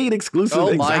of raid exclusive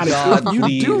exotic stuff?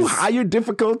 You do higher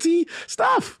difficulty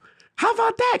stuff. How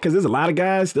about that? Because there's a lot of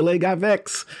guys still ain't got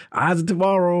Vex. Eyes of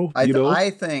Tomorrow.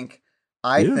 I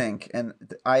think, and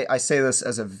I say this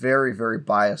as a very, very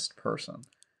biased person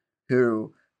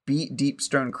who beat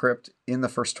Deepstone Crypt in the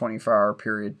first 24-hour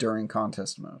period during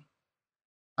contest mode.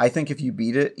 I think if you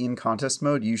beat it in contest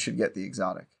mode, you should get the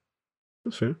exotic.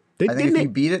 That's fair. I think if you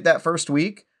beat it that first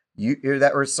week,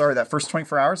 that first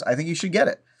 24 hours, I think you should get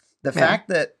it. The fact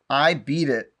that I beat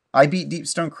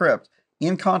Deepstone Crypt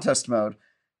in contest mode,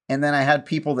 and then I had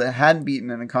people that hadn't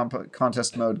beaten it in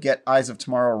contest mode get Eyes of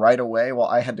Tomorrow right away while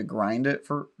I had to grind it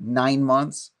for 9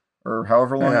 months or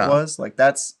however long it was. Like,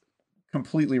 that's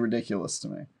completely ridiculous to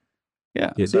me.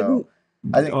 Yeah. So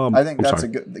I think that's a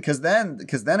good, because then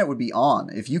it would be on.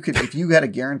 If you had a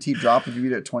guaranteed drop if you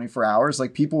beat it at 24 hours,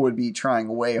 like, people would be trying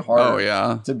way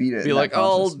harder to beat it. Be like,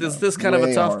 is this kind of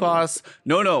a tough boss?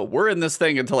 No, we're in this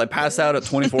thing until I pass out at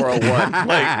 24:01.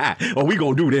 Like, we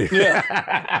gonna do this.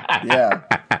 Yeah.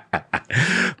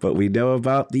 But we know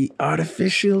about the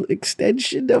artificial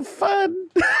extension of fun.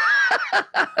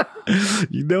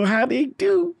 You know how they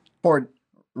do. Or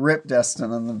rip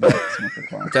Destin in the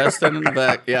back. Destin in the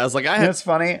back. Yeah, I was like,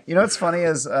 You know what's funny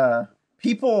is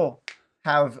people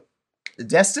have,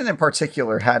 Destin in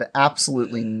particular had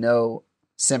absolutely no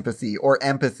sympathy or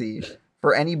empathy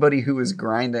for anybody who is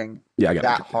grinding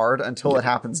that hard until it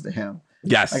happens to him.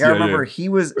 Yes. Like, I remember he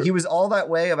was all that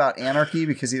way about Anarchy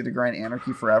because he had to grind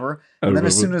Anarchy forever. And then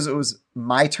as soon as it was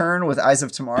my turn with Eyes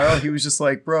of Tomorrow, he was just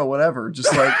like, bro, whatever.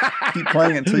 Just like keep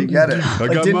playing until you get it.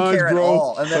 Like, didn't care at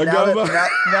all. And then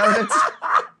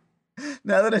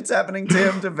now that it's happening to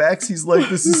him to Vex, he's like,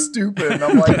 this is stupid. And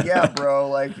I'm like, yeah, bro,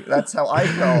 like, that's how I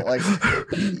felt. Like,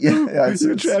 it's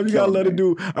Trav, you gotta let it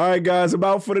do. All right, guys, I'm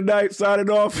out for the night.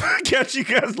 Signing off. Catch you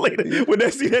guys later when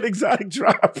they see that exotic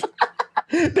drop.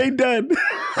 They done.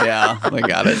 Yeah, they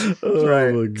got it.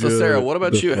 Right. So, Sarah, what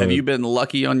about you? Have you been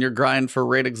lucky on your grind for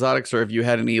raid exotics, or have you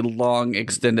had any long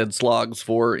extended slogs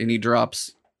for any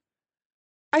drops?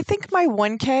 I think my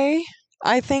 1K.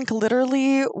 I think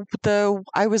literally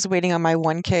I was waiting on my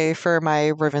 1K for my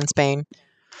Riven's-Bane.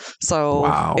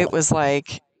 So it was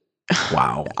like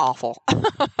awful.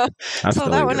 So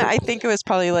that one, I think it was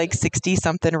probably like 60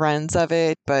 something runs of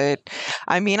it. But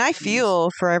I mean, I feel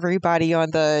for everybody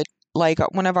on the, like,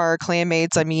 one of our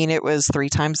clanmates, I mean, it was 3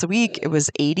 times a week. It was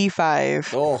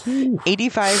 85.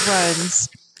 85 runs.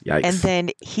 Yikes. And then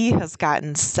he has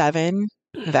gotten 7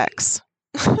 Vex.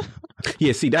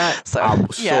 Yeah, see that? I'm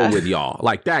so with y'all.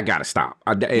 Like, that got to stop.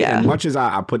 As much as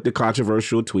I put the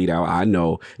controversial tweet out, I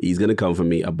know he's going to come for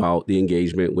me about the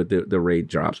engagement with the raid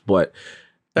drops, but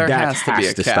there that has to be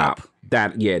a cap.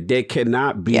 Stop. There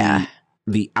cannot be.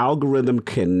 The algorithm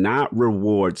cannot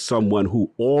reward someone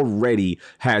who already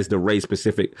has the raid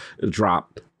specific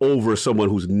drop over someone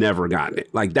who's never gotten it.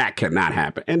 Like, that cannot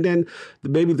happen. And then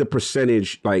maybe the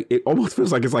percentage, like, it almost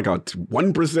feels like it's like a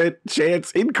 1%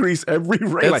 chance increase every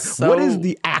raid. Like, what is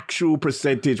the actual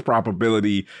percentage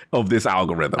probability of this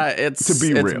algorithm? It's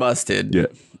busted. Yeah.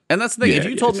 And that's the thing. If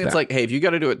you told me it's like, hey, if you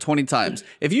got to do it 20 times,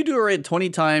 if you do a raid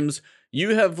 20 times,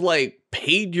 you have, like,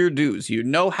 paid your dues. You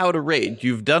know how to raid.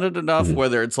 You've done it enough,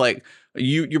 whether it's like,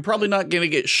 you're probably not going to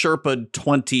get Sherpa'd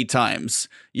 20 times.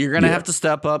 You're going to have to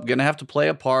step up, going to have to play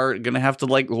a part, going to have to,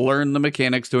 like, learn the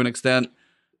mechanics to an extent.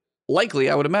 Likely,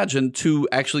 I would imagine, to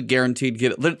actually guaranteed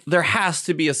get it. There has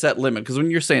to be a set limit, because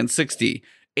when you're saying 60,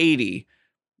 80,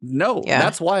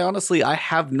 that's why, honestly, I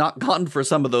have not gotten for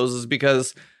some of those, is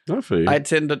because I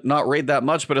tend to not raid that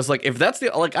much. But it's like, if that's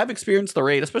like, I've experienced the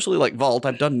raid, especially like Vault,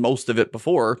 I've done most of it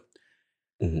before.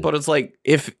 But it's like,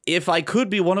 if I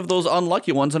could be one of those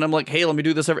unlucky ones and I'm like, hey, let me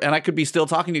do this, and I could be still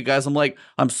talking to you guys, I'm like,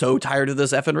 I'm so tired of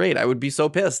this effing raid. I would be so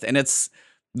pissed. And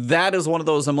that is one of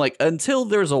those, I'm like, until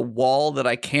there's a wall that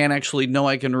I can't actually know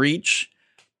I can reach,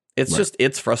 it's just,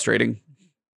 it's frustrating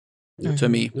to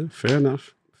me. Fair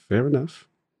enough.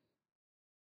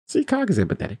 See, Cog is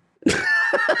empathetic.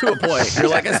 To a point. You're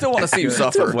like, I still want to see you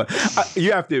suffer.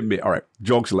 You have to admit, all right,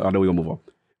 jokes, I know we're going to move on.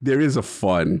 There is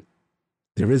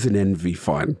an envy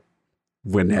fun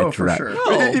when that drop. Sure.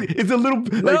 It's a little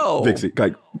like Vixen,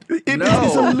 like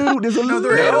there's a little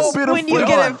bit of when you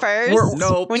get it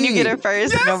first. When you get it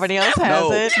first, nobody else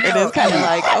has it. It is kind of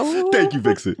like, thank you,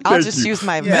 Vixen. I'll just use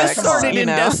my Vex. This started in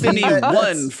Destiny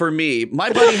 1 for me.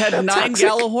 My buddy had 9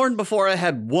 Galahorn before I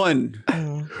had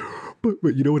 1.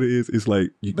 But you know what it is? It's like,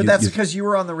 but that's because you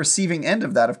were on the receiving end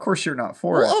of that. Of course, you're not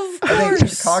for it. Of I think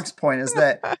course. Cog's point is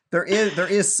that there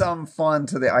is some fun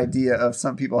to the idea of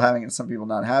some people having it, and some people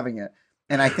not having it.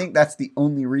 And I think that's the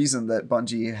only reason that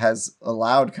Bungie has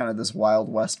allowed kind of this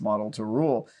Wild West model to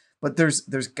rule. But there's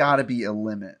got to be a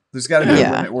limit. There's got to be a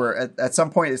limit where at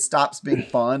some point it stops being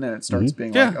fun and it starts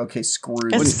being like, okay, screw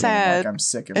this. It's sad. Like, I'm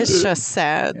sick of it. It's just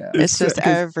sad. Yeah. It's just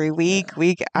every week.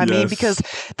 I mean, because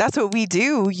Yes. that's what we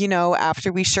do, you know,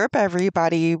 after we Sherp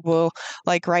everybody, we'll,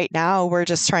 like right now, we're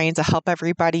just trying to help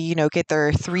everybody, you know, get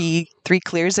their three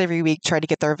clears every week, try to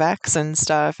get their Vex and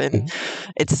stuff. And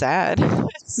it's sad.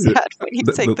 It's sad when you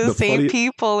take the same funny-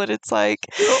 people and it's like,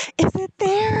 is it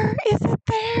there? Is it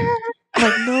there?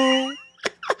 Like, no.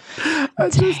 I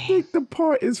just think the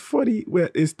part is funny where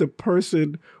it's the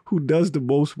person who does the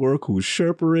most work, who's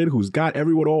sherpering, who's got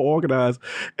everyone all organized,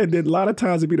 and then a lot of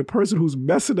times it'd be the person who's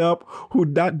messing up, who's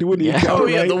not doing the account Oh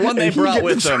yeah, right, the one they and he brought get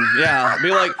with the- them. Yeah, be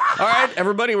like, all right,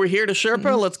 everybody, we're here to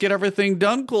Sherpa. Let's get everything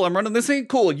done. Cool, I'm running this thing.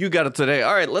 Cool, you got it today.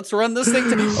 All right, let's run this thing.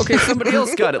 Okay, somebody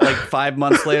else got it. Like 5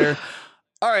 months later.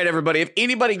 All right, everybody, if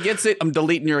anybody gets it, I'm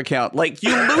deleting your account. Like, you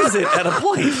lose it at a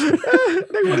point.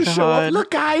 They want to show off.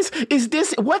 Look, guys,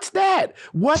 what's that?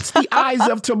 What's the eyes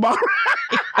of tomorrow?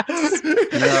 You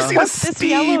see What's the this steam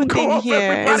yellow go thing off here?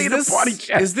 everybody in the party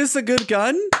chat. Is this a good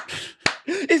gun?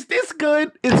 Is this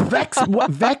good? Is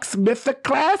Vex Mythic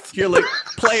class? You're like,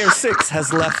 player 6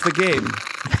 has left the game.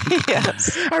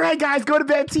 Yes. All right, guys, go to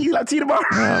bed. See you tomorrow.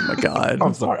 Oh, my God.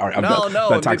 I'm sorry. All right, I'm No, done. no,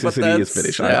 The but toxicity is that's-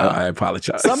 finished. yeah. I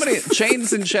apologize. Somebody,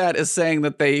 Chains in chat is saying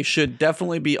that they should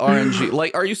definitely be RNG.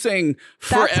 Like, are you saying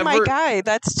forever? That's my guy.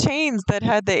 That's Chains that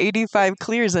had the 85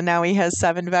 clears and now he has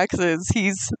 7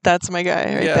 Vexes. That's my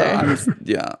guy right there.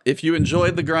 Yeah. If you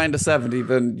enjoyed the grind to 70,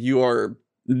 then you are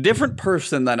a different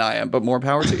person than I am, but more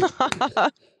power to you.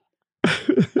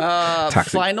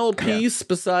 Final piece,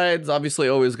 besides obviously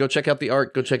always go check out the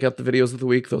art, go check out the videos of the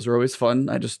week. Those are always fun.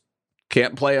 I just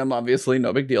can't play them, obviously,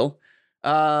 no big deal.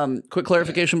 Quick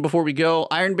clarification before we go.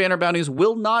 Iron Banner bounties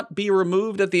will not be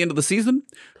removed at the end of the season.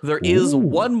 There is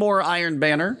one more Iron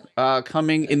Banner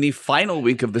coming in the final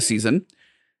week of the season.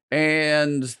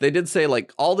 And they did say,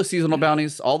 like, all the seasonal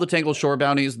bounties, all the Tangled Shore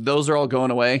bounties, those are all going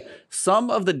away. Some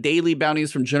of the daily bounties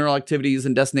from general activities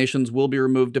and destinations will be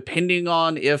removed, depending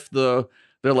on if they're,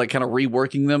 like, kind of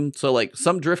reworking them. So, like,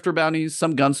 some Drifter bounties,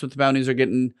 some Gunsmith bounties are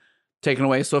getting taken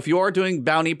away. So if you are doing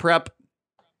bounty prep,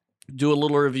 do a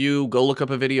little review, go look up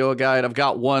a video guide. I've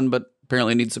got one, but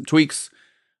apparently needs some tweaks.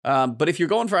 But if you're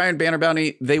going for Iron Banner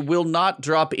bounty, they will not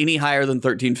drop any higher than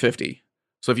 1350.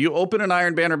 So if you open an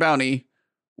Iron Banner bounty,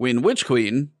 win Witch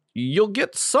Queen, you'll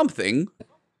get something,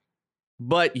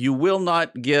 but you will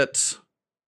not get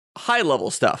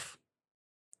high-level stuff.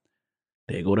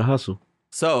 There go the hustle.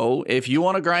 So, if you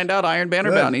want to grind out Iron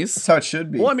Banner bounties... That's how it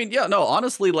should be. Well, I mean, yeah, no,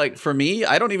 honestly, like, for me,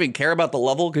 I don't even care about the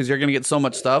level because you're going to get so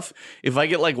much stuff. If I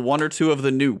get, like, 1 or 2 of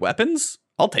the new weapons,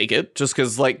 I'll take it, just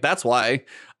because, like, that's why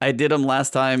I did them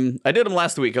last time. I did them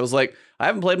last week. I was like, I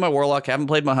haven't played my Warlock, haven't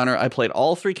played my Hunter. I played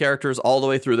all 3 characters all the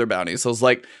way through their bounties. So I was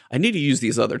like, I need to use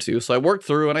these other 2. So I worked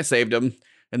through and I saved them.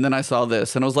 And then I saw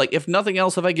this. And I was like, if nothing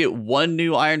else, if I get 1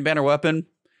 new Iron Banner weapon,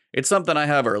 it's something I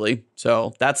have early.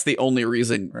 So that's the only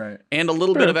reason. Right. And a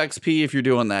little bit of XP if you're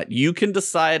doing that. You can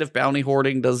decide if bounty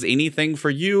hoarding does anything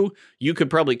for you. You could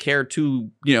probably care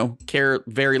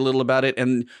very little about it.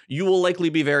 And you will likely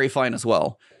be very fine as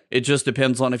well. It just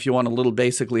depends on if you want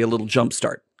basically a little jump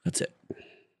start. That's it.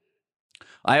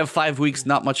 I have 5 weeks,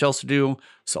 not much else to do,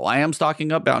 so I am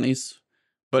stocking up bounties.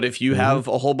 But if you have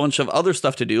a whole bunch of other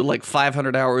stuff to do, like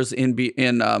 500 hours in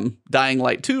Dying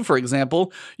Light 2, for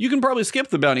example, you can probably skip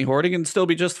the bounty hoarding and still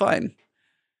be just fine.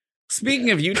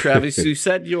 Speaking of you, Travis, you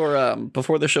said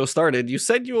before the show started, you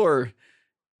said your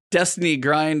Destiny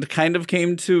grind kind of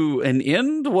came to an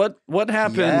end. What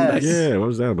happened? Yes. Yeah, what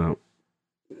was that about?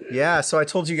 Yeah, so I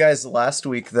told you guys last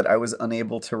week that I was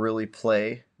unable to really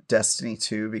play Destiny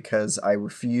 2 because I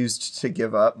refused to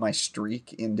give up my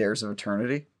streak in Dares of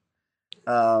Eternity.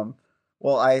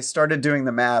 Well, I started doing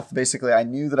the math. Basically, I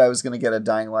knew that I was going to get a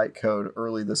Dying Light code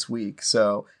early this week,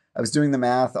 so I was doing the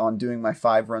math on doing my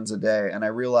 5 runs a day, and I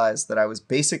realized that I was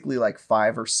basically like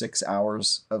 5 or 6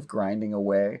 hours of grinding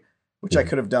away, which I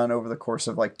could have done over the course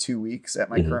of like 2 weeks at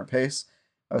my current pace.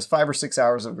 I was 5 or 6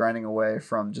 hours of grinding away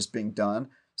from just being done.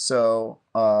 So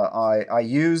I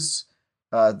used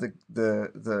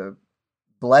the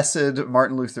blessed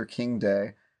Martin Luther King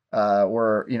Day,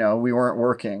 where we weren't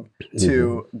working,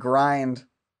 to grind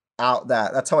out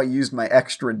that. That's how I used my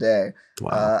extra day.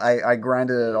 Wow. I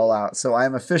grinded it all out. So I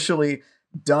am officially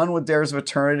done with Dares of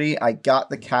Eternity. I got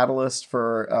the catalyst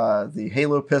for the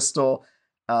Halo pistol,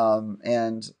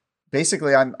 and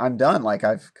basically I'm done. Like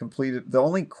I've completed the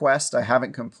only quest I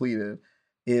haven't completed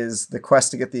is the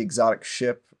quest to get the exotic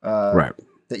ship Right.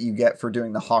 that you get for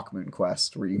doing the Hawkmoon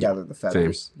quest where you gather the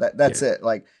feathers. Same. That's it.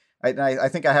 Like I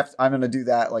think I'm gonna do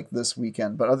that like this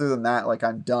weekend. But other than that, like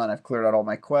I'm done. I've cleared out all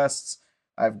my quests.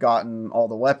 I've gotten all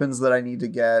the weapons that I need to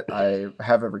get. I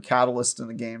have every catalyst in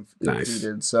the game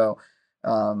completed. Nice. So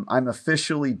I'm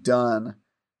officially done.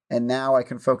 And now I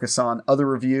can focus on other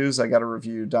reviews. I got to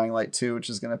review Dying Light 2, which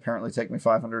is going to apparently take me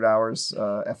 500 hours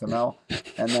FML.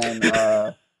 And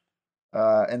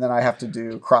then I have to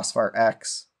do Crossfire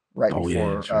X right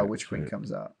before Witch Queen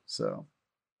comes out. So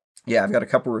yeah, I've got a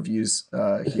couple reviews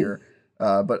here.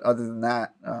 But other than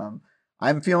that,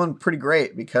 I'm feeling pretty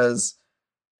great because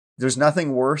there's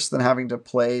nothing worse than having to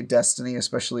play Destiny,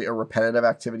 especially a repetitive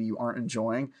activity you aren't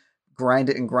enjoying. Grind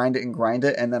it and grind it and grind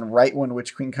it, and then right when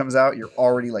Witch Queen comes out, you're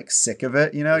already like sick of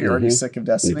it. You know, you're already sick of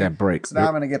Destiny. Need that break. So now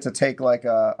I'm gonna get to take like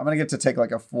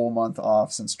a full month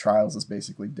off since Trials is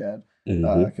basically dead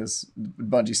because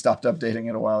Bungie stopped updating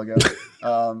it a while ago.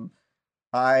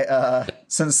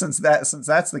 Since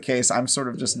that's the case, I'm sort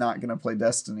of just not gonna play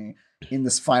Destiny in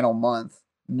this final month,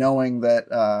 knowing that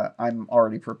I'm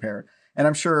already prepared. And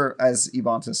I'm sure, as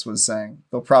Ebontis was saying,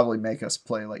 they'll probably make us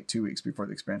play like 2 weeks before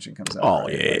the expansion comes out. Oh,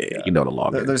 right? yeah. Like, you know the law.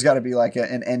 There's got to be like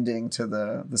an ending to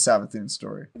the Savathûn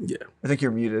story. Yeah. I think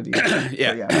you're muted.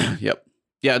 Yeah. Yep.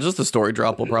 Yeah, just the story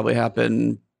drop will probably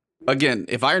happen. Again,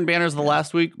 if Iron Banner's the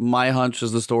last week, my hunch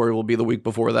is the story will be the week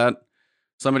before that.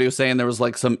 Somebody was saying there was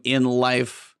like some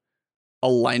in-life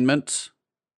alignment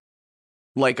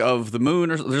like of the moon,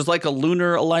 or there's like a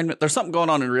lunar alignment. There's something going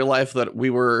on in real life that we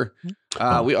were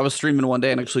I was streaming one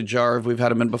day, and actually Jarv, we've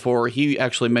had him in before, he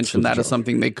actually mentioned that as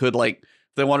something they could, like,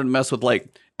 if they wanted to mess with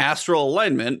like astral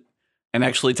alignment and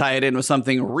actually tie it in with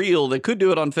something real, they could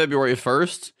do it on February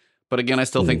 1st. But again, I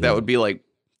still think that would be like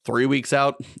 3 weeks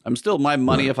out. I'm still, my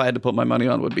money, if I had to put my money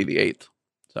on, would be the 8th.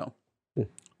 So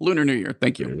Lunar New Year.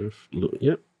 Thank you.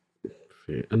 Yep.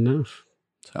 Fair enough.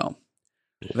 So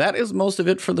that is most of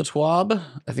it for the TWAB.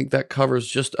 I think that covers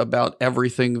just about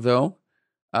everything, though.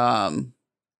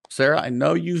 Sarah, I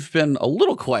know you've been a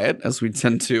little quiet, as we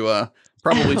tend to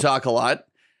probably talk a lot.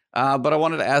 But I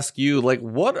wanted to ask you, like,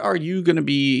 what are you going to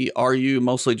be? Are you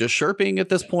mostly just Sherping at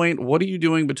this point? What are you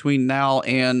doing between now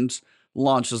and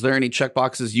launch? Is there any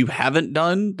checkboxes you haven't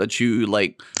done that you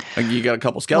like you got a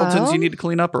couple skeletons you need to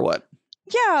clean up, or what?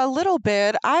 Yeah, a little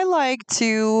bit. I like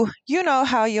to, you know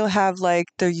how you'll have like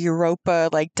the Europa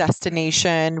like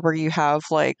destination where you have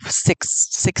like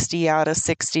 60 out of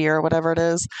 60 or whatever it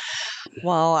is.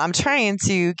 Well, I'm trying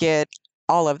to get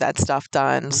all of that stuff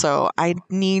done. So I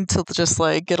need to just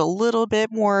like get a little bit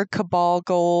more Cabal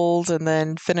gold and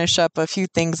then finish up a few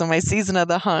things on my Season of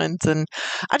the Hunt. And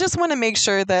I just want to make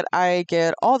sure that I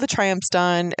get all the triumphs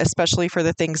done, especially for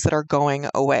the things that are going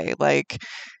away, like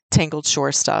Tangled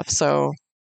Shore stuff. So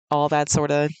all that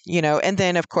sort of, you know, and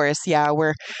then of course, yeah,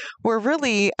 we're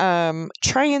really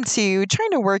trying to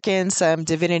work in some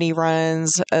Divinity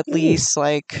runs, at least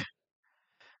like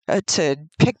to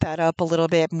pick that up a little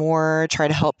bit more, try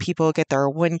to help people get their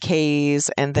 1Ks,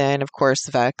 and then of course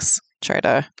Vex, try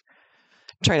to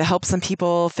help some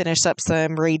people finish up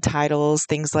some raid titles,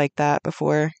 things like that,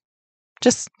 before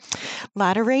just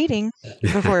ladder raiding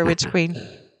before Witch Queen.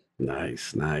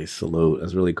 Nice. Salute.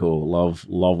 That's really cool. Love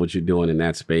what you're doing in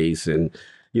that space. And,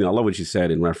 you know, I love what you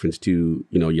said in reference to,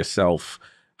 you know, yourself,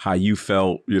 how you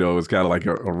felt, you know, it's kind of like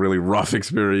a really rough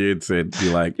experience, and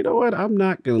be like, you know what, I'm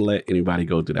not going to let anybody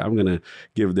go through that. I'm going to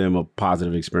give them a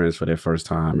positive experience for their first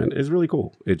time. And it's really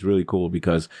cool. It's really cool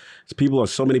because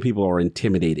so many people are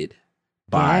intimidated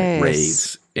by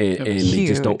raids. And they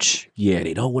just don't,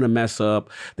 they don't want to mess up.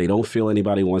 They don't feel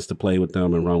anybody wants to play with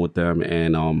them and run with them.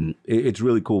 And it's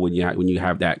really cool when you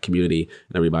have that community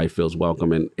and everybody feels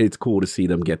welcome. And it's cool to see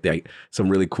them get some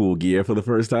really cool gear for the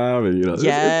first time. And, you know, it's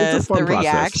a fun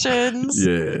process. Reactions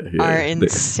are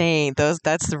insane.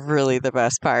 That's really the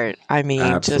best part. I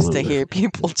mean, just to hear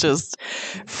people just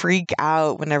freak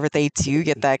out whenever they do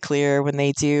get that clear, when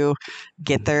they do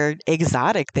get their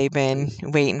exotic they've been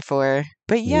waiting for.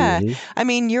 But yeah, I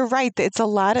mean, you're right. It's a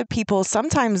lot of people.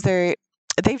 Sometimes they've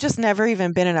just never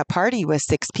even been in a party with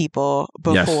 6 people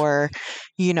before,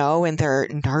 you know, and they're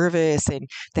nervous and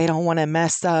they don't want to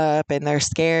mess up and they're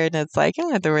scared. And it's like, you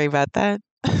don't have to worry about that.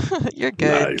 You're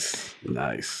good.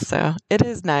 Nice. So it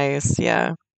is nice.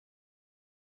 Yeah.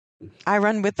 I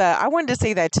run with I wanted to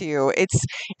say that too.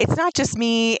 It's not just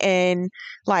me and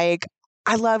like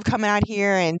I love coming out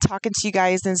here and talking to you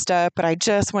guys and stuff, but I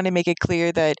just want to make it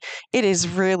clear that it is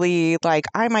really like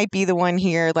I might be the one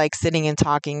here like sitting and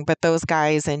talking, but those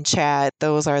guys in chat,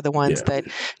 those are the ones that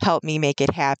help me make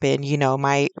it happen. You know,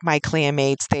 my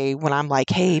clanmates, when I'm like,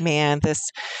 hey man, this,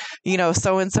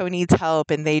 so and so needs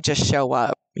help, and they just show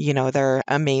up. They're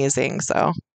amazing.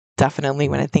 So definitely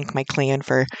want to thank my clan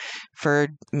for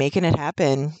making it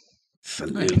happen.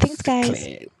 Salute. Thanks, guys.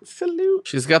 Clan. Salute.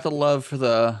 She's got the love for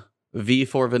the V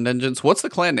for Vengeance. What's the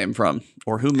clan name from?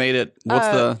 Or who made it? What's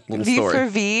the little V story? for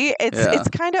V. It's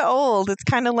kind of old. It's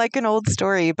kind of like an old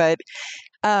story, but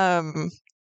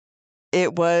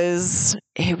it was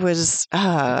it's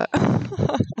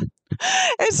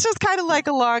just kind of like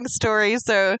a long story.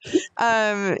 So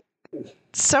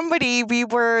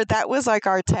that was like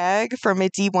our tag from a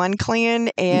D1 clan,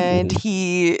 and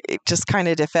he just kind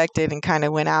of defected and kind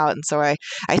of went out, and so I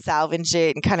salvaged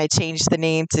it and kind of changed the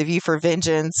name to V for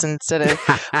Vengeance instead of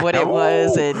what it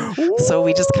was, and so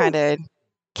we just kind of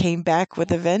came back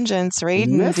with a vengeance, right,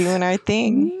 and doing our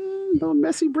thing. No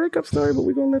messy breakup story, but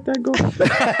we're gonna let that go.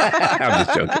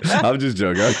 I'm just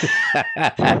joking.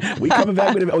 We coming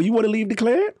back with it. Oh, you want to leave the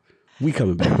clan? We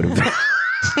coming back with it.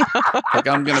 Like,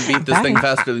 I'm gonna beat this thing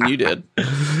faster than you did.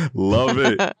 Love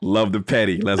it. Love the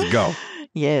petty. Let's go.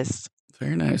 Yes.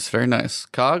 Very nice. Very nice.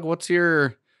 Cog,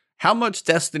 how much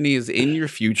Destiny is in your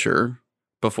future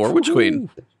before Witch Queen?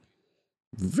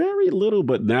 Very little,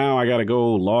 but now I gotta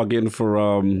go log in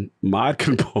for mod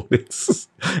components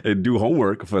and do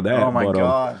homework for that. Oh my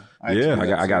god!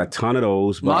 I got a ton of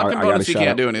those. But mod components you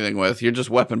can't do anything with. You're just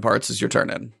weapon parts as you're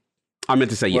turning. I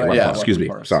meant to say weapon parts. Excuse me.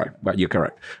 Parts. Sorry, but you're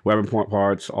correct. Weapon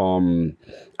parts.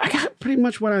 I got pretty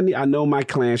much what I need. I know my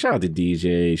clan. Shout out to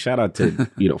DJ. Shout out to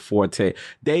Forte.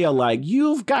 They are like,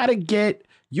 you've got to get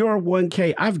your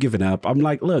 1K. I've given up. I'm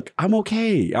like, look, I'm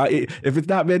okay. If it's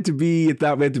not meant to be, it's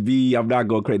not meant to be. I'm not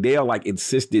going crazy. They are like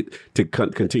insisted to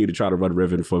continue to try to run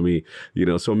Riven for me.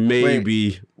 So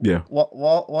maybe. Yeah.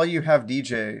 While you have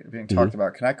DJ being talked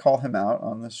about, can I call him out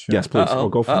on this show? Yes, please.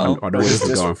 Go for it. I know this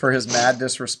is going. For his mad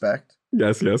disrespect.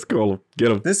 Yes, call him.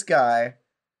 Get him. This guy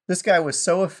was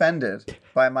so offended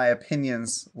by my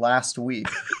opinions last week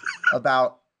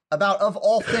about of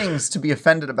all things to be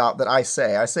offended about that I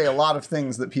say a lot of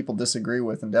things that people disagree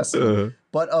with in Destiny,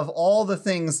 but of all the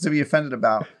things to be offended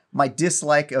about, my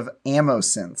dislike of ammo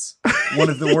synths, one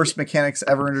of the worst mechanics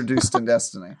ever introduced in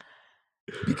Destiny.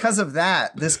 Because of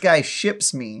that, this guy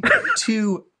ships me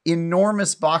 2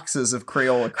 enormous boxes of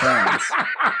Crayola crayons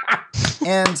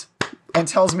and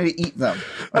tells me to eat them.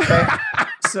 Okay.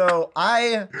 So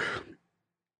I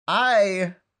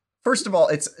first of all,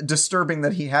 it's disturbing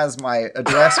that he has my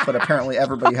address, but apparently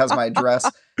everybody has my address.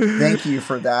 Thank you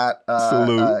for that.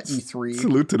 Salute. E3.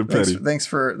 Salute to the petty. Thanks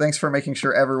for making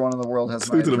sure everyone in the world has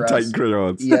Salute my address. Salute to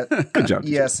them Titan crayons. Good job.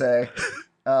 ESA.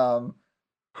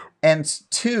 And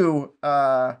 2,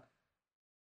 have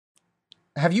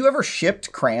you ever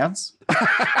shipped crayons?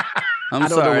 I'm I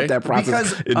don't know what that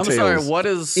process entails. I'm sorry,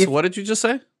 what did you just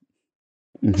say?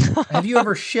 Have you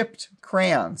ever shipped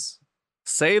crayons?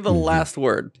 Say the last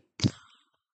word.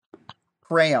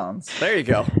 Crayons. There you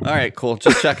go. All right, cool.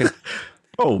 Just checking.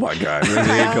 Oh my God.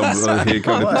 Here comes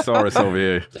the thesaurus over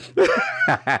here.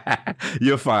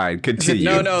 You're fine.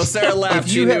 Continue. No, Sarah laughed.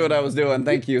 She knew what I was doing.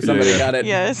 Thank you. Somebody got it.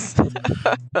 Yes.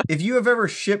 If you have ever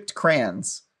shipped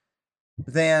crayons,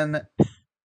 then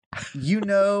you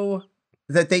know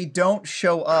that they don't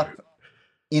show up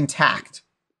intact.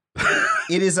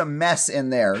 It is a mess in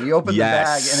there. You open the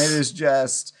bag and it is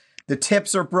just, the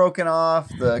tips are broken off.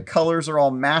 The colors are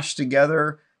all mashed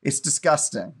together. It's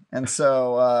disgusting. And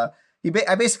so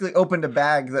I basically opened a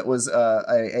bag that was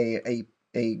a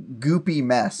goopy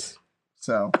mess.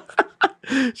 So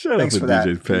thanks for that,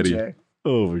 DJ Petty. DJ.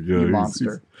 Oh my God. You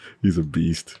monster. He's a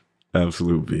beast.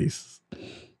 Absolute beast.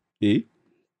 E?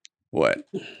 What?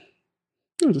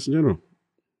 No, just in general.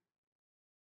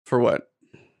 For what?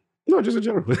 No, just in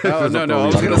general. Oh, no. I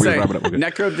was going to say,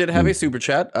 Necro did have a super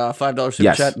chat, $5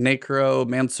 super chat. Necro,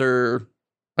 Mancer,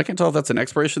 I can't tell if that's an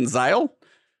expiration. Xyle?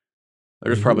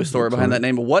 There's probably a story behind that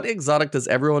name. What exotic does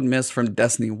everyone miss from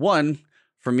Destiny 1?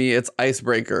 For me, it's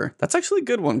Icebreaker. That's actually a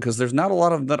good one because there's not a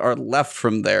lot of them that are left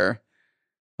from there.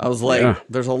 I was like,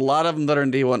 there's a lot of them that are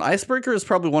in D1. Icebreaker is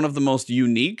probably one of the most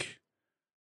unique.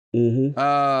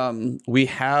 We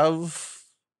have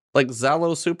like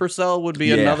Zalo Supercell would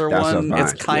be another one.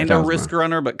 It's kind of Risk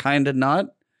Runner, but kind of not.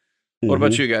 What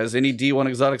about you guys? Any D1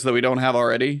 exotics that we don't have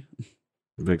already?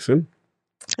 Vixen?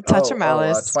 Touch of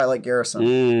Malice. Twilight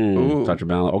Garrison. Touch of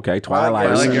Malice. Okay,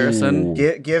 Twilight Garrison.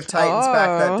 Give Titans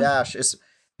back that dash,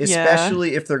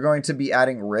 especially if they're going to be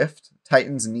adding Rift.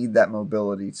 Titans need that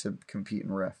mobility to compete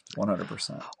in Rift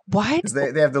 100%. Why? Because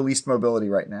they have the least mobility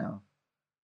right now.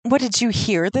 What did you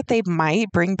hear that they might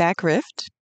bring back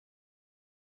Rift?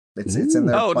 It's in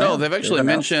their Oh, plan. no, they've actually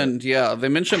mentioned, they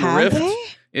mentioned Have Rift they?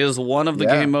 is one of the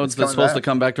Yeah, game modes it's that's coming supposed to back.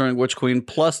 come back during Witch Queen,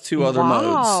 plus 2 other modes.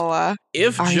 Wow.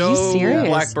 If Are you Joe serious?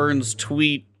 Blackburn's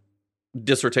tweet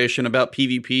dissertation about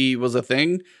PvP was a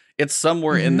thing, it's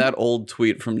somewhere in that old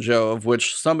tweet from Joe, of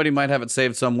which somebody might have it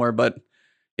saved somewhere, but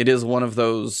it is one of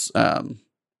those.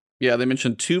 They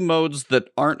mentioned 2 modes that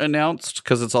aren't announced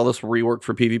because it's all this rework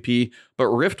for PvP, but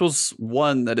Rift was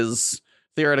one that is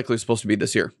theoretically supposed to be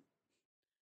this year.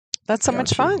 That's so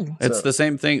much fun. It's the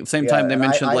same thing. Same time they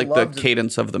mentioned the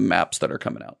cadence of the maps that are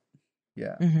coming out.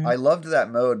 Yeah, I loved that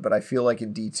mode, but I feel like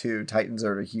in D2, Titans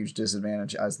are at a huge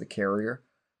disadvantage as the carrier.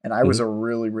 And I was a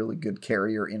really, really good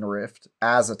carrier in Rift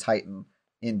as a Titan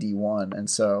in D1. And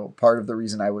so part of the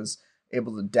reason I was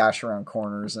able to dash around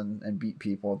corners and beat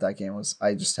people at that game was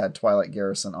I just had Twilight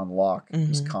Garrison on lock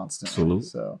just constantly. Absolutely.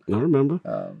 So I remember.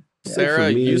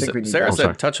 Sarah, Sarah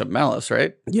said Touch of Malice,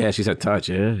 right? Yeah, she said Touch.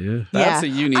 Yeah. That's a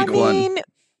unique one.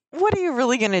 What are you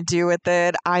really going to do with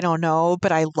it? I don't know,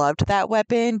 but I loved that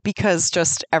weapon because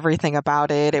just everything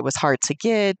about it. It was hard to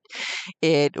get.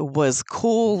 It was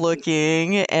cool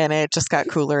looking, and it just got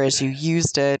cooler as you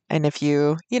used it. And if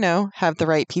you have the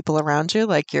right people around you,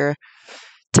 like your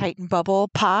Titan bubble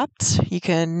popped, you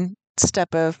can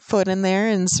step a foot in there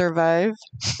and survive.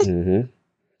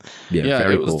 Yeah,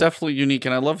 it was definitely unique,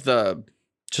 and I love the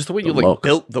way you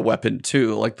built the weapon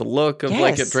too, like the look of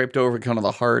like it draped over kind of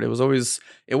the heart. It was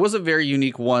a very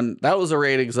unique one. That was a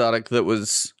raid exotic that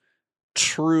was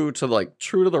true to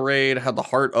the raid, had the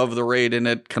heart of the raid in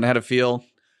it, kind of had a feel.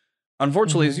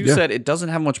 Unfortunately, as you said, it doesn't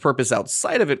have much purpose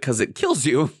outside of it because it kills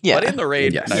you. Yeah. But in the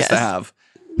raid, nice to have.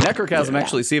 Necrochasm,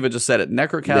 actually, Siva just said it.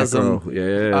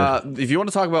 Necrochasm. If you want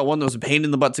to talk about one that was a pain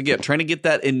in the butt to get, trying to get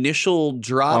that initial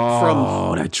drop from.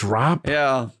 Oh, that drop?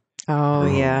 Yeah. Oh,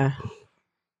 yeah.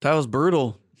 That was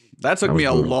brutal. That took me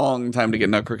a long time to get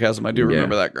Necrochasm. I do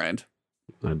remember that grind.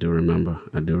 I do remember.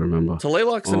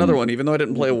 Talaylock's another one, even though I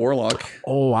didn't play a Warlock.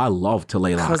 Oh, I love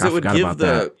Talaylock. Because it would give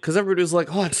because everybody was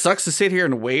like, oh, it sucks to sit here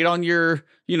and wait on your,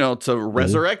 to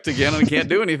resurrect again and I can't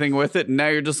do anything with it. And now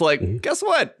you're just like, guess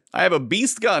what? I have a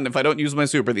beast gun if I don't use my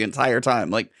super the entire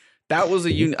time. Like, that was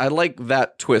I like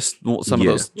that twist, some of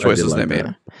those choices they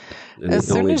made. As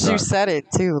soon as you said it,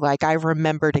 too, like, I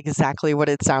remembered exactly what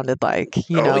it sounded like.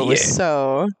 It was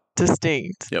so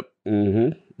distinct. Yep.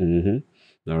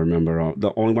 I remember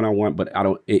the only one I want, but I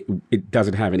don't. It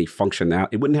doesn't have any functionality.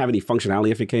 It wouldn't have any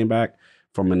functionality if it came back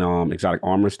from an exotic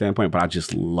armor standpoint. But I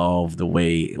just love the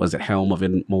way was it Helm of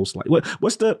it most like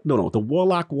what's the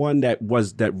Warlock one that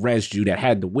rezzed you that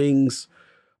had the wings.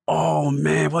 Oh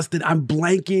man, I'm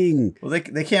blanking. Well,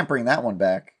 they can't bring that one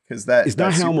back because that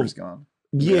Helm is gone.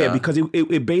 Yeah, because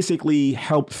it basically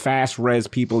helped fast res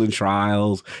people in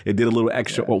trials. It did a little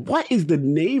extra. Well, what is the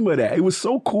name of that? It was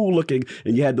so cool looking,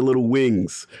 and you had the little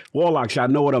wings. Warlocks, I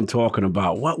know what I'm talking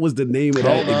about. What was the name of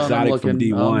that exotic from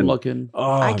D1? I'm looking.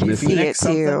 Oh, I can see it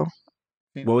too.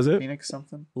 What was it? Phoenix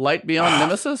something? Light Beyond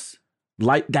Nemesis?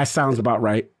 That sounds about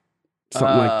right.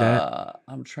 Something like that.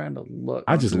 I'm trying to look.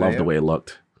 I just love the way it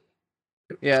looked.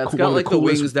 Yeah, it's got like the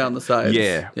wings down the sides.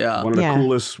 Yeah. One of the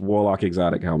coolest Warlock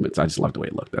exotic helmets. I just love the way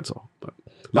it looked. That's all. But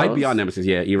Light Beyond Nemesis.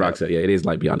 Yeah, E-Rock said, it is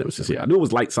Light Beyond Nemesis. Yeah, I knew it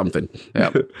was light something.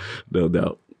 Yeah. No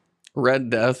doubt. Red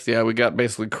Death. Yeah, we got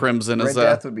basically Crimson as Red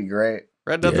Death would be great.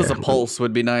 Red Death as a pulse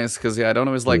would be nice because, I don't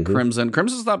always like Crimson.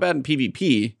 Crimson's not bad in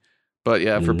PvP, but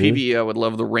for PvE, I would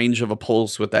love the range of a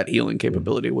pulse with that healing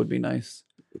capability would be nice.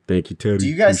 Thank you, Teddy. Do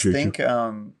you guys think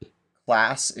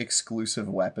class exclusive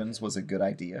weapons was a good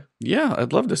idea? Yeah,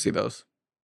 I'd love to see those.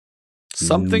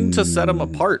 Something to set them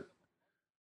apart.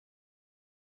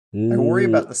 I worry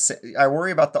about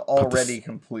the already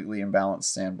completely imbalanced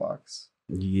sandbox.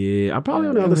 Yeah, I'm probably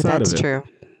on the other side of it. That's true.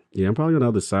 Yeah, I'm probably on the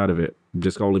other side of it,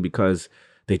 just only because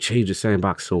they changed the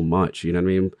sandbox so much. You know what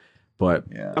I mean? But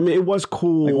I mean, it was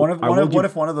cool. Like what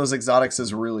if one of those exotics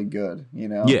is really good?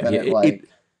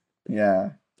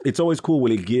 It's always cool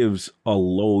when it gives a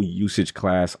low usage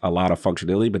class a lot of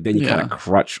functionality, but then you kind of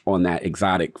crutch on that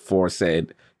exotic for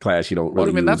said class you don't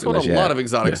really use. That's what a lot of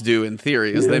exotics do in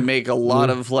theory, is they make a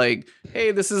lot of like, hey,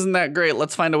 this isn't that great.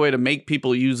 Let's find a way to make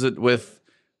people use it with,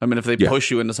 if they push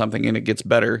you into something and it gets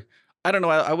better. I don't know.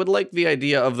 I would like the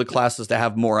idea of the classes to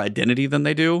have more identity than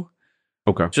they do.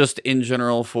 Okay. Just in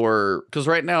general because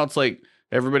right now it's like,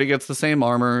 everybody gets the same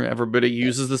armor. Everybody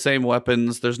uses the same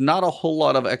weapons. There's not a whole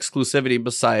lot of exclusivity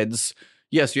besides,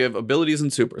 yes, you have abilities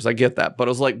and supers. I get that. But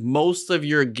it was like most of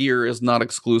your gear is not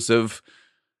exclusive.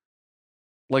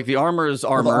 Like the armor is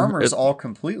armor. Well, the armor is all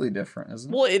completely different,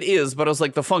 isn't it? Well, it is, but it's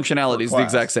like the functionality is the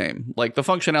exact same. Like the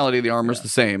functionality of the armor is the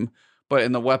same, but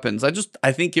in the weapons,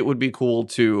 I think it would be cool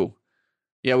to.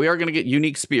 Yeah, we are going to get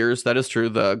unique spears. That is true.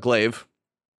 The glaive.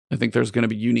 I think there's going to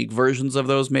be unique versions of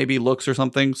those, maybe looks or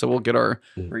something. So we'll get our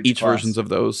each versions of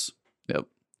those. Yep.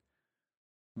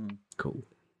 Cool.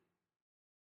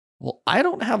 Well, I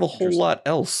don't have a whole lot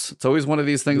else. It's always one of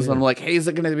these things that I'm like, hey, is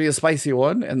it going to be a spicy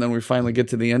one? And then we finally get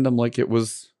to the end. I'm like, it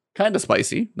was kind of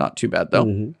spicy. Not too bad,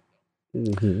 though.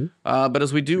 But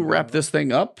as we do wrap this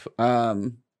thing up,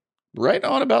 right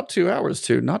on about 2 hours,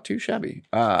 too. Not too shabby.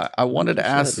 I wanted to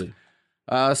ask,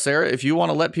 Sarah, if you want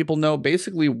to let people know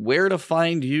basically where to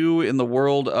find you in the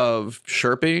world of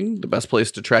Sherping, the best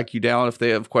place to track you down if they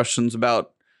have questions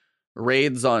about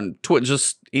raids on Twitch,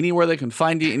 just anywhere they can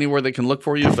find you, anywhere they can look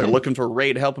for you. If they're looking for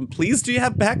raid help, and please, do you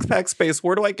have backpack space?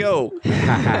 Where do I go?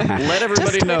 Let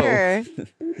everybody know.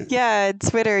 Yeah,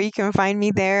 Twitter. You can find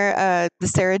me there, the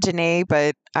SarahJenea,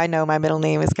 but I know my middle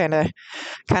name is kind of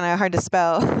hard to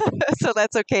spell, so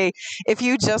that's okay. If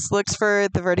you just looked for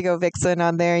TheVertigoVixen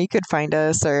on there, you could find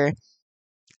us, or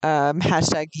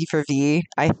hashtag V4V.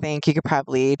 I think you could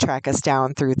probably track us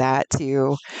down through that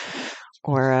too,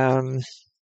 or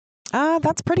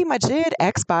that's pretty much it.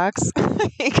 Xbox.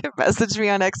 You can message me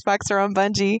on Xbox or on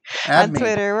Bungie. On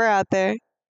Twitter. We're out there.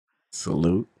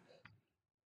 Salute.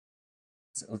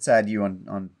 Let's add you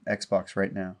on Xbox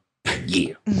right now.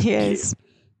 Yeah. Yes.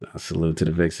 Yeah. Salute to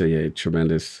the Vixen. Yeah,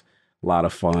 tremendous. A lot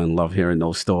of fun. Love hearing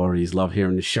those stories. Love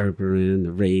hearing the Sherpering,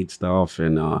 the raid stuff.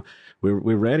 And we're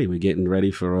ready. We're getting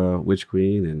ready for Witch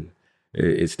Queen, and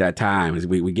it's that time.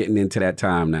 We're getting into that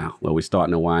time now where we're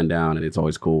starting to wind down, and it's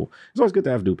always cool. It's always good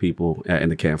to have new people in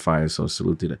the campfire. So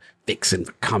salute to the Vixen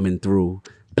for coming through,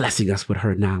 blessing us with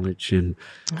her knowledge and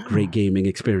great gaming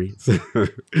experience.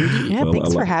 Yeah,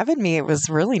 thanks for having me. It was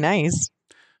really nice.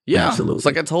 Yeah, absolutely. It's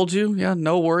like I told you. Yeah,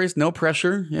 no worries, no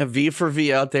pressure. Yeah,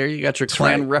 V4V out there. You got your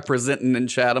clan representing in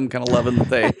chat. I'm kind of loving that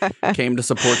they came to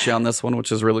support you on this one,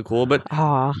 which is really cool. But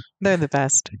they're the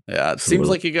best. Yeah, it seems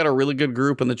like you got a really good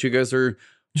group and that you guys are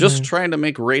just trying to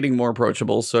make raiding more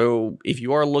approachable. So if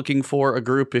you are looking for a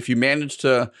group, if you manage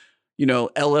to,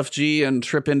 LFG and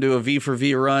trip into a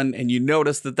V4V run and you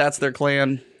notice that that's their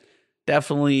clan,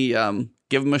 definitely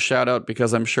give them a shout out,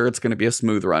 because I'm sure it's going to be a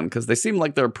smooth run, because they seem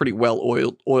like they're a pretty well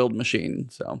oiled machine.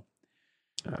 So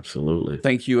absolutely.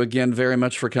 Thank you again very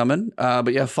much for coming.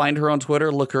 But yeah, find her on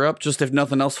Twitter, look her up. Just if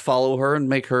nothing else, follow her and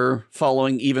make her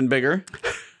following even bigger.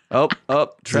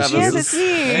 Travis. Yes, it's me.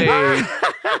 Hey.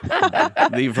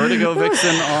 The Vertigo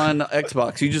Vixen on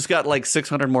Xbox. You just got like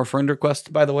 600 more friend requests,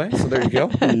 by the way. So there you go.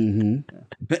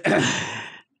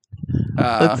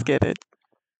 Let's get it.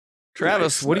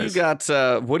 Travis, what do you got?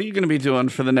 What are you going to be doing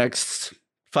for the next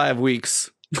 5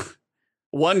 weeks?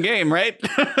 One game, right?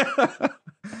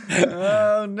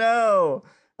 Oh no!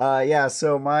 Yeah.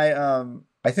 So my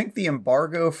I think the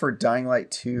embargo for Dying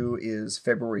Light 2 is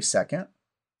February 2nd.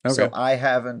 Okay. So I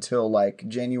have until like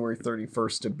January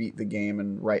 31st to beat the game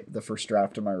and write the first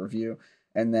draft of my review,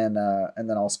 and then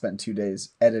I'll spend 2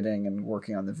 days editing and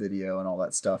working on the video and all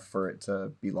that stuff for it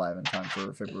to be live in time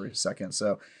for February 2nd.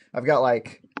 So I've got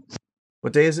like,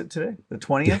 what day is it today? The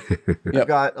 20th. I've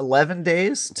got 11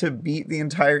 days to beat the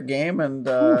entire game and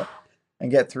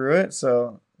get through it.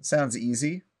 So it sounds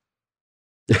easy.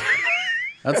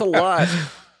 That's a lot.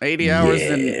 80 hours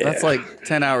and that's like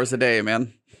 10 hours a day,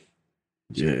 man.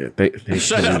 Yeah.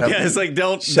 Shut up, guys. Like,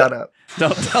 shut up.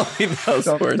 Don't tell me those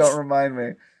words. Don't remind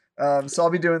me. So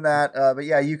I'll be doing that. But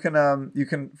yeah, you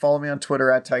can follow me on Twitter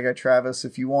at TyGuyTravis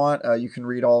if you want. You can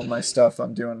read all of my stuff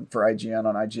I'm doing for IGN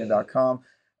on IGN.com.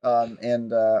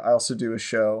 And I also do a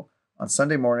show on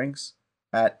Sunday mornings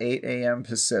at 8 a.m.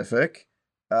 Pacific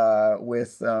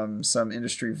with some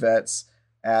industry vets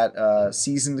at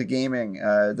Seasoned Gaming.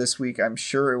 This week, I'm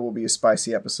sure it will be a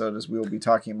spicy episode, as we will be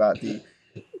talking about the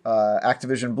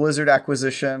Activision Blizzard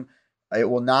acquisition. It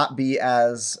will not be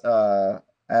as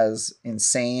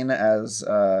insane as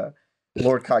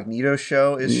Lord Cognito's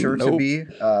show is sure to be,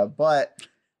 but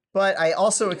I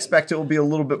also expect it will be a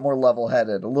little bit more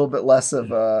level-headed, a little bit less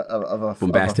of a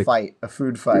fight, a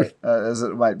food fight, as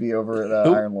it might be over at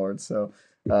Iron Lord. So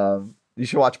you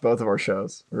should watch both of our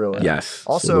shows, really. Yes.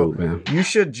 Also, you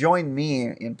should join me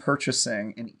in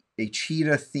purchasing a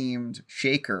cheetah-themed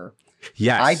shaker.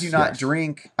 Yes. I do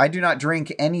not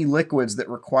drink any liquids that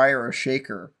require a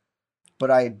shaker, but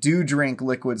I do drink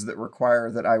liquids that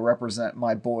require that I represent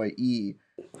my boy E.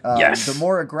 The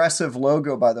more aggressive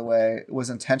logo, by the way,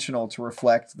 was intentional to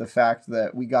reflect the fact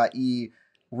that we got E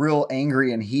real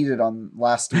angry and heated on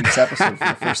last week's episode for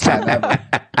the first time ever.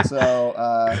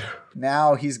 So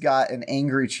now he's got an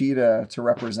angry cheetah to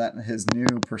represent his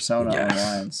new persona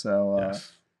online. So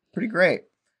pretty great.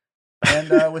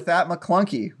 And with that,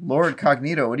 McClunky, Lord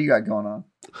Cognito, what do you got going on?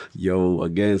 Yo,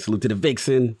 again, salute to the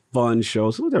Vixen. Fun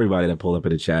show. Salute to everybody that pulled up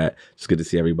in the chat. It's good to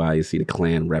see everybody. See the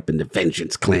clan repping the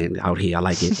Vengeance clan out here. I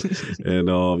like it. And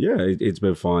it's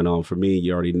been fun. For me,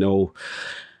 you already know.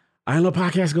 I know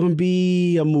podcast is going to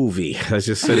be a movie. Let's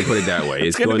just put it that way.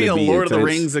 It's going to be a Lord of the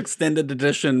Rings extended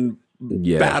edition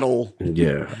battle.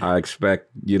 Yeah, I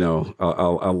expect, a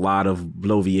lot of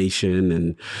bloviation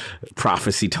and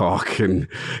prophecy talk, and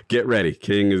get ready.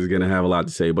 King is going to have a lot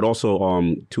to say, but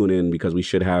also tune in because we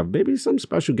should have maybe some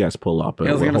special guests pull up.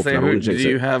 I was going to say, do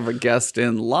you have a guest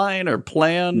in line or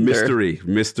planned? Mystery.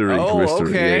 Oh,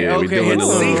 okay. Yeah, okay.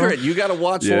 It's secret. You got to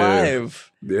watch live.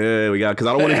 Yeah, we got, because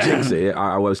I don't want to jinx it.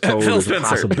 I was told there's a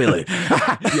possibility.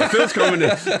 Phil's coming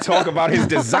to talk about his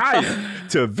desire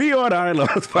to be on Iron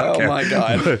Lords podcast. Oh my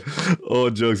God.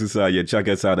 All jokes aside, check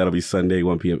us out. That'll be Sunday,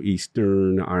 1 p.m.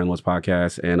 Eastern, Iron Lords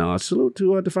podcast. And salute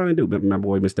to Define Dude, my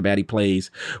boy, Mr. Batty Plays.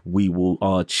 We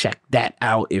will check that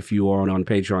out if you are on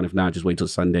Patreon. If not, just wait till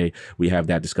Sunday. We have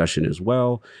that discussion as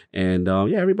well. And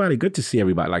everybody, good to see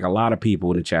everybody. Like a lot of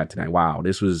people in the chat tonight. Wow,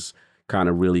 this was kind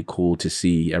of really cool to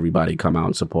see everybody come out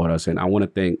and support us. And I want to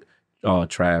thank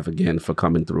Trav again for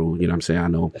coming through. You know what I'm saying? I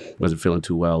know wasn't feeling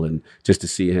too well, and just to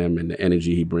see him and the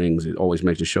energy he brings, it always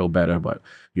makes the show better. But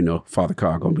Father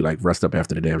Carr gonna be like, rest up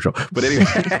after the damn show. But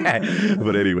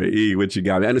anyway, E, what you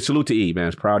got? And a salute to E, man. I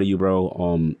was proud of you,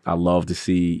 bro. I love to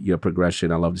see your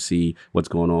progression. I love to see what's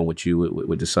going on with you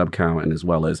with the sub count, and as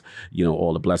well as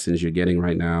all the blessings you're getting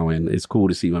right now. And it's cool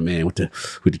to see my man with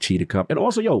the Cheetah Cup. And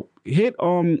also, hit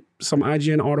some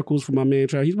IGN articles for my man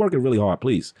Trav. He's working really hard.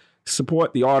 Please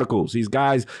support the articles. These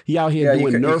guys, he out here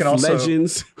doing Nerf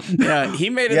Legends. Yeah, he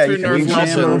made it through Nerf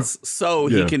Legends so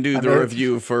he can do the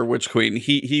review for Witch Queen.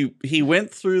 He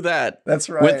went through that. That's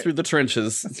right. Went through the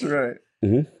trenches. That's right.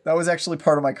 Mm-hmm. That was actually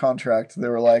part of my contract. They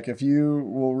were like, if you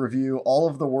will review all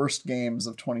of the worst games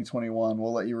of 2021,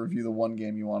 we'll let you review the one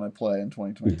game you want to play in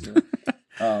 2022.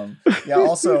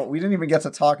 Also, we didn't even get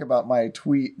to talk about my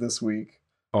tweet this week.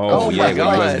 Oh yeah, my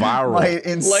God. It was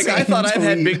viral. Like, I thought I've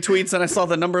had big tweets, and I saw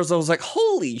the numbers. I was like,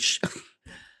 holy shit.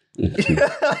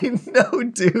 I know,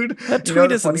 dude. That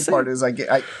tweet is the funny insane. part is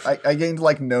I gained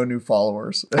like no new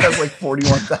followers. It has like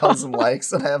 41,000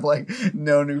 likes, and I have like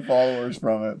no new followers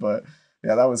from it. But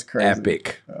yeah, that was crazy.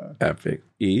 Epic.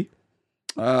 E?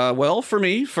 Well, for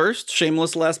me, first,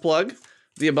 shameless last plug.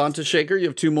 The Abanta Shaker. You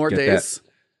have 2 more days. That.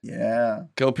 Yeah.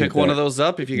 Go pick one of those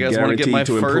up if you guys want to get my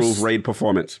to first. Improve raid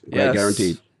performance. Yes.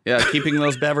 Guaranteed. Yeah, keeping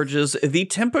those beverages the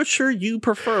temperature you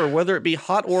prefer, whether it be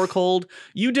hot or cold.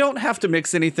 You don't have to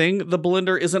mix anything. The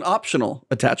blender is an optional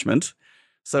attachment.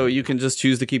 So you can just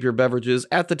choose to keep your beverages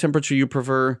at the temperature you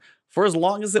prefer for as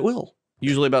long as it will.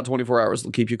 Usually about 24 hours.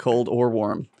 It'll keep you cold or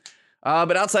warm.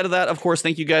 But outside of that, of course,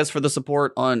 thank you guys for the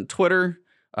support on Twitter,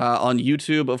 on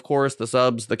YouTube, of course, the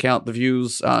subs, the count, the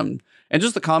views, and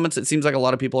just the comments. It seems like a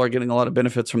lot of people are getting a lot of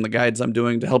benefits from the guides I'm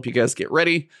doing to help you guys get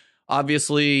ready.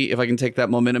 Obviously, if I can take that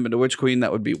momentum into Witch Queen,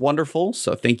 that would be wonderful.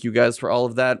 So thank you guys for all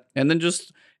of that. And then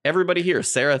just everybody here.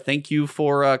 Sarah, thank you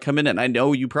for coming in. I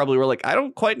know you probably were like, I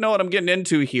don't quite know what I'm getting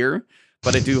into here,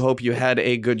 but I do hope you had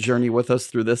a good journey with us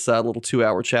through this little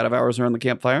 2-hour chat of ours around the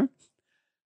campfire.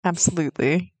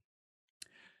 Absolutely.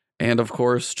 And of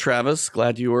course, Travis,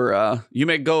 glad you were. You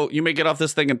may get off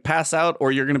this thing and pass out,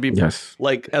 or you're going to be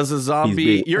like as a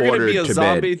zombie. You're going to be a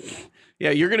zombie. Yeah,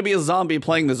 you're going to be a zombie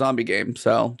playing the zombie game.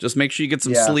 So just make sure you get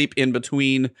some sleep in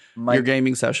between your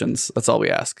gaming sessions. That's all we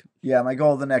ask. Yeah, my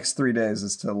goal the next 3 days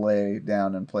is to lay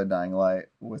down and play Dying Light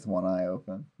with one eye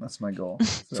open. That's my goal.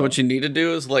 So what you need to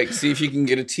do is see if you can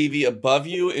get a TV above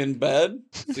you in bed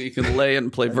so you can lay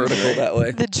and play vertical that way.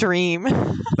 The dream.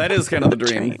 That is kind of the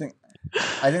dream.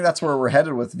 I think that's where we're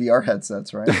headed with VR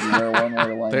headsets, right? You wear one,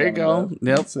 wear one. There you go.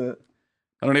 Yep. That's it.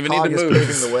 I don't even need to move.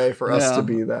 Paving the way for us to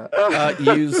be that.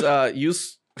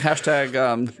 Use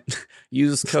hashtag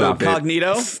use code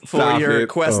Cognito for your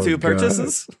Quest 2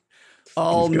 purchases.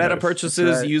 All meta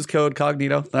purchases use code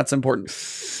Cognito. That's important.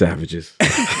 Savages.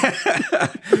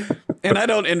 And I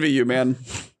don't envy you, man.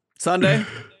 Sunday.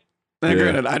 And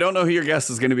granted, I don't know who your guest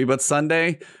is going to be, but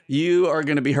Sunday, you are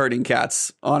going to be hurting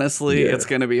cats. Honestly, it's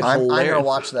going to be hilarious. I'm going to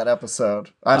watch that episode.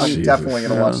 I'm definitely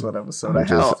going to watch that episode. I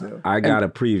have to. I got a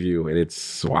preview, and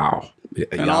it's wow.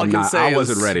 And all I can say I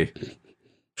wasn't ready.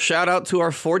 Shout out to our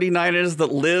 49ers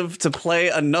that live to play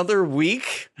another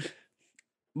week.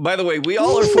 By the way, we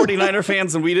all are 49er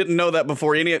fans, and we didn't know that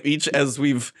before each as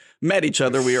we've met each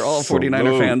other. We are all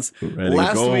 49er fans.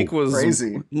 Last week was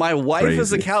crazy. My wife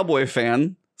is a Cowboy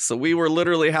fan, so we were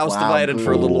literally house divided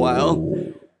for a little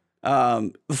while.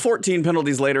 14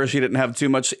 penalties later, she didn't have too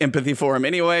much empathy for him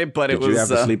anyway, but Did it was... you have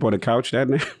to sleep on the couch that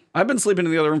night? I've been sleeping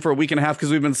in the other room for a week and a half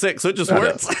because we've been sick, so it just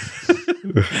works.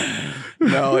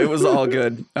 No, it was all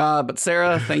good. But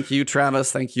Sarah, thank you.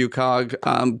 Travis, thank you. Cog,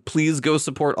 please go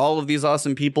support all of these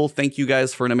awesome people. Thank you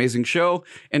guys for an amazing show.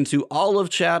 And to all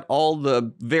of chat, all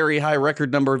the very high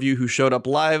record number of you who showed up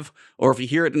live, or if you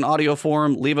hear it in audio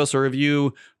form, leave us a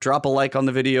review, drop a like on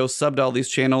the video, sub to all these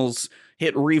channels,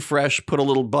 hit refresh, put a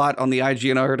little bot on the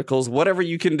IGN articles, whatever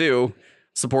you can do.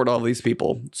 Support all these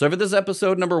people. So for this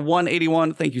episode number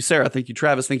 181, thank you, Sarah. Thank you,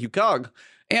 Travis. Thank you, Cog.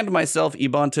 And myself,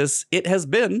 Ebontis. It has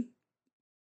been...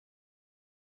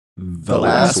 The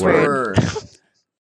last word.